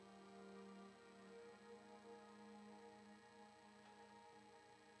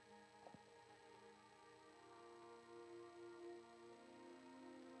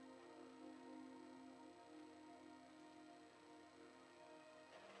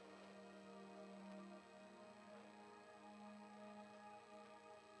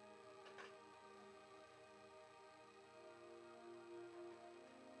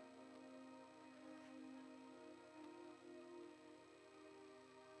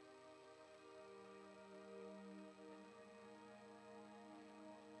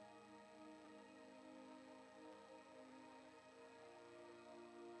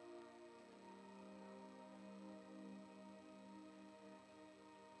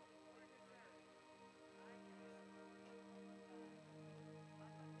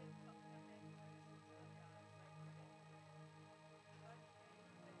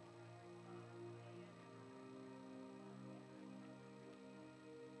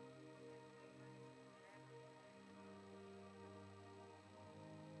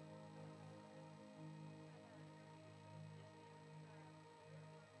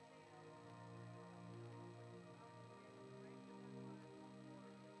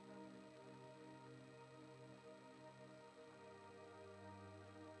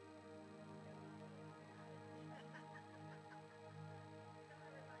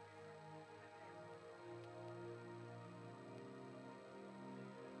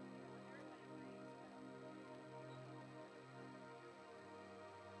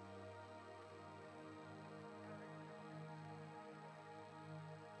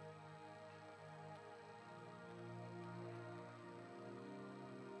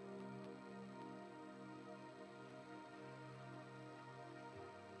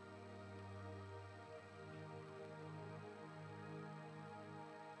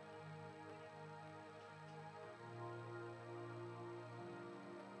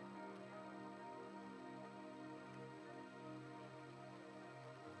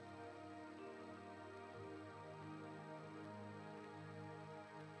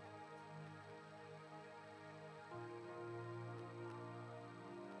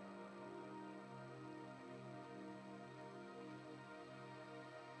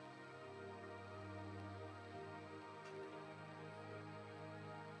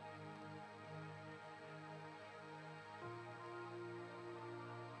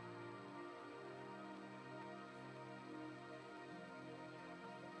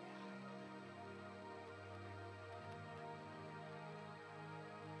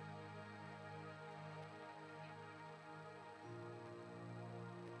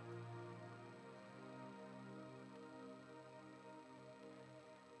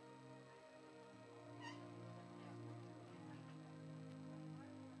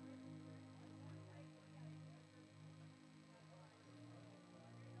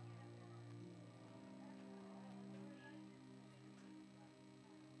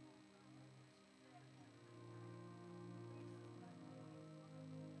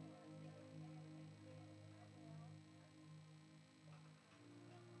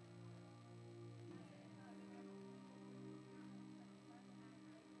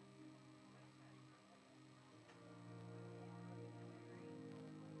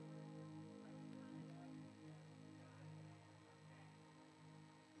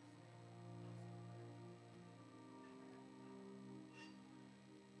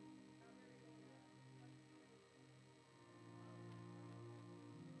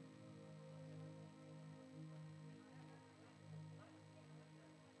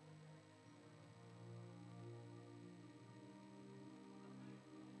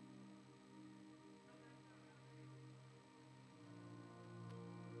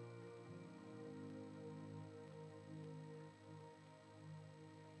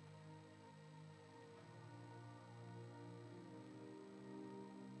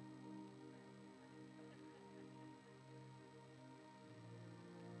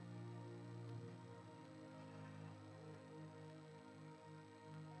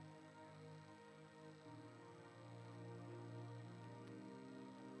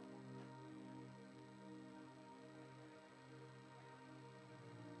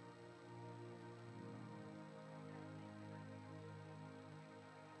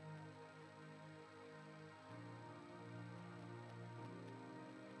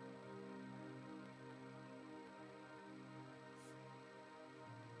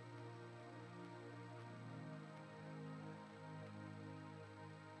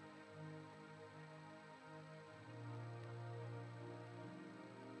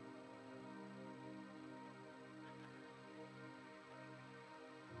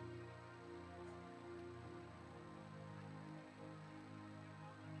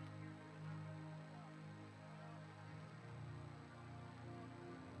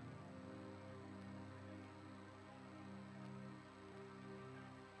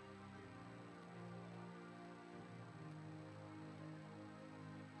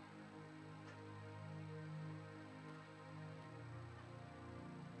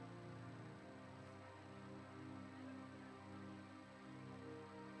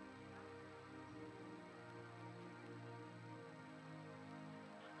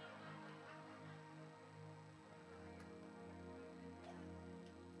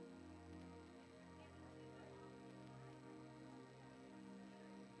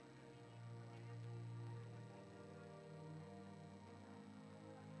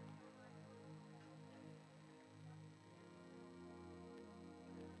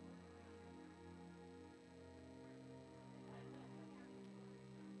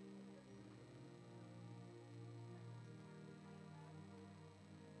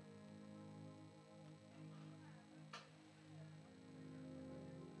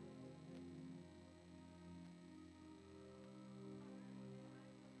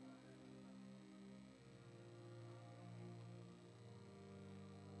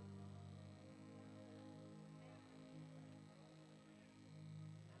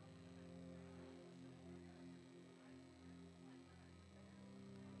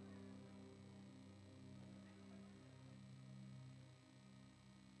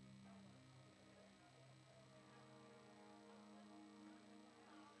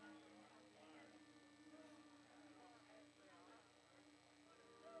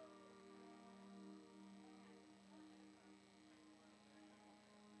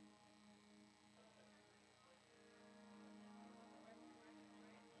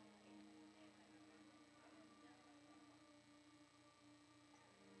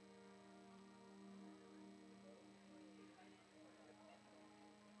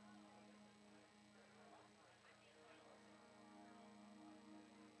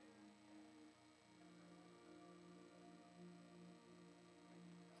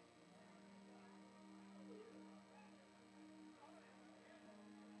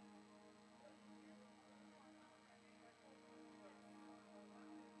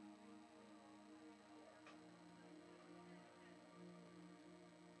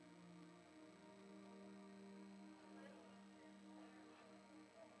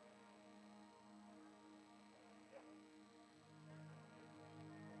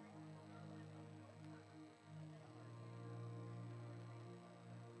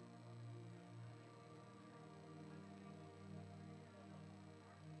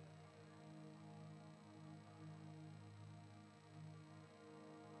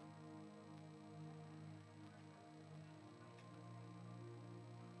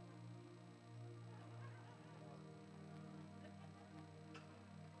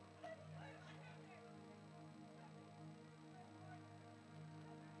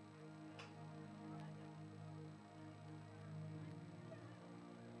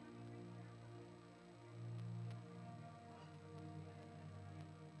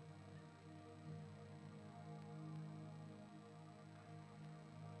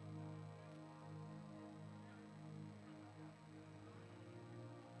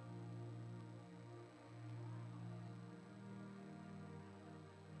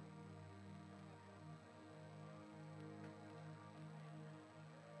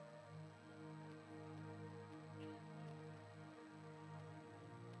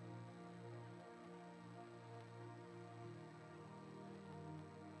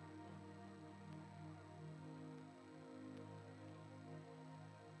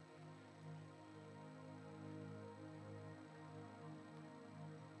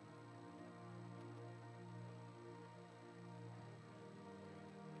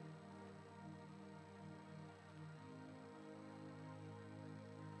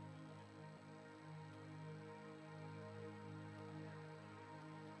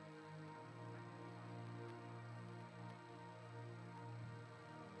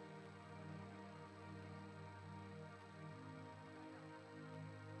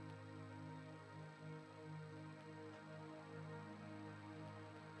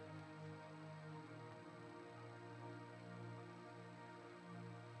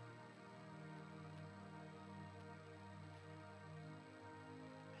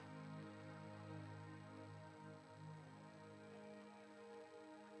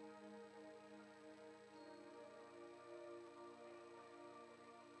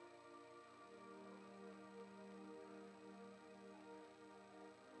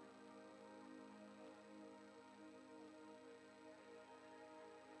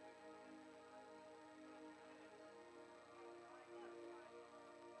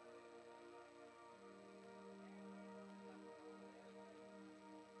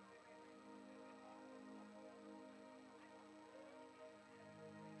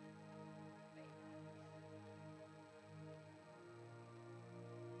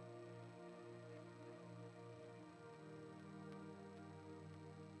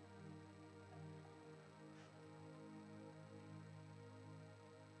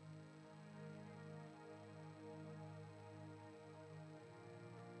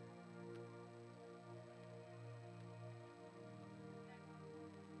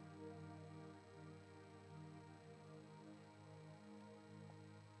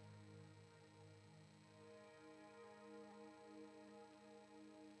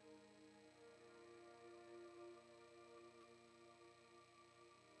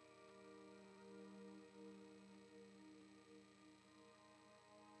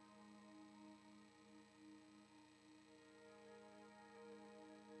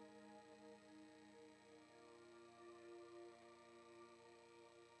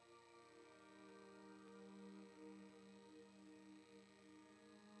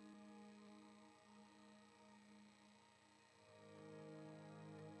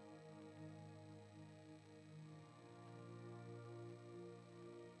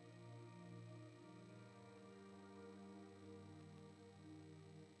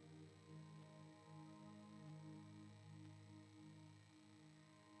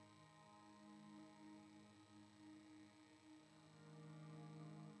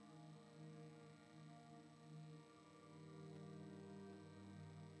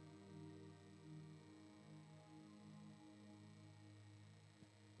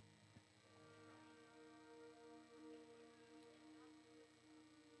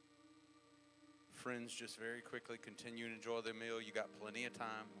 friends just very quickly continue to enjoy their meal. You got plenty of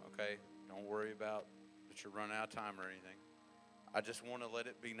time, okay? Don't worry about that you're running out of time or anything. I just want to let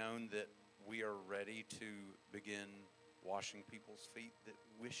it be known that we are ready to begin washing people's feet that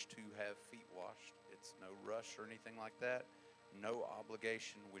wish to have feet washed. It's no rush or anything like that. No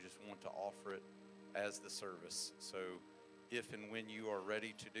obligation. We just want to offer it as the service. So if and when you are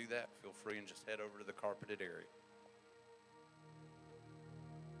ready to do that, feel free and just head over to the carpeted area.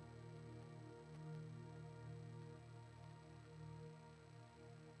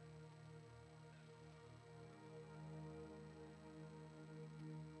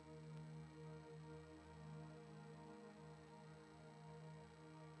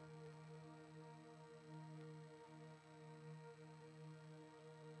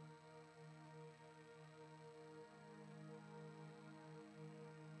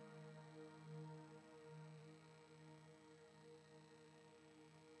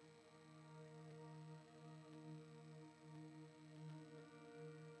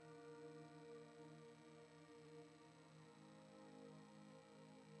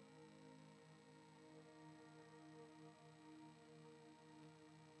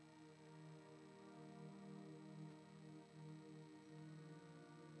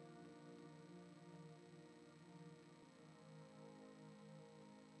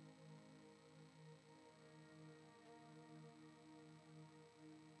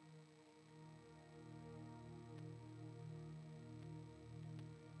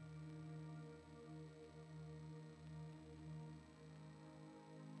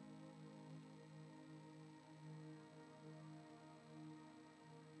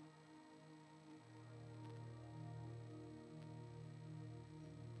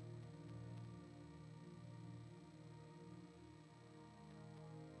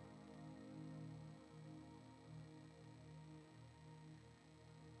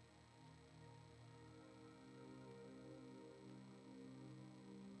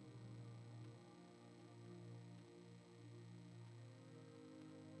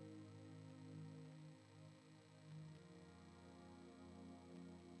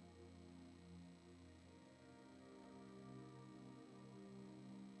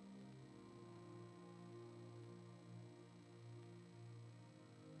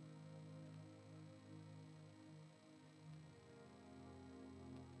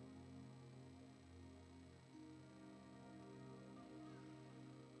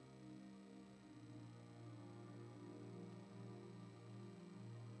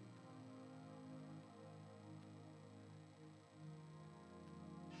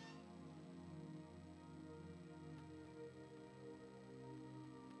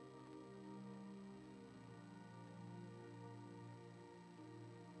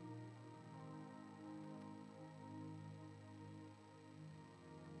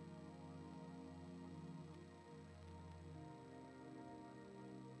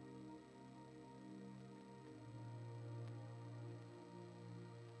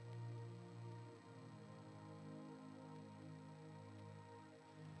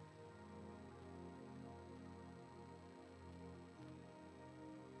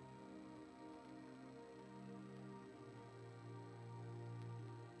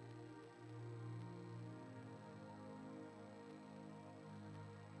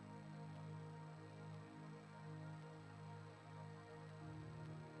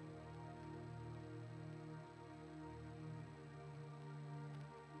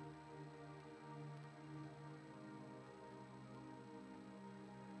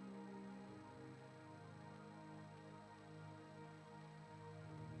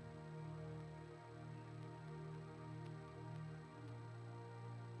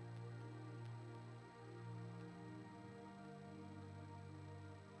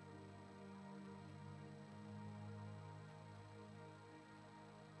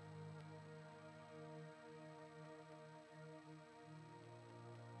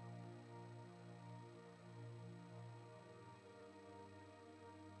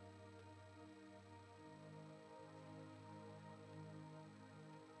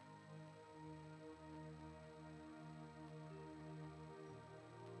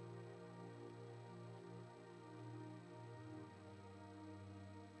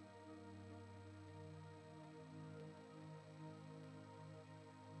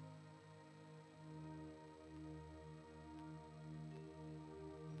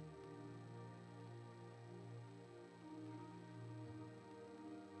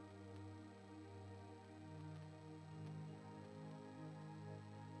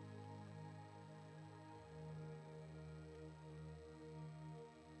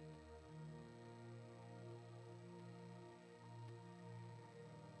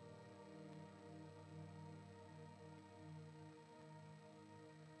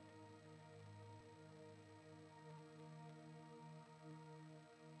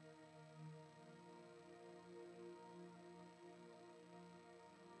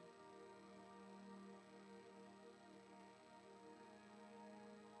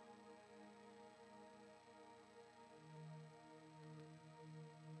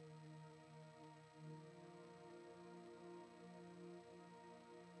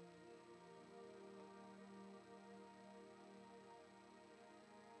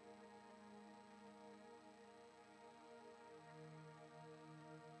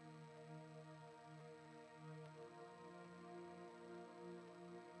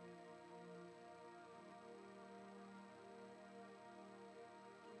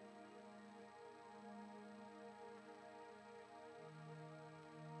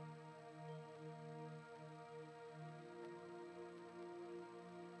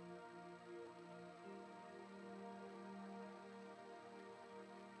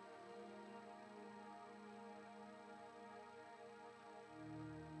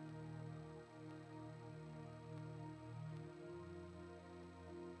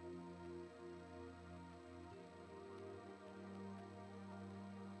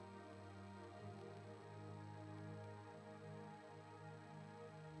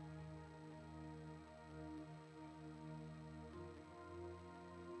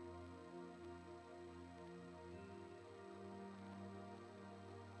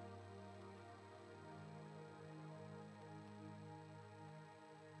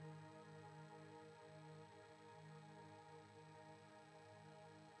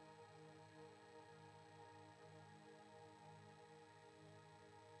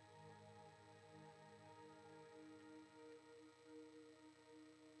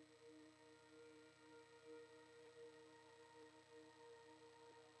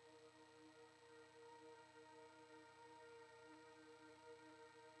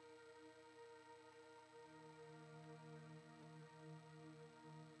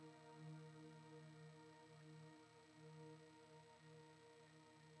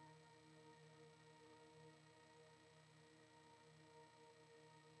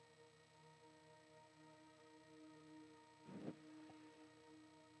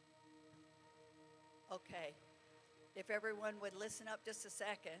 Okay, if everyone would listen up just a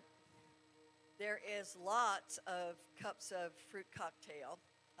second. There is lots of cups of fruit cocktail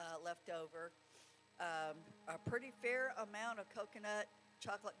left over. A pretty fair amount of coconut,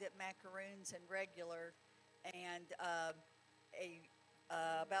 chocolate dip macaroons, and regular, and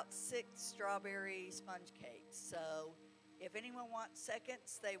about 6 strawberry sponge cakes. So if anyone wants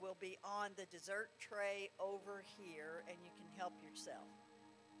seconds, they will be on the dessert tray over here, and you can help yourself.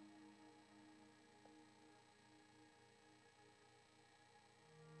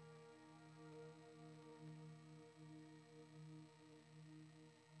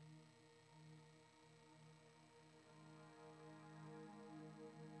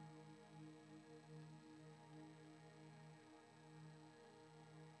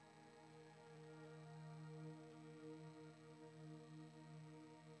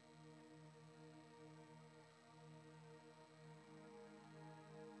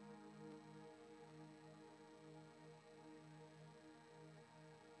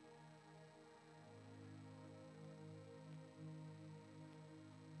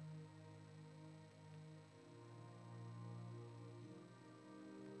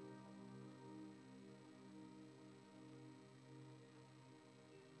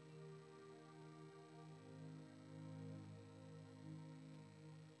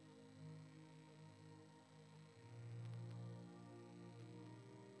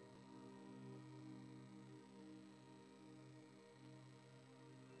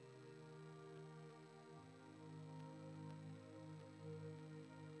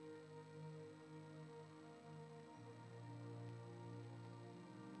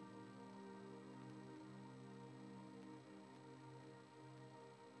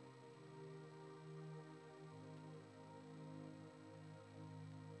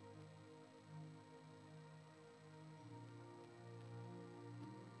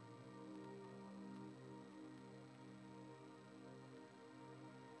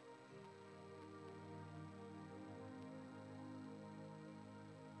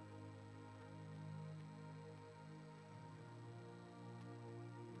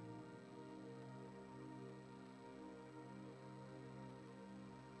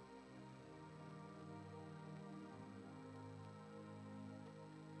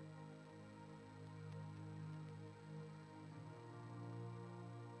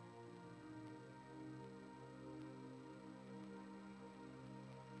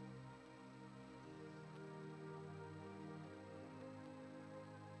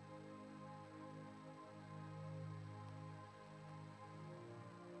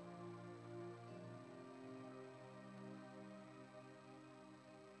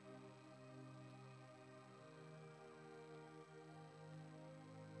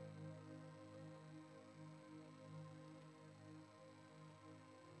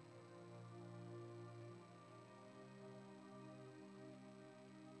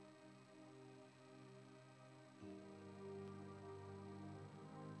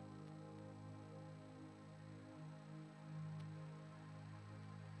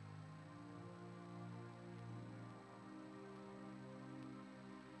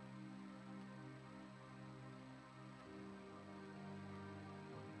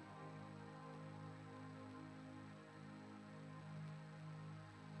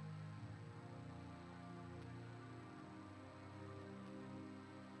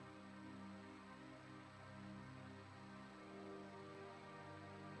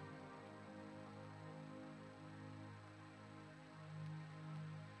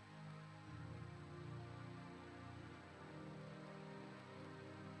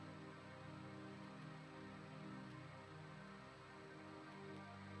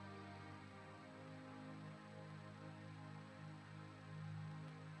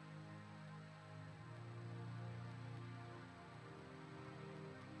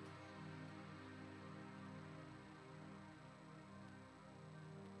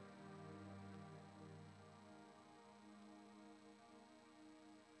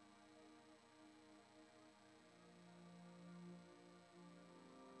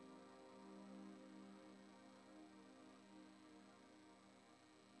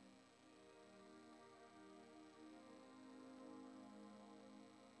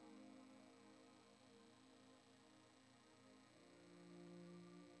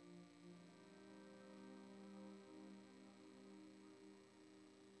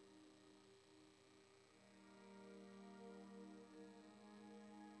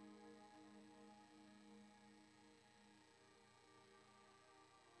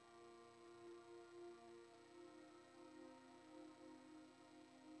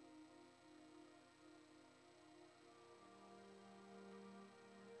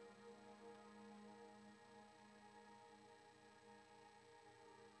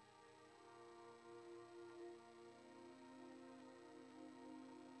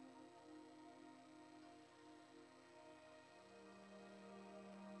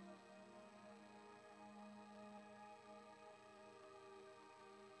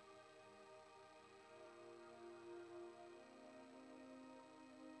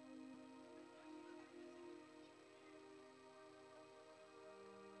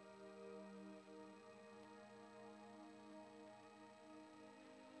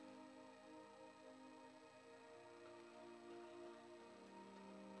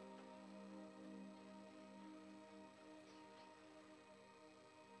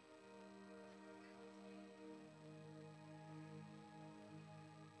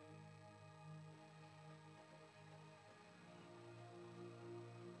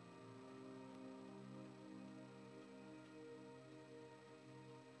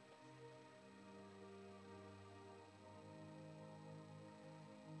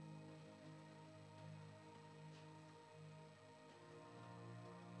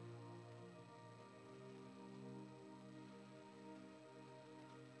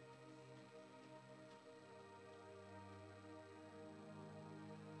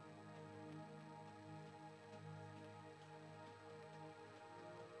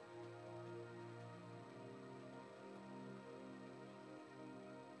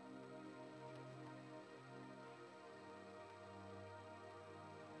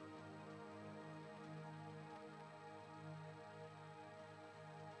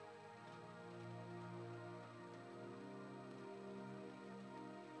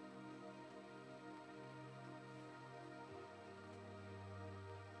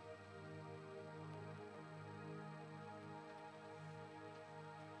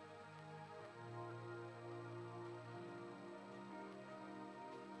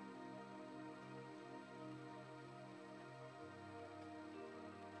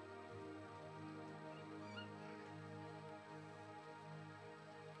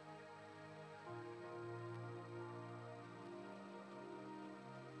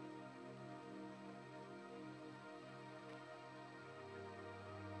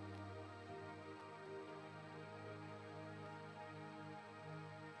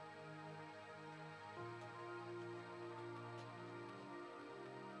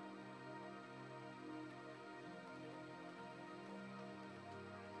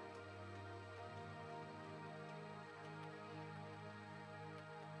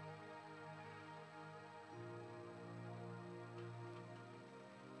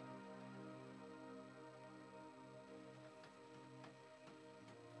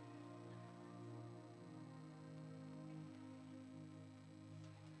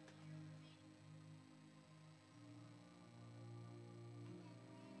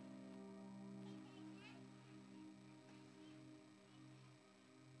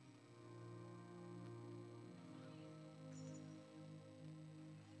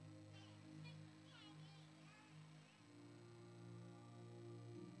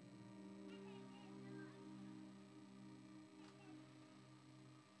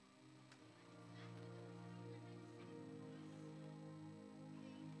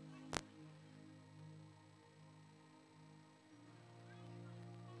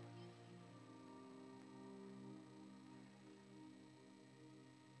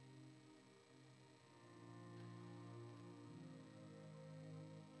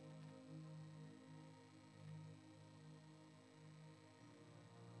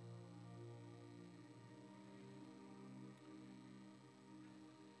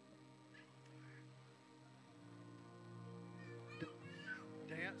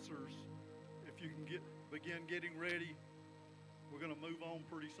 begin getting ready. We're going to move on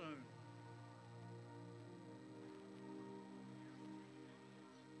pretty soon.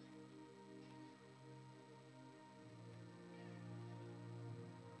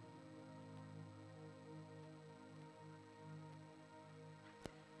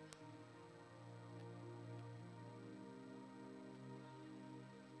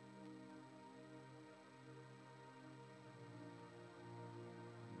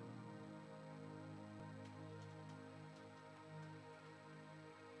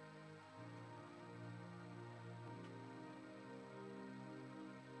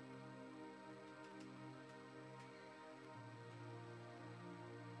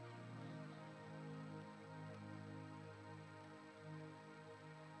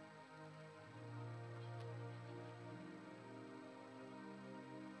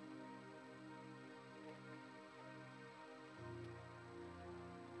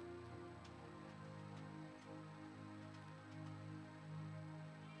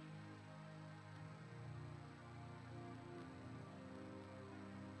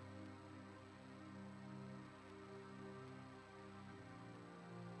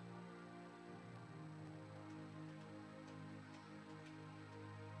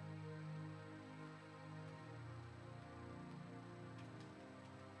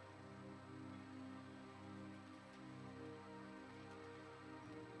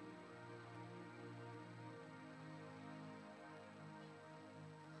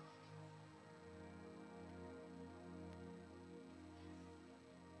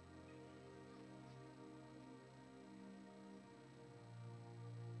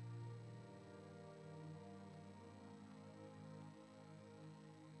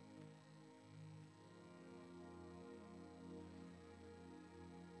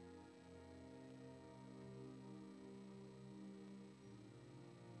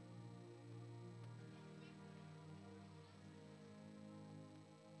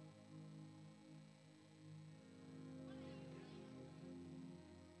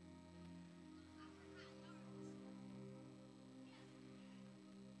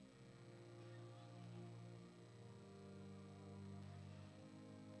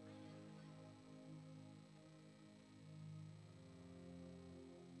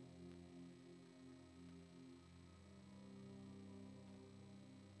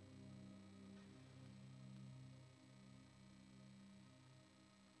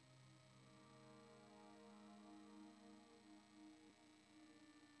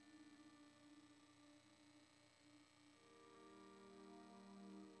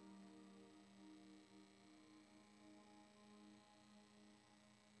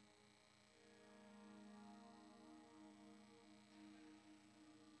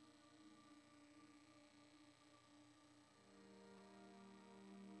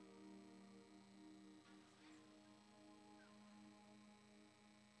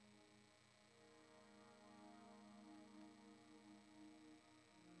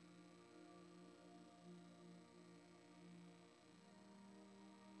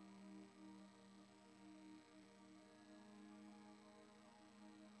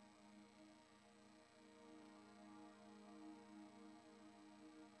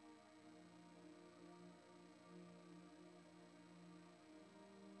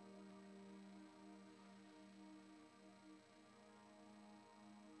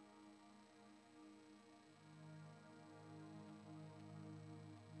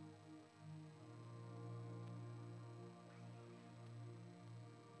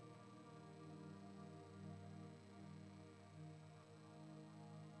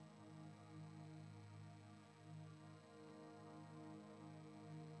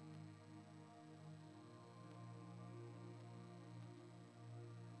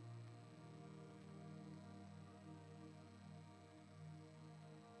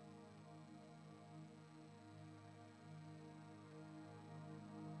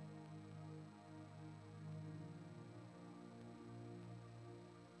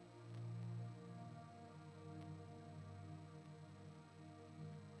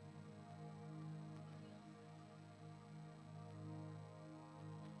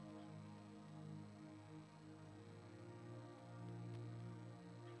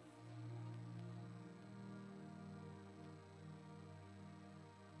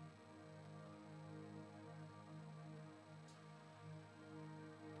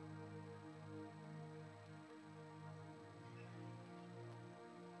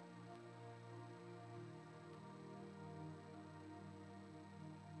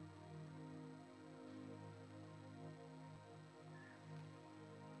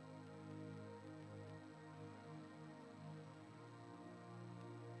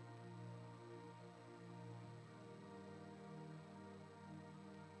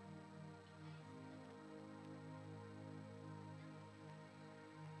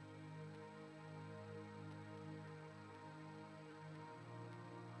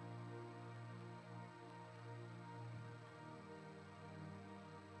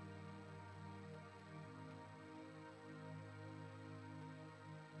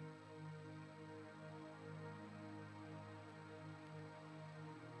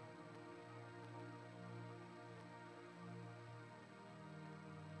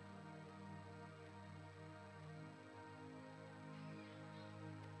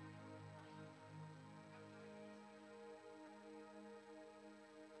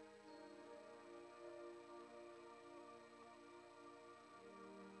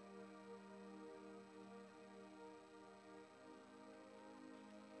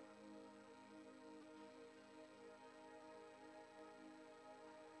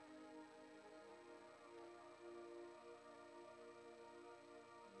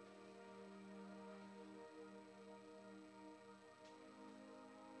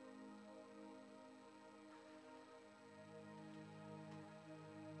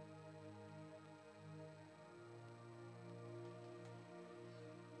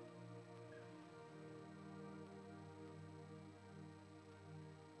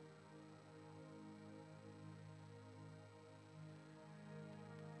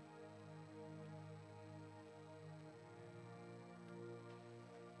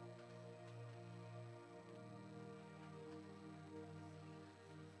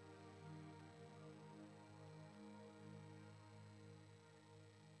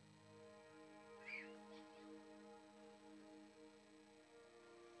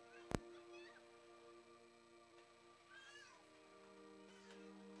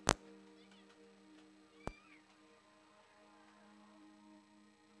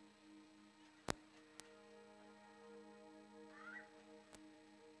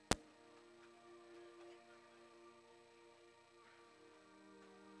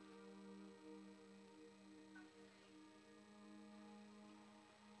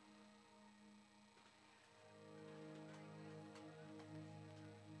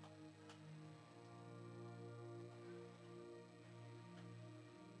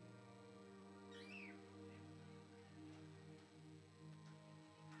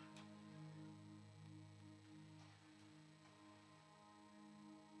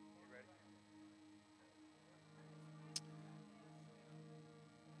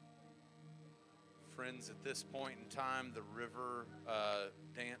 friends, at this point in time, the river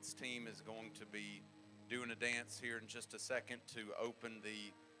dance team is going to be doing a dance here in just a second to open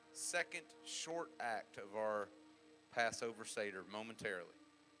the second short act of our Passover Seder momentarily.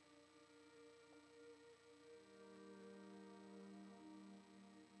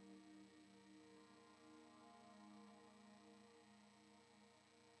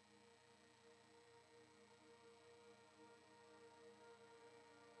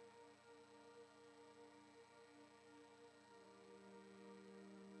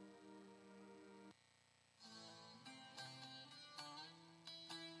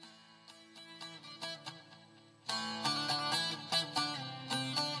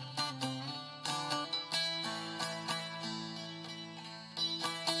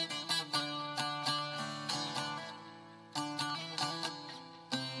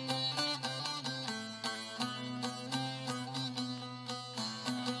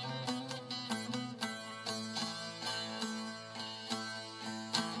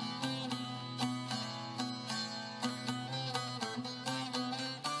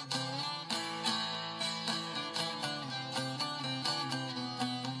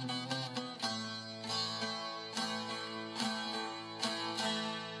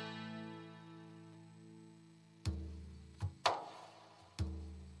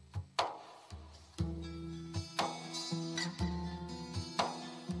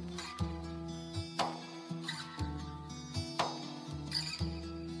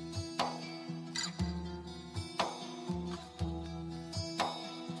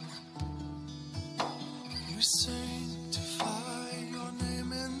 We sanctify your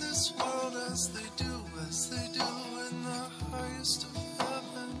name in this world as they do in the highest of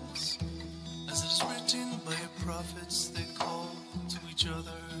heavens. As it is written by your prophets, they call to each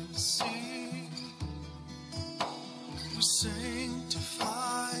other and sing. We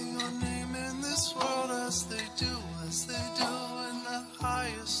sanctify your name in this world as they do in the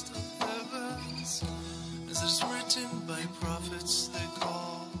highest of heavens. As it is written by your prophets, they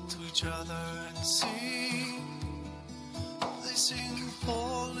call to each other and sing. They sing,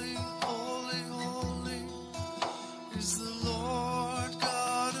 holy, holy, holy is the Lord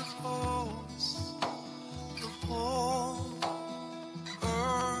God of hosts. The whole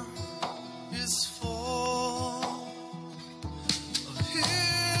earth is full of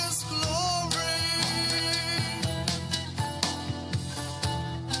His glory.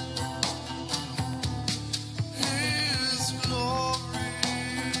 His glory.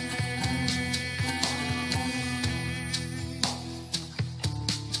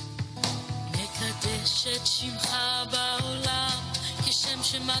 נקדש את שמך בעולם כשם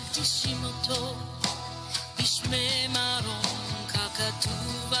שמקדישים אותו בשמי מרום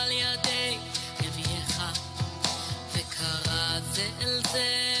ככתוב על ידי נביאך וקרא זה אל זה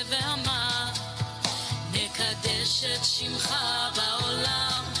ואמר נקדש את שמך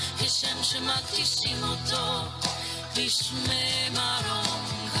בעולם כשם שמקדישים אותו בשמי מרום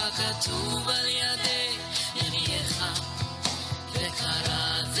ככתוב על ידי נביאך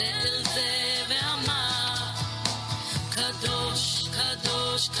וקרא זה אל זה ואמר קדוש,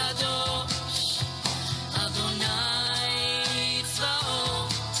 קדוש, קדוש אדוני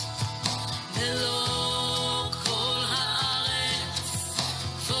צבאות ולא כל הארץ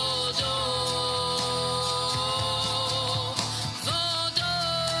כבודו כבודו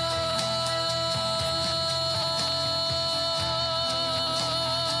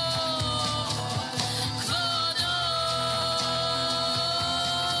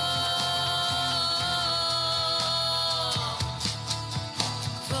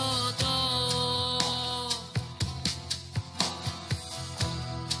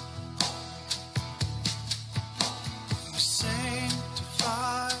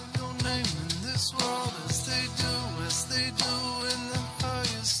Sanctify your name in this world as they do in the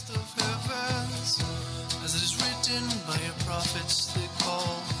highest of heavens. As it is written by your prophets, they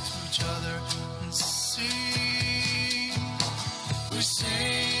call to each other and sing. We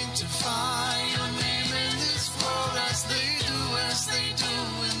sanctify your name in this world as they do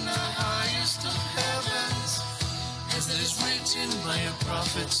in the highest of heavens. As it is written by your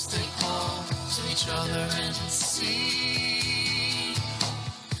prophets, they call to each other and sing.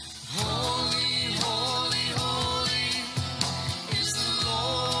 Holy, holy, holy is the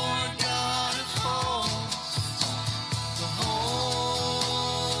Lord God of hosts. The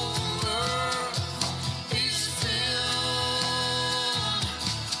whole earth is filled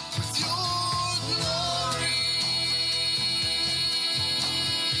with your glory.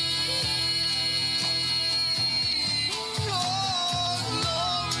 Your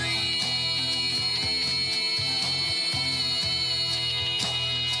glory.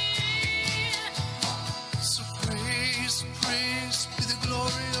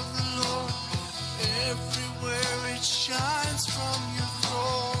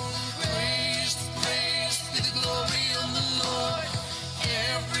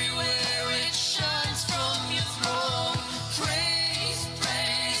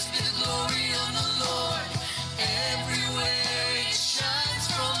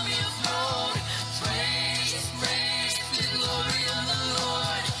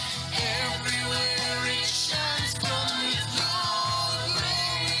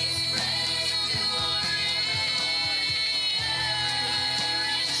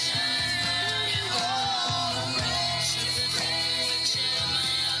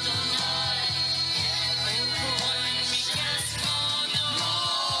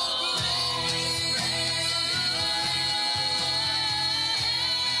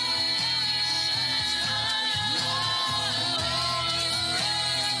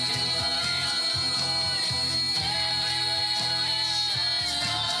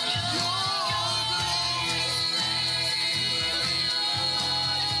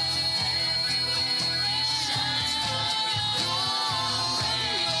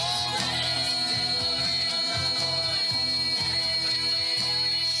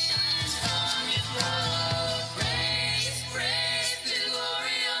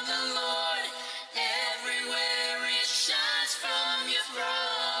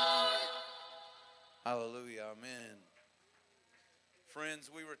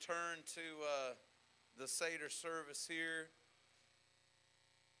 return to the Seder service here.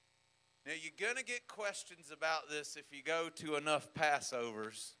 Now, you're going to get questions about this if you go to enough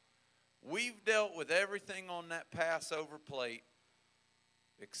Passovers. We've dealt with everything on that Passover plate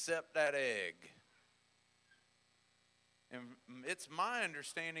except that egg. And it's my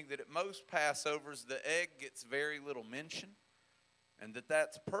understanding that at most Passovers, the egg gets very little mention, and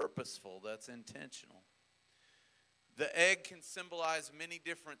that's purposeful, that's intentional. The egg can symbolize many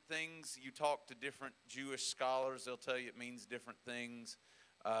different things. You talk to different Jewish scholars, they'll tell you it means different things.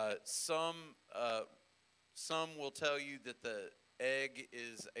 Some will tell you that the egg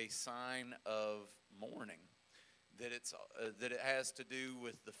is a sign of mourning, that it has to do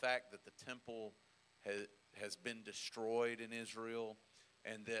with the fact that the temple has been destroyed in Israel,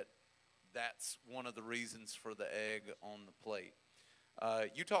 and that's one of the reasons for the egg on the plate.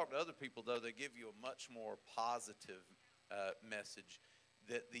 You talk to other people, though, they give you a much more positive message,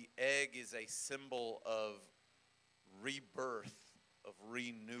 that the egg is a symbol of rebirth, of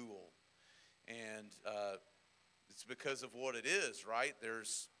renewal. And it's because of what it is, right?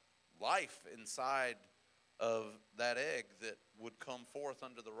 There's life inside of that egg that would come forth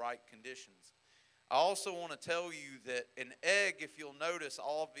under the right conditions. I also want to tell you that an egg, if you'll notice,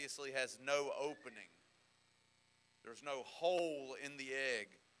 obviously has no opening. There's no hole in the egg.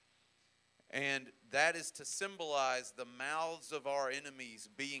 And that is to symbolize the mouths of our enemies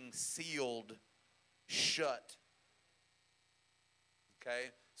being sealed shut.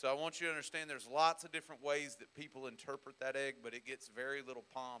 Okay? So I want you to understand there's lots of different ways that people interpret that egg, but it gets very little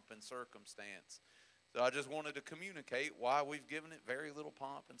pomp and circumstance. So I just wanted to communicate why we've given it very little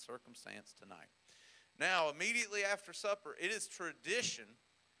pomp and circumstance tonight. Now, immediately after supper, it is tradition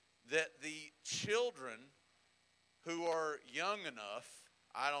that the children who are young enough,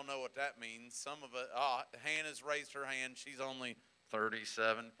 I don't know what that means. Some of it, Hannah's raised her hand. She's only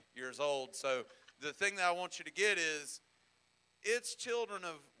 37 years old. So the thing that I want you to get is, it's children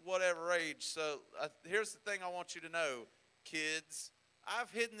of whatever age. So here's the thing I want you to know, kids.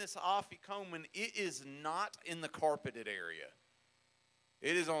 I've hidden this afikomen. It is not in the carpeted area.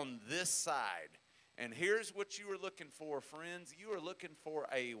 It is on this side. And here's what you are looking for, friends. You are looking for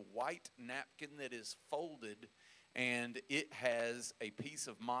a white napkin that is folded, and it has a piece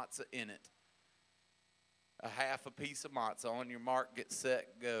of matzah in it. A half a piece of matzah. On your mark, get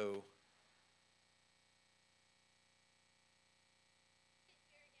set, go.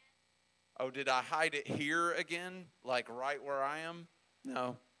 Oh, did I hide it here again? Like right where I am?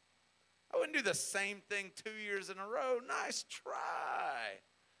 No. I wouldn't do the same thing 2 years in a row. Nice try.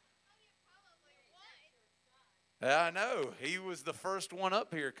 Yeah, I know. He was the first one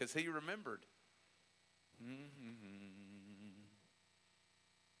up here because he remembered.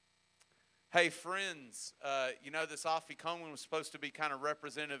 Hey, friends, you know this afikomen was supposed to be kind of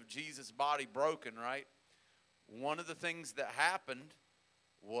representative of Jesus' body broken, right? One of the things that happened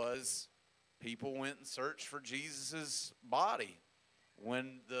was people went and searched for Jesus' body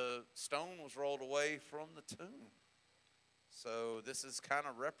when the stone was rolled away from the tomb. So this is kind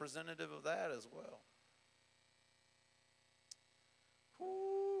of representative of that as well.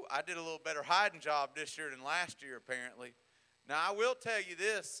 Ooh, I did a little better hiding job this year than last year, apparently. Now, I will tell you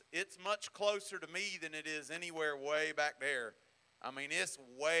this. It's much closer to me than it is anywhere way back there. I mean, it's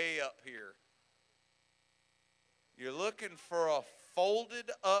way up here. You're looking for a folded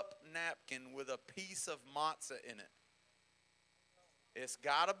up napkin with a piece of matzah in it. It's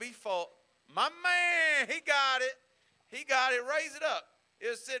got to be folded. My man, he got it. He got it. Raise it up.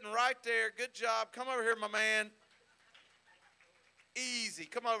 It's sitting right there. Good job. Come over here, my man. Easy.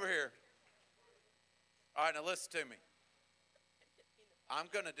 Come over here. All right, now listen to me. I'm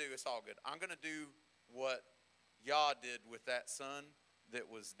going to do, it's all good. I'm going to do what Yah did with that son that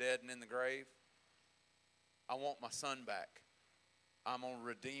was dead and in the grave. I want my son back. I'm going to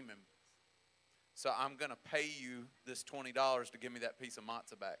redeem him. So I'm going to pay you this $20 to give me that piece of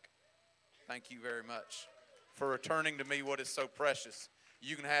matzah back. Thank you very much for returning to me what is so precious.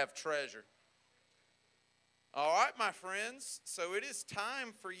 You can have treasure. All right, my friends. So it is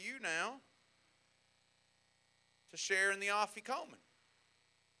time for you now to share in the afikomen.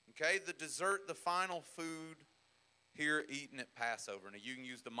 Okay, the dessert, the final food here eaten at Passover. Now, you can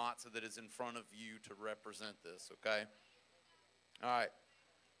use the matzah that is in front of you to represent this, okay? All right.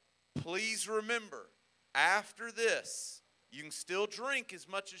 Please remember, after this, you can still drink as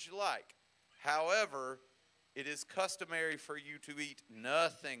much as you like. However, it is customary for you to eat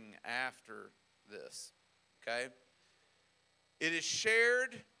nothing after this, okay? It is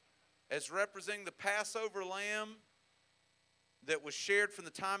shared as representing the Passover lamb that was shared from the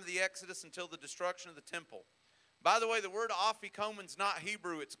time of the Exodus until the destruction of the temple. By the way, the word afikomen's not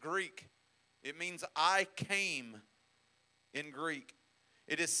Hebrew, it's Greek. It means I came in Greek.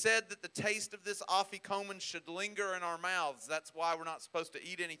 It is said that the taste of this afikomen should linger in our mouths. That's why we're not supposed to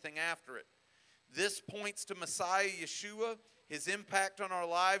eat anything after it. This points to Messiah Yeshua. His impact on our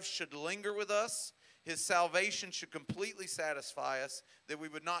lives should linger with us. His salvation should completely satisfy us, that we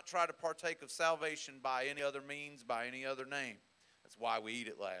would not try to partake of salvation by any other means, by any other name. That's why we eat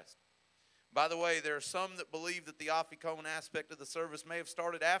it last. By the way, there are some that believe that the afikomen aspect of the service may have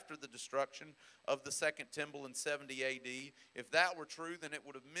started after the destruction of the Second Temple in 70 A.D. If that were true, then it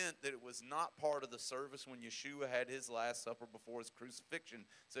would have meant that it was not part of the service when Yeshua had his Last Supper before his crucifixion.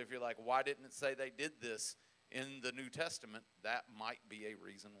 So if you're like, why didn't it say they did this in the New Testament? That might be a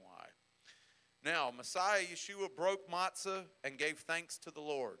reason why. Now, Messiah Yeshua broke matzah and gave thanks to the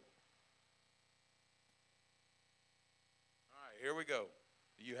Lord. All right, here we go.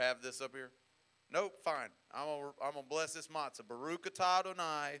 Do you have this up here? Nope, fine. I'm gonna bless this matzah. Baruch atah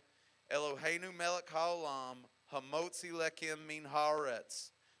Adonai, Eloheinu melech haolam, hamotzi lechem min haaretz.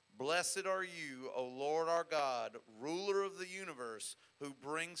 Blessed are you, O Lord our God, ruler of the universe, who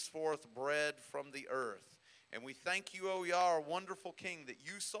brings forth bread from the earth. And we thank you, O Yah, our wonderful King, that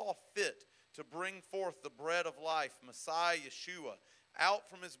you saw fit to bring forth the bread of life, Messiah Yeshua, out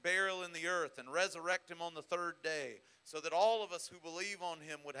from his burial in the earth and resurrect him on the third day, so that all of us who believe on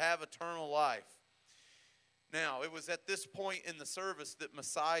him would have eternal life. Now, it was at this point in the service that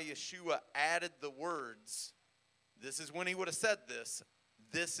Messiah Yeshua added the words. This is when he would have said this.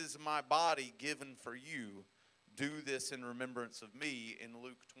 This is my body given for you. Do this in remembrance of me, in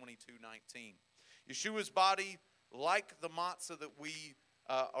Luke 22:19. Yeshua's body, like the matzah that we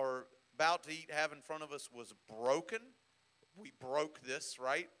are about to eat, have in front of us, was broken. We broke this,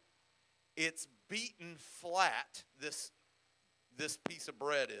 right? It's beaten flat, this piece of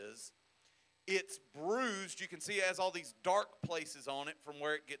bread is. It's bruised. You can see it has all these dark places on it from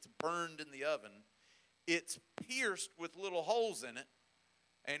where it gets burned in the oven. It's pierced with little holes in it,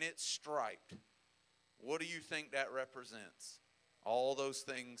 and it's striped. What do you think that represents? All those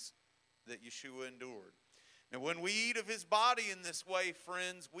things that Yeshua endured. Now, when we eat of his body in this way,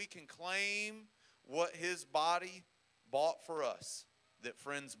 friends, we can claim what his body bought for us. That,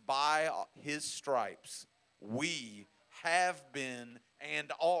 friends, by his stripes, we have been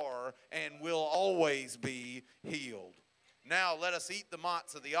and are and will always be healed. Now let us eat the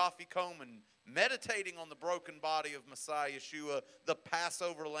matzah, the afikomen, meditating on the broken body of Messiah Yeshua, the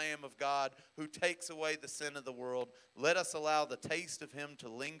Passover Lamb of God, who takes away the sin of the world. Let us allow the taste of him to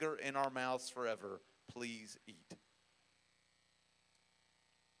linger in our mouths forever. Please eat.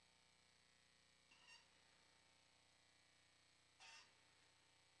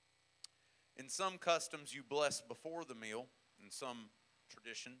 In some customs, you bless before the meal. In some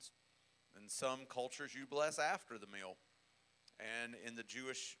traditions, in some cultures, you bless after the meal. And in the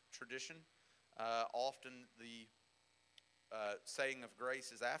Jewish tradition, often the saying of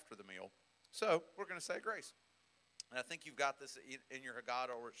grace is after the meal. So we're going to say grace. And I think you've got this in your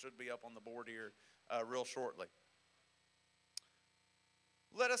Haggadah, or it should be up on the board here real shortly.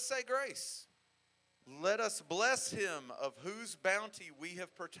 Let us say grace. Let us bless him, of whose bounty we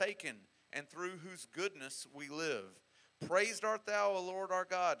have partaken, and through whose goodness we live. Praised art thou, O Lord our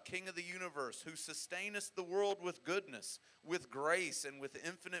God, King of the universe, who sustainest the world with goodness, with grace, and with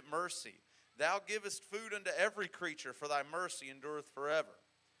infinite mercy. Thou givest food unto every creature, for thy mercy endureth forever.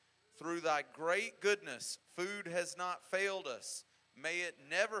 Through thy great goodness, food has not failed us. May it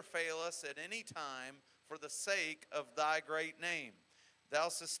never fail us at any time, for the sake of thy great name. Thou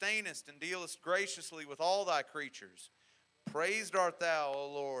sustainest and dealest graciously with all thy creatures. Praised art thou,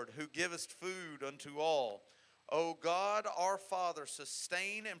 O Lord, who givest food unto all. O God, our Father,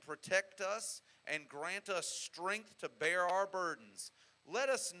 sustain and protect us, and grant us strength to bear our burdens. Let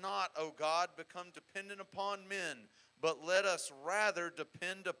us not, O God, become dependent upon men, but let us rather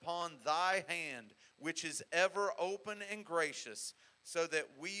depend upon thy hand, which is ever open and gracious, so that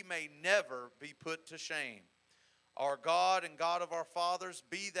we may never be put to shame. Our God and God of our fathers,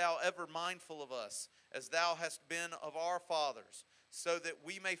 be thou ever mindful of us, as thou hast been of our fathers, so that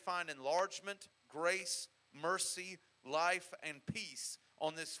we may find enlargement, grace, mercy, life, and peace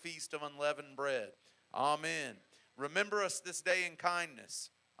on this feast of unleavened bread. Amen. Remember us this day in kindness.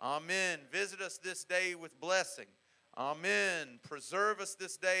 Amen. Visit us this day with blessing. Amen. Preserve us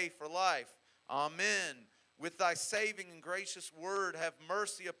this day for life. Amen. With thy saving and gracious word, have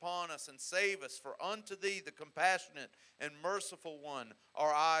mercy upon us and save us. For unto thee, the compassionate and merciful one,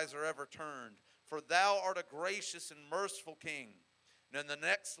 our eyes are ever turned. For thou art a gracious and merciful King. And in the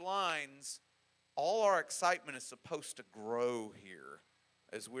next lines, all our excitement is supposed to grow here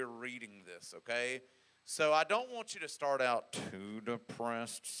as we're reading this, okay? So I don't want you to start out too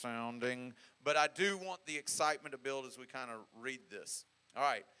depressed sounding, but I do want the excitement to build as we kind of read this. All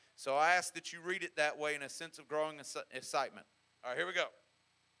right, so I ask that you read it that way in a sense of growing excitement. All right, here we go.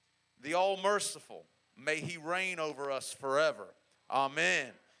 The all-merciful, may he reign over us forever.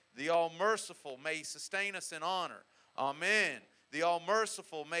 Amen. The all-merciful, may he sustain us in honor. Amen. The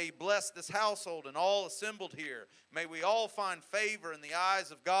all-merciful, may he bless this household and all assembled here. May we all find favor in the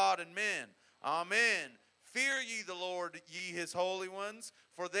eyes of God and men. Amen. Fear ye the Lord, ye his holy ones,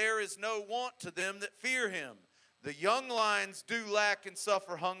 for there is no want to them that fear him. The young lions do lack and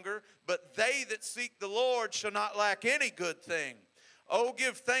suffer hunger, but they that seek the Lord shall not lack any good thing. Oh,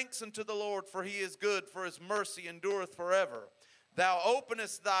 give thanks unto the Lord, for he is good, for his mercy endureth forever. Thou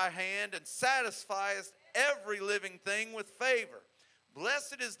openest thy hand and satisfiest every living thing with favor.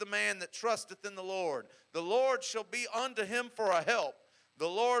 Blessed is the man that trusteth in the Lord. The Lord shall be unto him for a help. The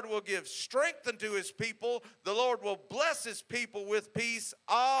Lord will give strength unto his people. The Lord will bless his people with peace.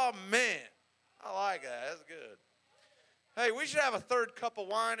 Amen. I like that. That's good. Hey, we should have a third cup of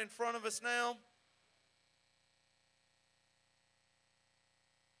wine in front of us now.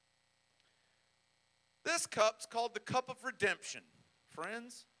 This cup's called the cup of redemption,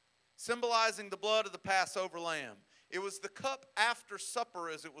 friends, symbolizing the blood of the Passover lamb. It was the cup after supper,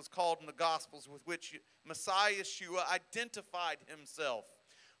 as it was called in the Gospels, with which Messiah Yeshua identified himself.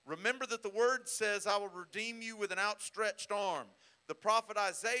 Remember that the word says, I will redeem you with an outstretched arm. The prophet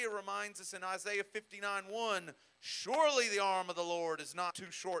Isaiah reminds us in Isaiah 59:1, surely the arm of the Lord is not too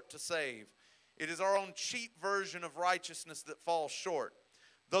short to save. It is our own cheap version of righteousness that falls short.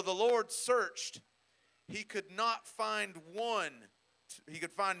 Though the Lord searched, he could not find one. He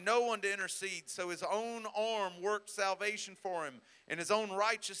could find no one to intercede, so his own arm worked salvation for him, and his own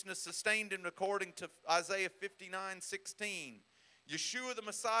righteousness sustained him, according to Isaiah 59:16. Yeshua the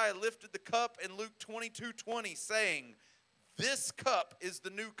Messiah lifted the cup in Luke 22:20, saying, this cup is the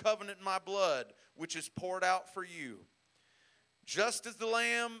new covenant in my blood, which is poured out for you. Just as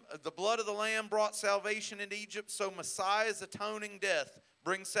the blood of the Lamb brought salvation in Egypt, so Messiah's atoning death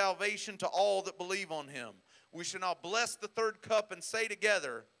brings salvation to all that believe on him. We shall now bless the third cup and say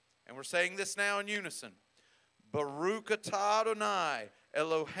together, and we're saying this now in unison, Baruch atah Adonai,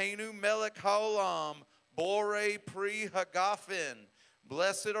 Eloheinu melech haolam, borei pri hagafen.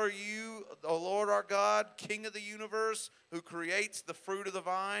 Blessed are you, O Lord our God, King of the universe, who creates the fruit of the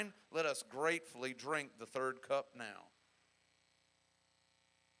vine. Let us gratefully drink the third cup now.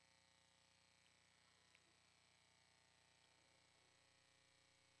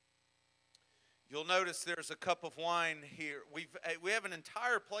 You'll notice there's a cup of wine here. We have an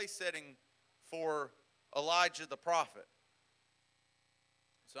entire place setting for Elijah the prophet.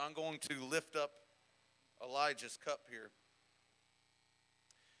 So I'm going to lift up Elijah's cup here.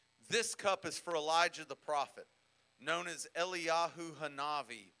 This cup is for Elijah the prophet, known as Eliyahu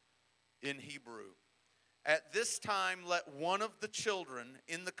Hanavi in Hebrew. At this time, let one of the children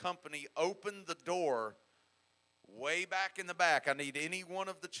in the company open the door way back in the back. I need any one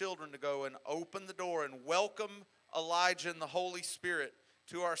of the children to go and open the door and welcome Elijah and the Holy Spirit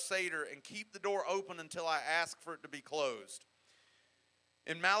to our Seder, and keep the door open until I ask for it to be closed.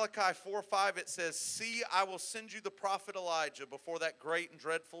 In Malachi 4:5 it says, see, I will send you the prophet Elijah before that great and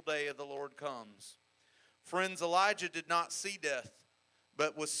dreadful day of the Lord comes. Friends, Elijah did not see death,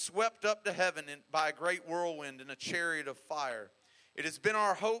 but was swept up to heaven by a great whirlwind in a chariot of fire. It has been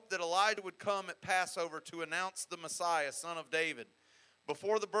our hope that Elijah would come at Passover to announce the Messiah, son of David.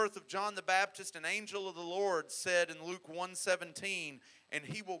 Before the birth of John the Baptist, an angel of the Lord said in Luke 1:17, and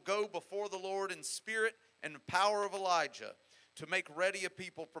he will go before the Lord in spirit and the power of Elijah, to make ready a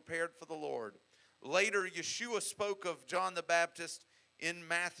people prepared for the Lord. Later, Yeshua spoke of John the Baptist in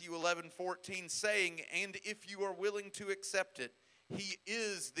Matthew 11:14, saying, and if you are willing to accept it, he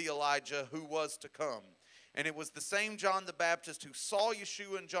is the Elijah who was to come. And it was the same John the Baptist who saw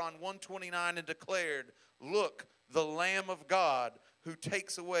Yeshua in John 1:29 and declared, look, the Lamb of God who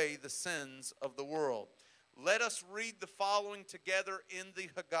takes away the sins of the world. Let us read the following together in the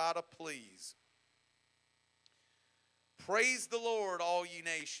Haggadah, please. Praise the Lord, all ye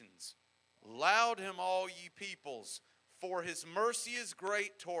nations. Laud him, all ye peoples. For his mercy is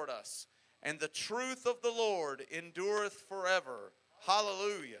great toward us, and the truth of the Lord endureth forever.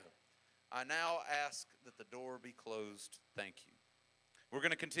 Hallelujah. I now ask that the door be closed. Thank you. We're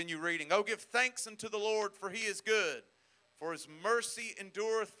going to continue reading. Oh, give thanks unto the Lord, for he is good, for his mercy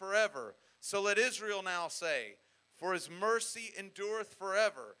endureth forever. So let Israel now say, for his mercy endureth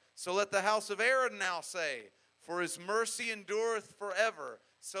forever. So let the house of Aaron now say, for his mercy endureth forever.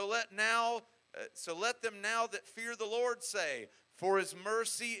 So let them now that fear the Lord say, for his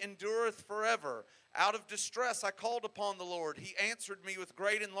mercy endureth forever. Out of distress I called upon the Lord. He answered me with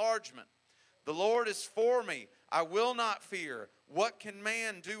great enlargement. The Lord is for me. I will not fear. What can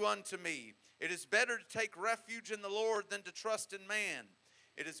man do unto me? It is better to take refuge in the Lord than to trust in man.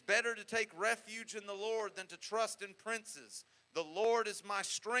 It is better to take refuge in the Lord than to trust in princes. The Lord is my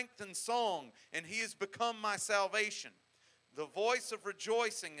strength and song, and he has become my salvation. The voice of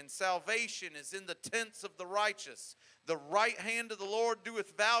rejoicing and salvation is in the tents of the righteous. The right hand of the Lord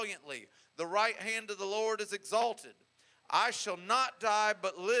doeth valiantly. The right hand of the Lord is exalted. I shall not die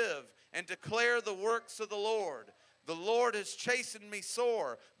but live and declare the works of the Lord. The Lord has chastened me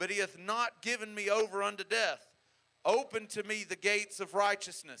sore, but he hath not given me over unto death. Open to me the gates of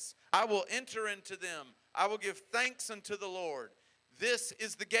righteousness. I will enter into them. I will give thanks unto the Lord. This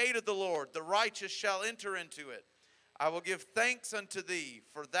is the gate of the Lord. The righteous shall enter into it. I will give thanks unto thee,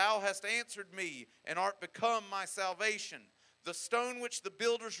 for thou hast answered me, and art become my salvation. The stone which the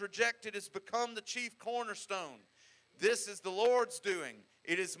builders rejected is become the chief cornerstone. This is the Lord's doing.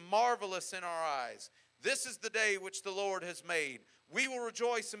 It is marvelous in our eyes. This is the day which the Lord has made. We will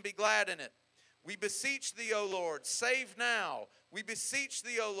rejoice and be glad in it. We beseech thee, O Lord, save now. We beseech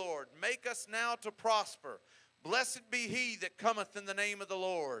thee, O Lord, make us now to prosper. Blessed be he that cometh in the name of the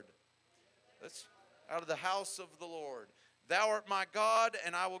Lord. Let's out of the house of the Lord. Thou art my God,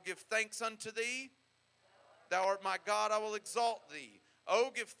 and I will give thanks unto thee. Thou art my God, I will exalt thee.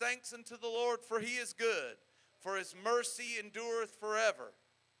 Oh, give thanks unto the Lord, for he is good, for his mercy endureth forever.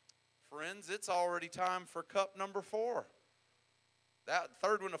 Friends, it's already time for cup number 4. That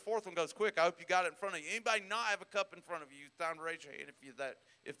third one, the fourth one goes quick. I hope you got it in front of you. Anybody not have a cup in front of you? Time to raise your hand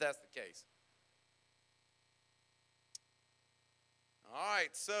if that's the case. All right,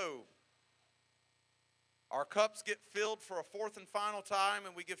 so our cups get filled for a fourth and final time,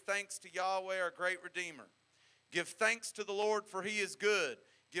 and we give thanks to Yahweh, our great Redeemer. Give thanks to the Lord, for he is good.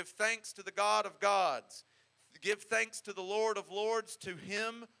 Give thanks to the God of gods. Give thanks to the Lord of lords, to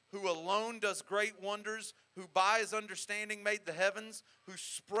him who alone does great wonders, who by his understanding made the heavens, who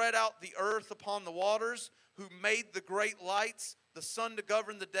spread out the earth upon the waters, who made the great lights, the sun to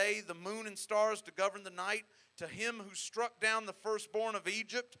govern the day, the moon and stars to govern the night, to him who struck down the firstborn of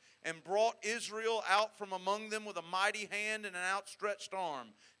Egypt and brought Israel out from among them with a mighty hand and an outstretched arm,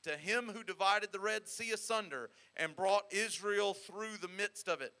 to him who divided the Red Sea asunder and brought Israel through the midst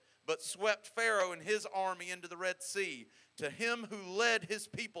of it, but swept Pharaoh and his army into the Red Sea, to him who led his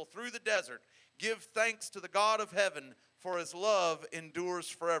people through the desert. Give thanks to the God of heaven, for his love endures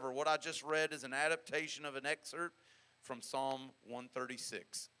forever. What I just read is an adaptation of an excerpt from Psalm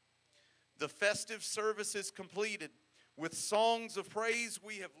 136. The festive service is completed. With songs of praise,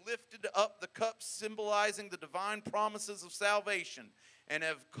 we have lifted up the cups symbolizing the divine promises of salvation and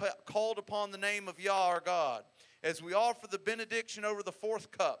have called upon the name of Yah, our God. As we offer the benediction over the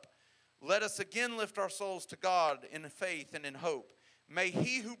fourth cup, let us again lift our souls to God in faith and in hope. May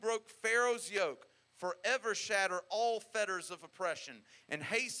he who broke Pharaoh's yoke forever shatter all fetters of oppression and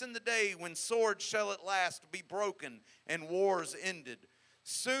hasten the day when swords shall at last be broken and wars ended.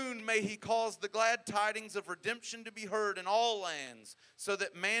 Soon may he cause the glad tidings of redemption to be heard in all lands, so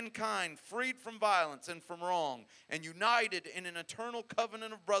that mankind, freed from violence and from wrong, and united in an eternal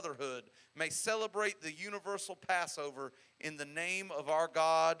covenant of brotherhood, may celebrate the universal Passover in the name of our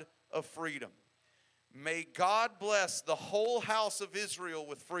God of freedom. May God bless the whole house of Israel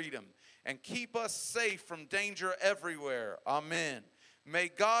with freedom and keep us safe from danger everywhere. Amen. May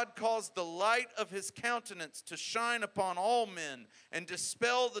God cause the light of his countenance to shine upon all men and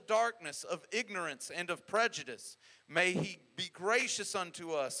dispel the darkness of ignorance and of prejudice. May he be gracious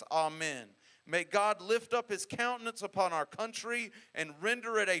unto us. Amen. May God lift up his countenance upon our country and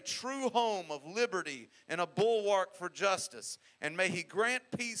render it a true home of liberty and a bulwark for justice. And may he grant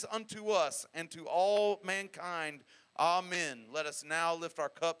peace unto us and to all mankind. Amen. Let us now lift our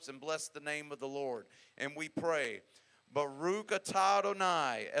cups and bless the name of the Lord. And we pray, Baruch atah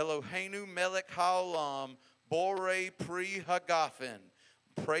Adonai, Eloheinu melech haolam, borei pri hagafen.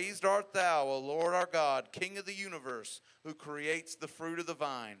 Praised art thou, O Lord our God, King of the universe, who creates the fruit of the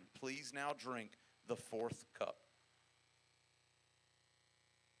vine. Please now drink the fourth cup.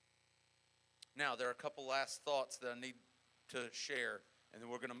 Now, there are a couple last thoughts that I need to share, and then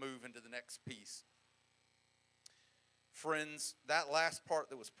we're going to move into the next piece. Friends, that last part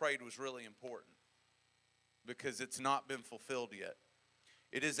that was prayed was really important because it's not been fulfilled yet.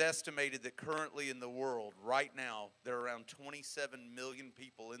 It is estimated that currently in the world, right now, there are around 27 million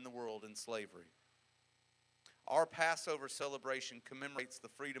people in the world in slavery. Our Passover celebration commemorates the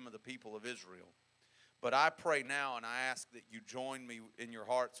freedom of the people of Israel. But I pray now, and I ask that you join me in your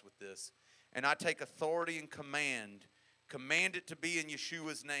hearts with this, and I take authority and Command it to be in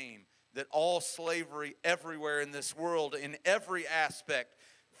Yeshua's name, that all slavery everywhere in this world, in every aspect,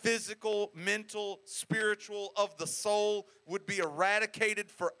 physical, mental, spiritual, of the soul, would be eradicated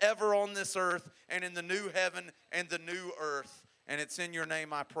forever on this earth and in the new heaven and the new earth. And it's in your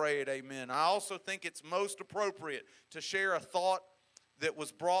name I pray it, amen. I also think it's most appropriate to share a thought that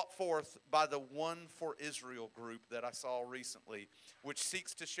was brought forth by the One for Israel group that I saw recently, which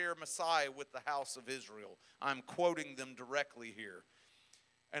seeks to share Messiah with the house of Israel. I'm quoting them directly here.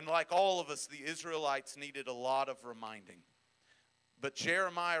 And like all of us, the Israelites needed a lot of reminding. But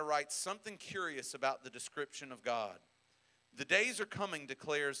Jeremiah writes something curious about the description of God. The days are coming,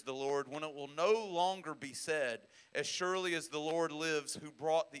 declares the Lord, when it will no longer be said, as surely as the Lord lives who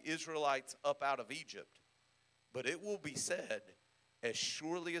brought the Israelites up out of Egypt. But it will be said, as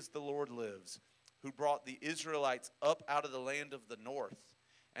surely as the Lord lives, who brought the Israelites up out of the land of the north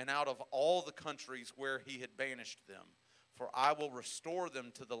and out of all the countries where he had banished them. For I will restore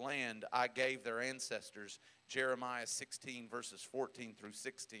them to the land I gave their ancestors. Jeremiah 16, verses 14 through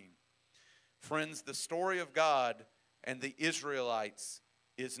 16. Friends, the story of God and the Israelites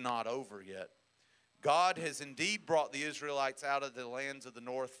is not over yet. God has indeed brought the Israelites out of the lands of the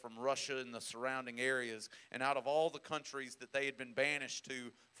north, from Russia and the surrounding areas, and out of all the countries that they had been banished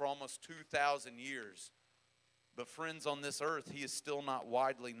to for almost 2,000 years. But friends, on this earth, he is still not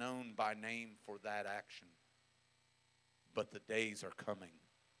widely known by name for that action. But the days are coming.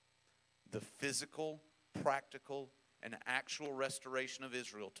 The physical, practical, and actual restoration of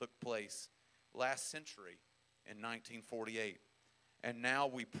Israel took place last century in 1948. And now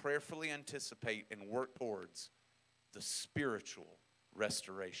we prayerfully anticipate and work towards the spiritual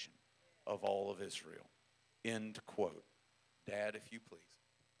restoration of all of Israel. End quote. Dad, if you please.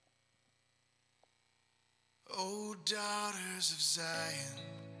 O daughters of Zion,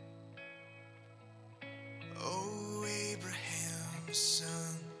 O Abraham's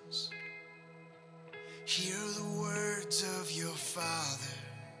sons, hear the words of your father.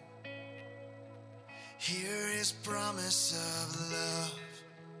 Hear his promise of love.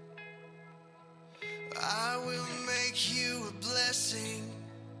 I will make you a blessing,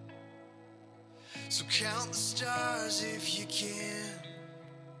 so count the stars if you can.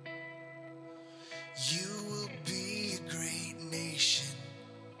 You will be a great nation.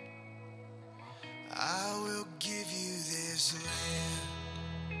 I will give you this land.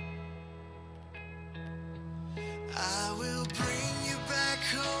 I will bring you back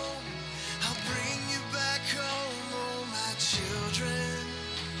home. I'll bring you back home, oh my children.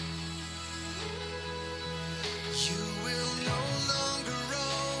 You will no longer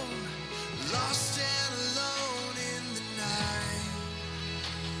roam, lost and alone in the night.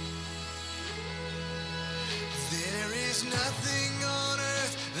 There is nothing on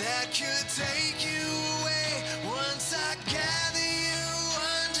earth that could take you away. Once I gather you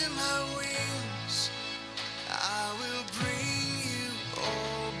under my wings, I will bring you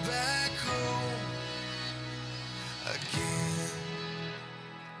all back home again.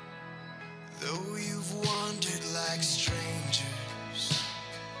 Though you've wandered like strangers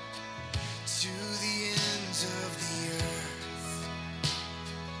to the ends of the earth,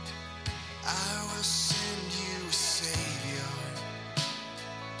 I will send you a Savior.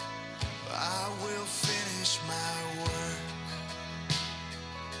 I will finish my work.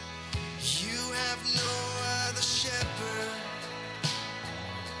 You have no other shepherd.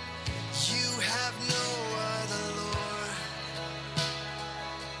 You have no other Lord.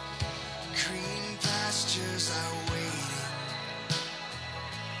 Green pastures are waiting.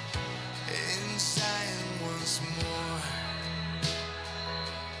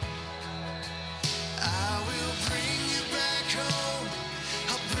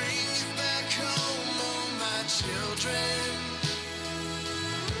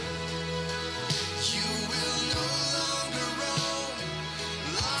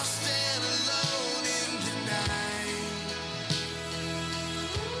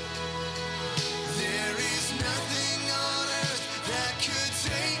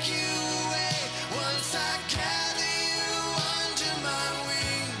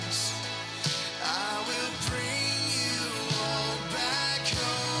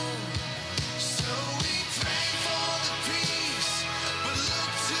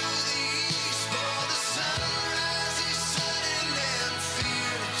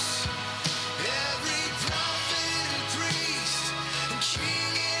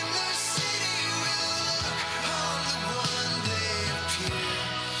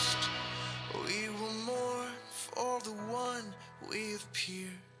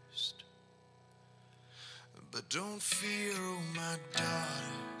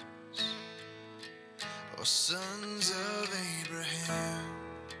 or sons of Abraham.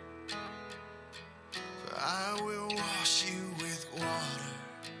 For I will wash you with water.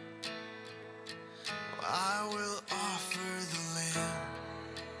 I will offer the Lamb.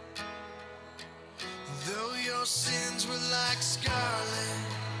 Though your sins were like scarlet,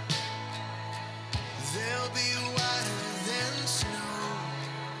 they'll be whiter than snow.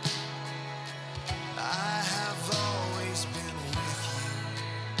 I have always been with you.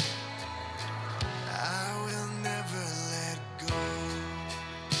 I will never let go.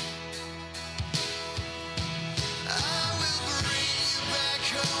 I will bring you back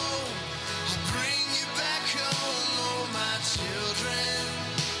home. I'll bring you back home, oh my children.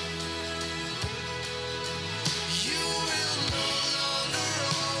 You will no longer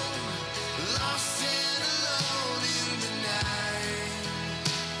roam, lost and alone in the night.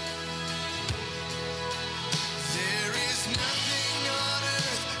 There is nothing on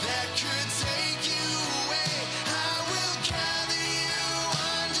earth that could take you away. I will gather you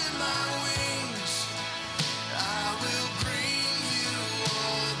under my wings. I will bring you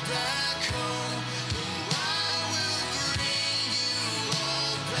all back home. Oh, I will bring you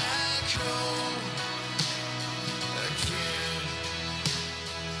all back home again.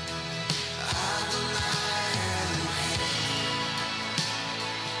 Adonai Elohim,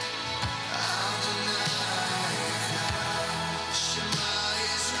 Adonai Echad, Shema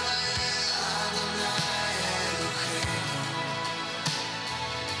Israel, Adonai Elohim,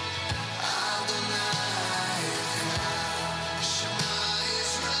 Adonai Echad, Shema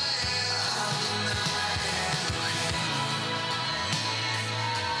Israel, Adonai Elohim,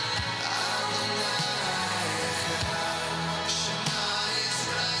 Adonai Echad, Shema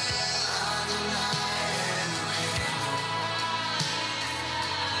Israel, Adonai Elohim,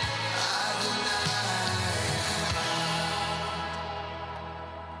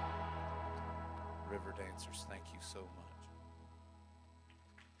 River dancers, thank you so much.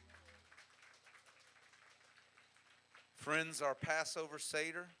 Friends, our Passover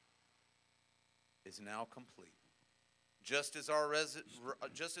Seder is now complete. Just as our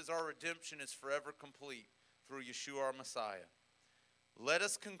redemption is forever complete through Yeshua our Messiah. Let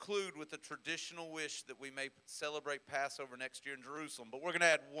us conclude with a traditional wish that we may celebrate Passover next year in Jerusalem. But we're going to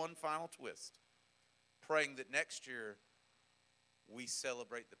add one final twist, praying that next year we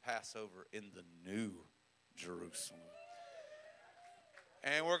celebrate the Passover in the new Jerusalem.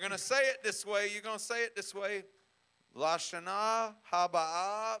 And we're going to say it this way. You're going to say it this way. Lashana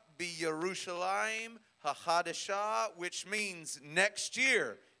Haba'ah B'Yerushalayim HaChadashah, which means next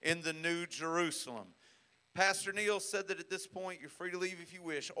year in the new Jerusalem. Pastor Neil said that at this point you're free to leave if you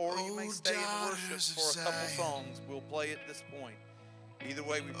wish, or you may stay and worship for a couple songs. We'll play at this point. Either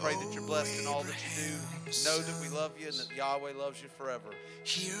way, we pray that you're blessed in all that you do. Know that we love you and that Yahweh loves you forever.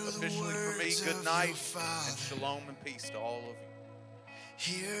 Officially for me, good night and shalom and peace to all of you.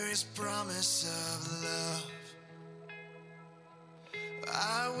 Here is promise of love.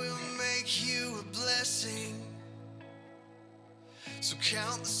 I will make you a blessing. So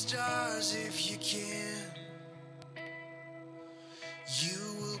count the stars if you can.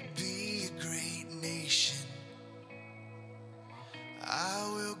 You will be a great nation. I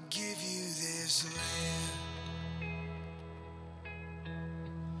will give you this land.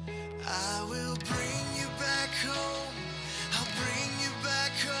 I will bring you back home. I'll bring you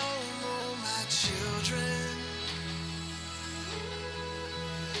back home, oh my children.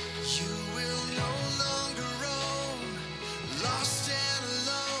 You will no longer roam, lost and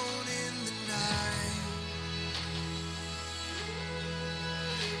alone in the night.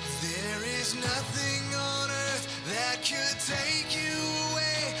 There is nothing on earth that could take you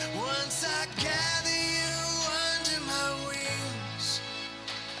away. Once I gather you under my wings,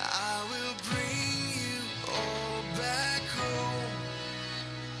 I will bring you all back home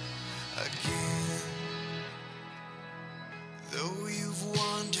again. Though you've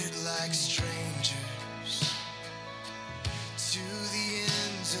wandered like strangers to the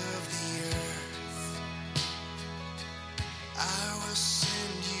ends of the earth, I will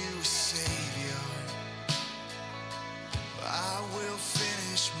send you a Savior. I will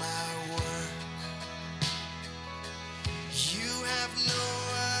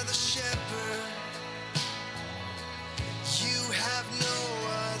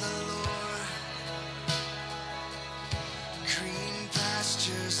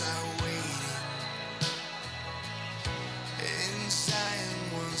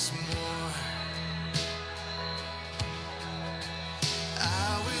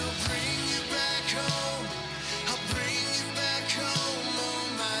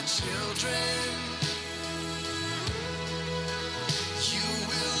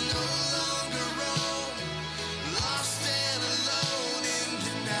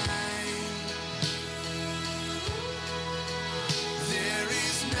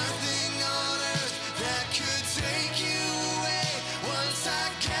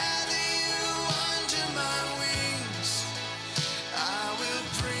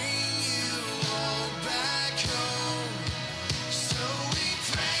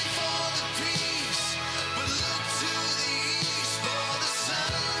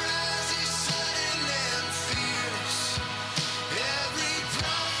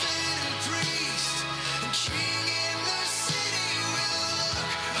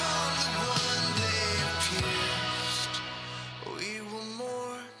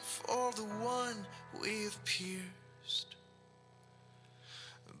pierced.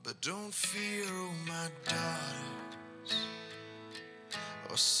 But don't fear, oh my daughters,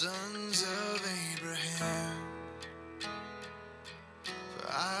 or sons of Abraham, for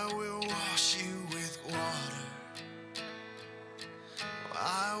I will wash you with water,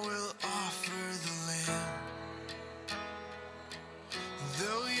 I will offer the Lamb.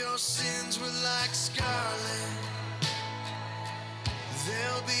 Though your sins were like scarlet,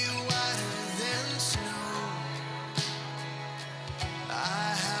 they'll be whiter than snow.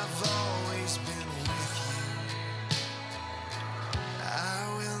 I have always been with you,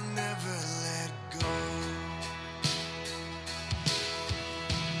 I will never let go.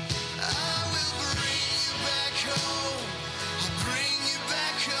 I will bring you back home, I'll bring you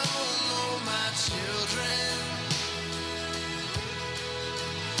back home, oh my children.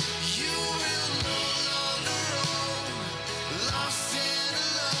 You will no longer roam, lost and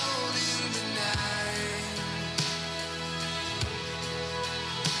alone in the night.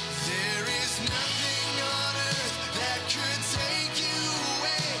 There is nothing on earth that could take you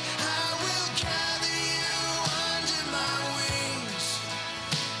away. I will gather you under my wings,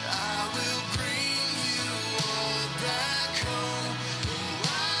 I will bring you all back home. Oh,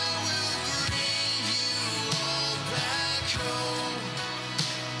 I will bring you all back home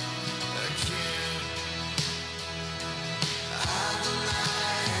again.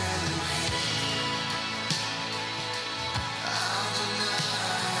 Adonai Elohim,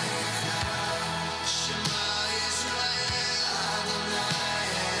 Adonai Echad, Shema Yisrael, Adonai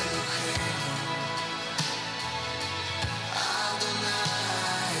Elohim,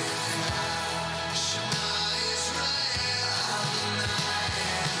 Adonai Echad, Shema Yisrael, Adonai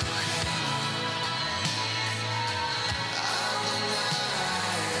Elohim,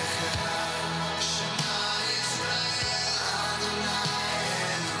 Adonai Echad, Shema Yisrael, Adonai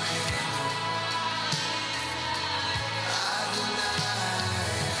Elohim,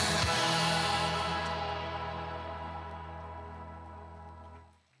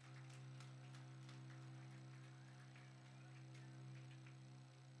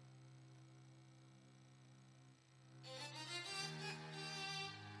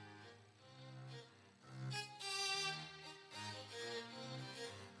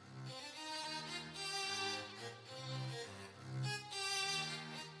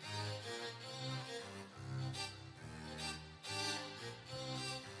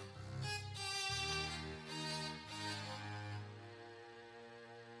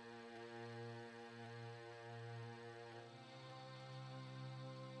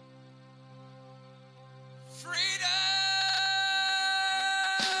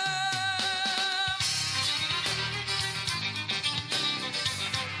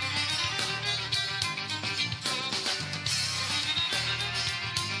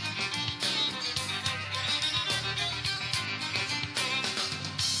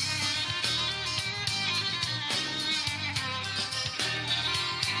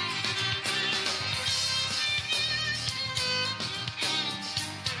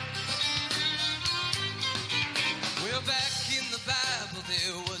 Well, back in the Bible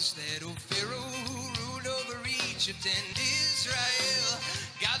there was that old Pharaoh who ruled over Egypt and Israel.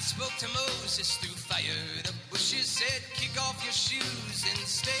 God spoke to Moses through fire. The bushes said, kick off your shoes and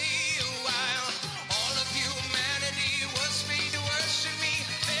stay a while. All of humanity was made to worship me.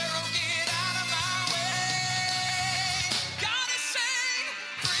 Pharaoh, get out of my way. God is saying,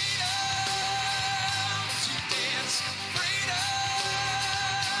 freedom to dance, freedom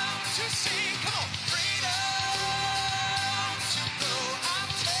to sing. Come on, freedom to go. I'm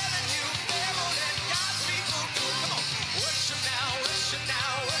telling you, never let God's people go. Come on, worship now, worship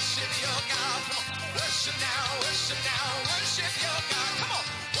now, worship your God. Come on, worship now, worship now, worship your God. Come on,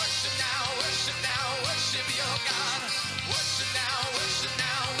 worship now, worship now, worship your God. Worship now, worship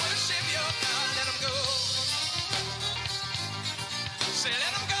now, worship your God. Let him go. Say,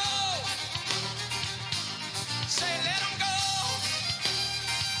 let him go. Say, let him go.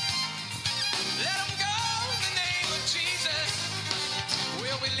 Let him go in the name of Jesus.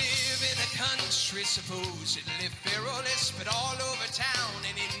 Well, we live in a country supposedly fearless, but all over town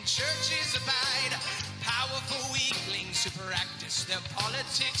and in churches abide powerful weaklings who practice their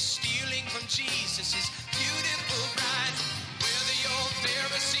politics, stealing from Jesus' beautiful bride. Whether you're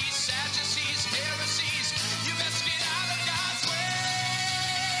Pharisees, Sadducees, heresies, you best get out of God's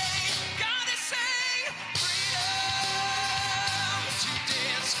way. God is saying, freedom to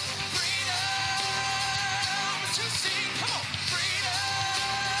dance, freedom to sing. Come on, freedom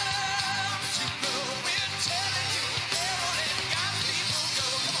to go. We're telling you, never let God's people go.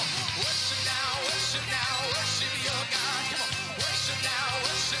 Come on, worship now, worship now, worship your God. Come on, worship now,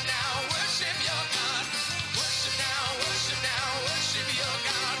 worship now, worship your God.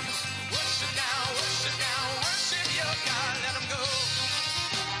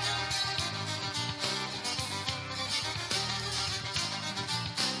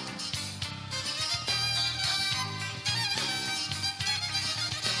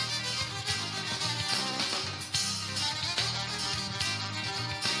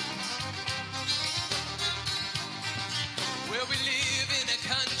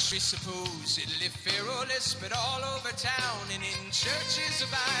 Supposedly fearless, but all over town and in churches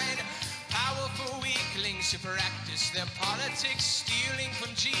abide powerful weaklings who practice their politics, stealing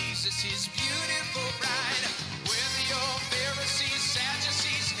from Jesus, his beautiful bride. Whether you're Pharisees,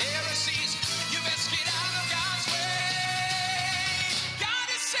 Sadducees, heresies, you best get out of God's way. God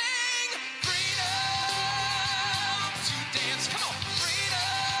is saying freedom to dance, come on, freedom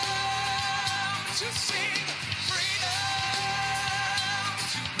to sing, freedom.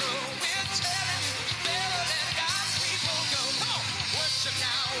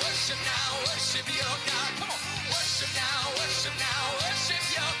 Worship now, worship your God. Come on, worship now, worship now, worship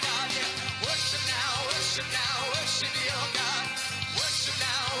your God. Yeah, worship now, worship now, worship your God. Worship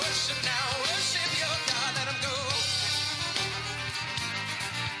now, worship now, worship your God. Let him go.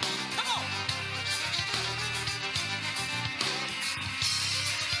 Come on.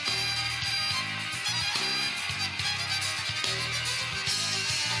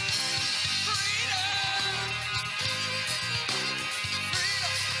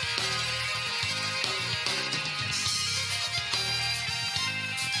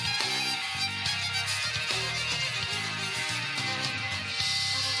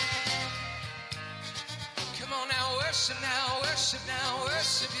 Worship now,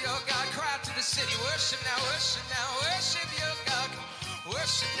 worship your God. Cry out to the city. Worship now, worship now, worship your God.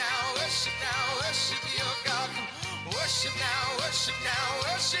 Worship now, worship now, worship your God. Worship now, worship now,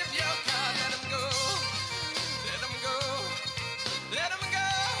 worship your God. Let him go, let him go, let him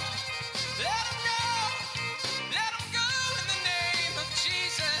go, let him go, let him go in the name of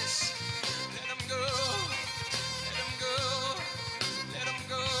Jesus. Let him go, let him go, let him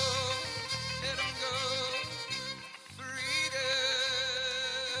go, let him go.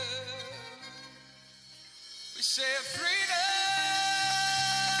 We say freedom.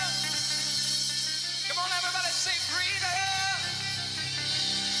 Come on, everybody, say freedom.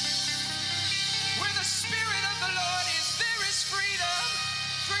 Where the Spirit of the Lord is, there is freedom.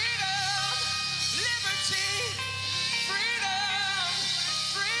 Freedom, liberty, freedom,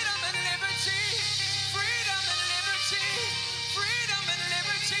 freedom and liberty, freedom and liberty, freedom and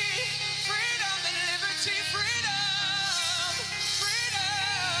liberty, freedom and liberty, freedom.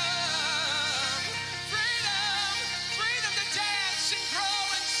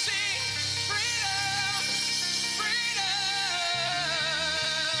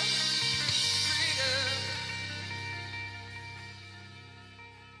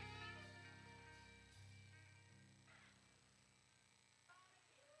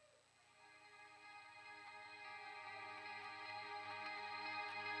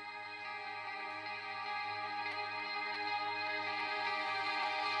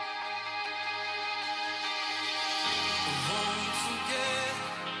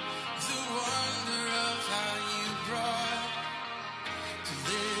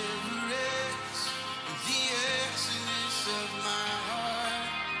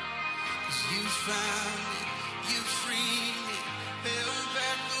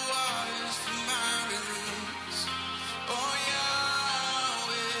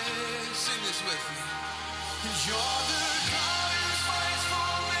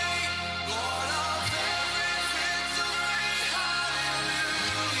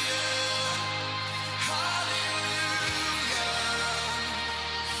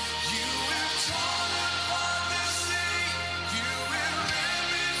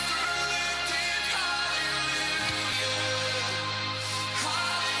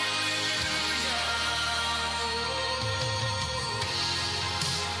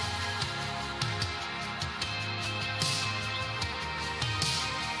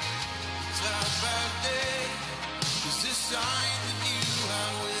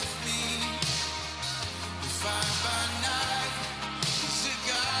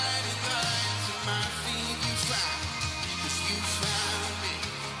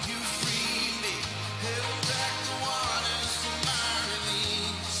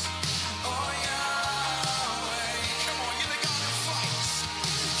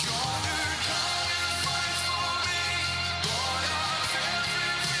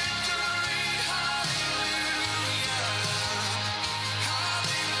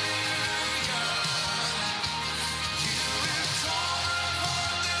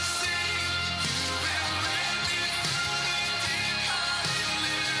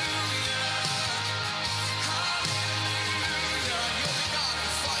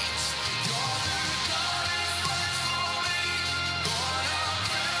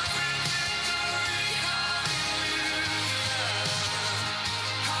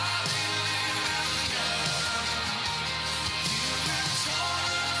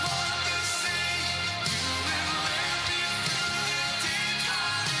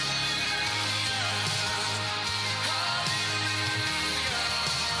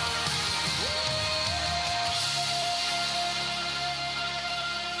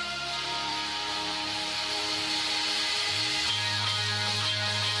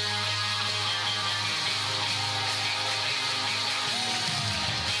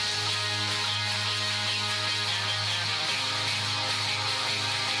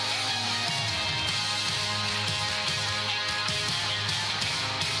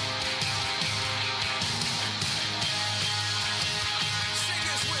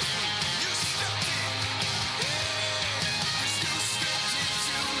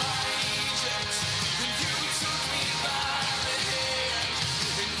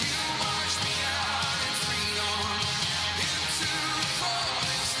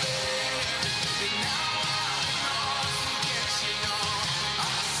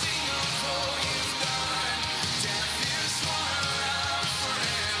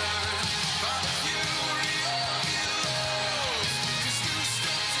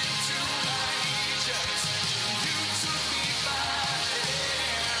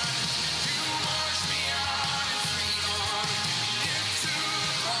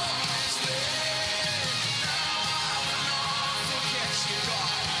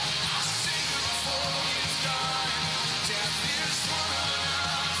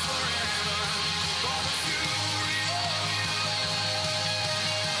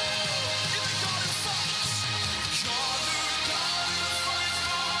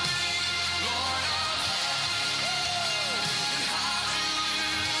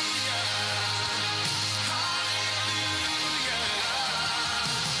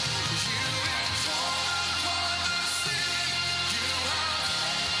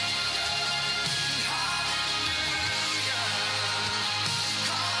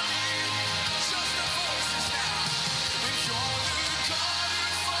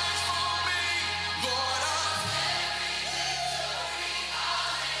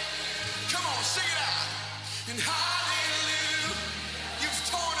 And hallelujah, you've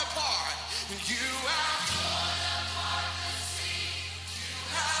torn apart. And you have torn apart the sea. You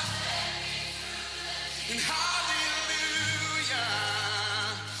have led me through the deep. And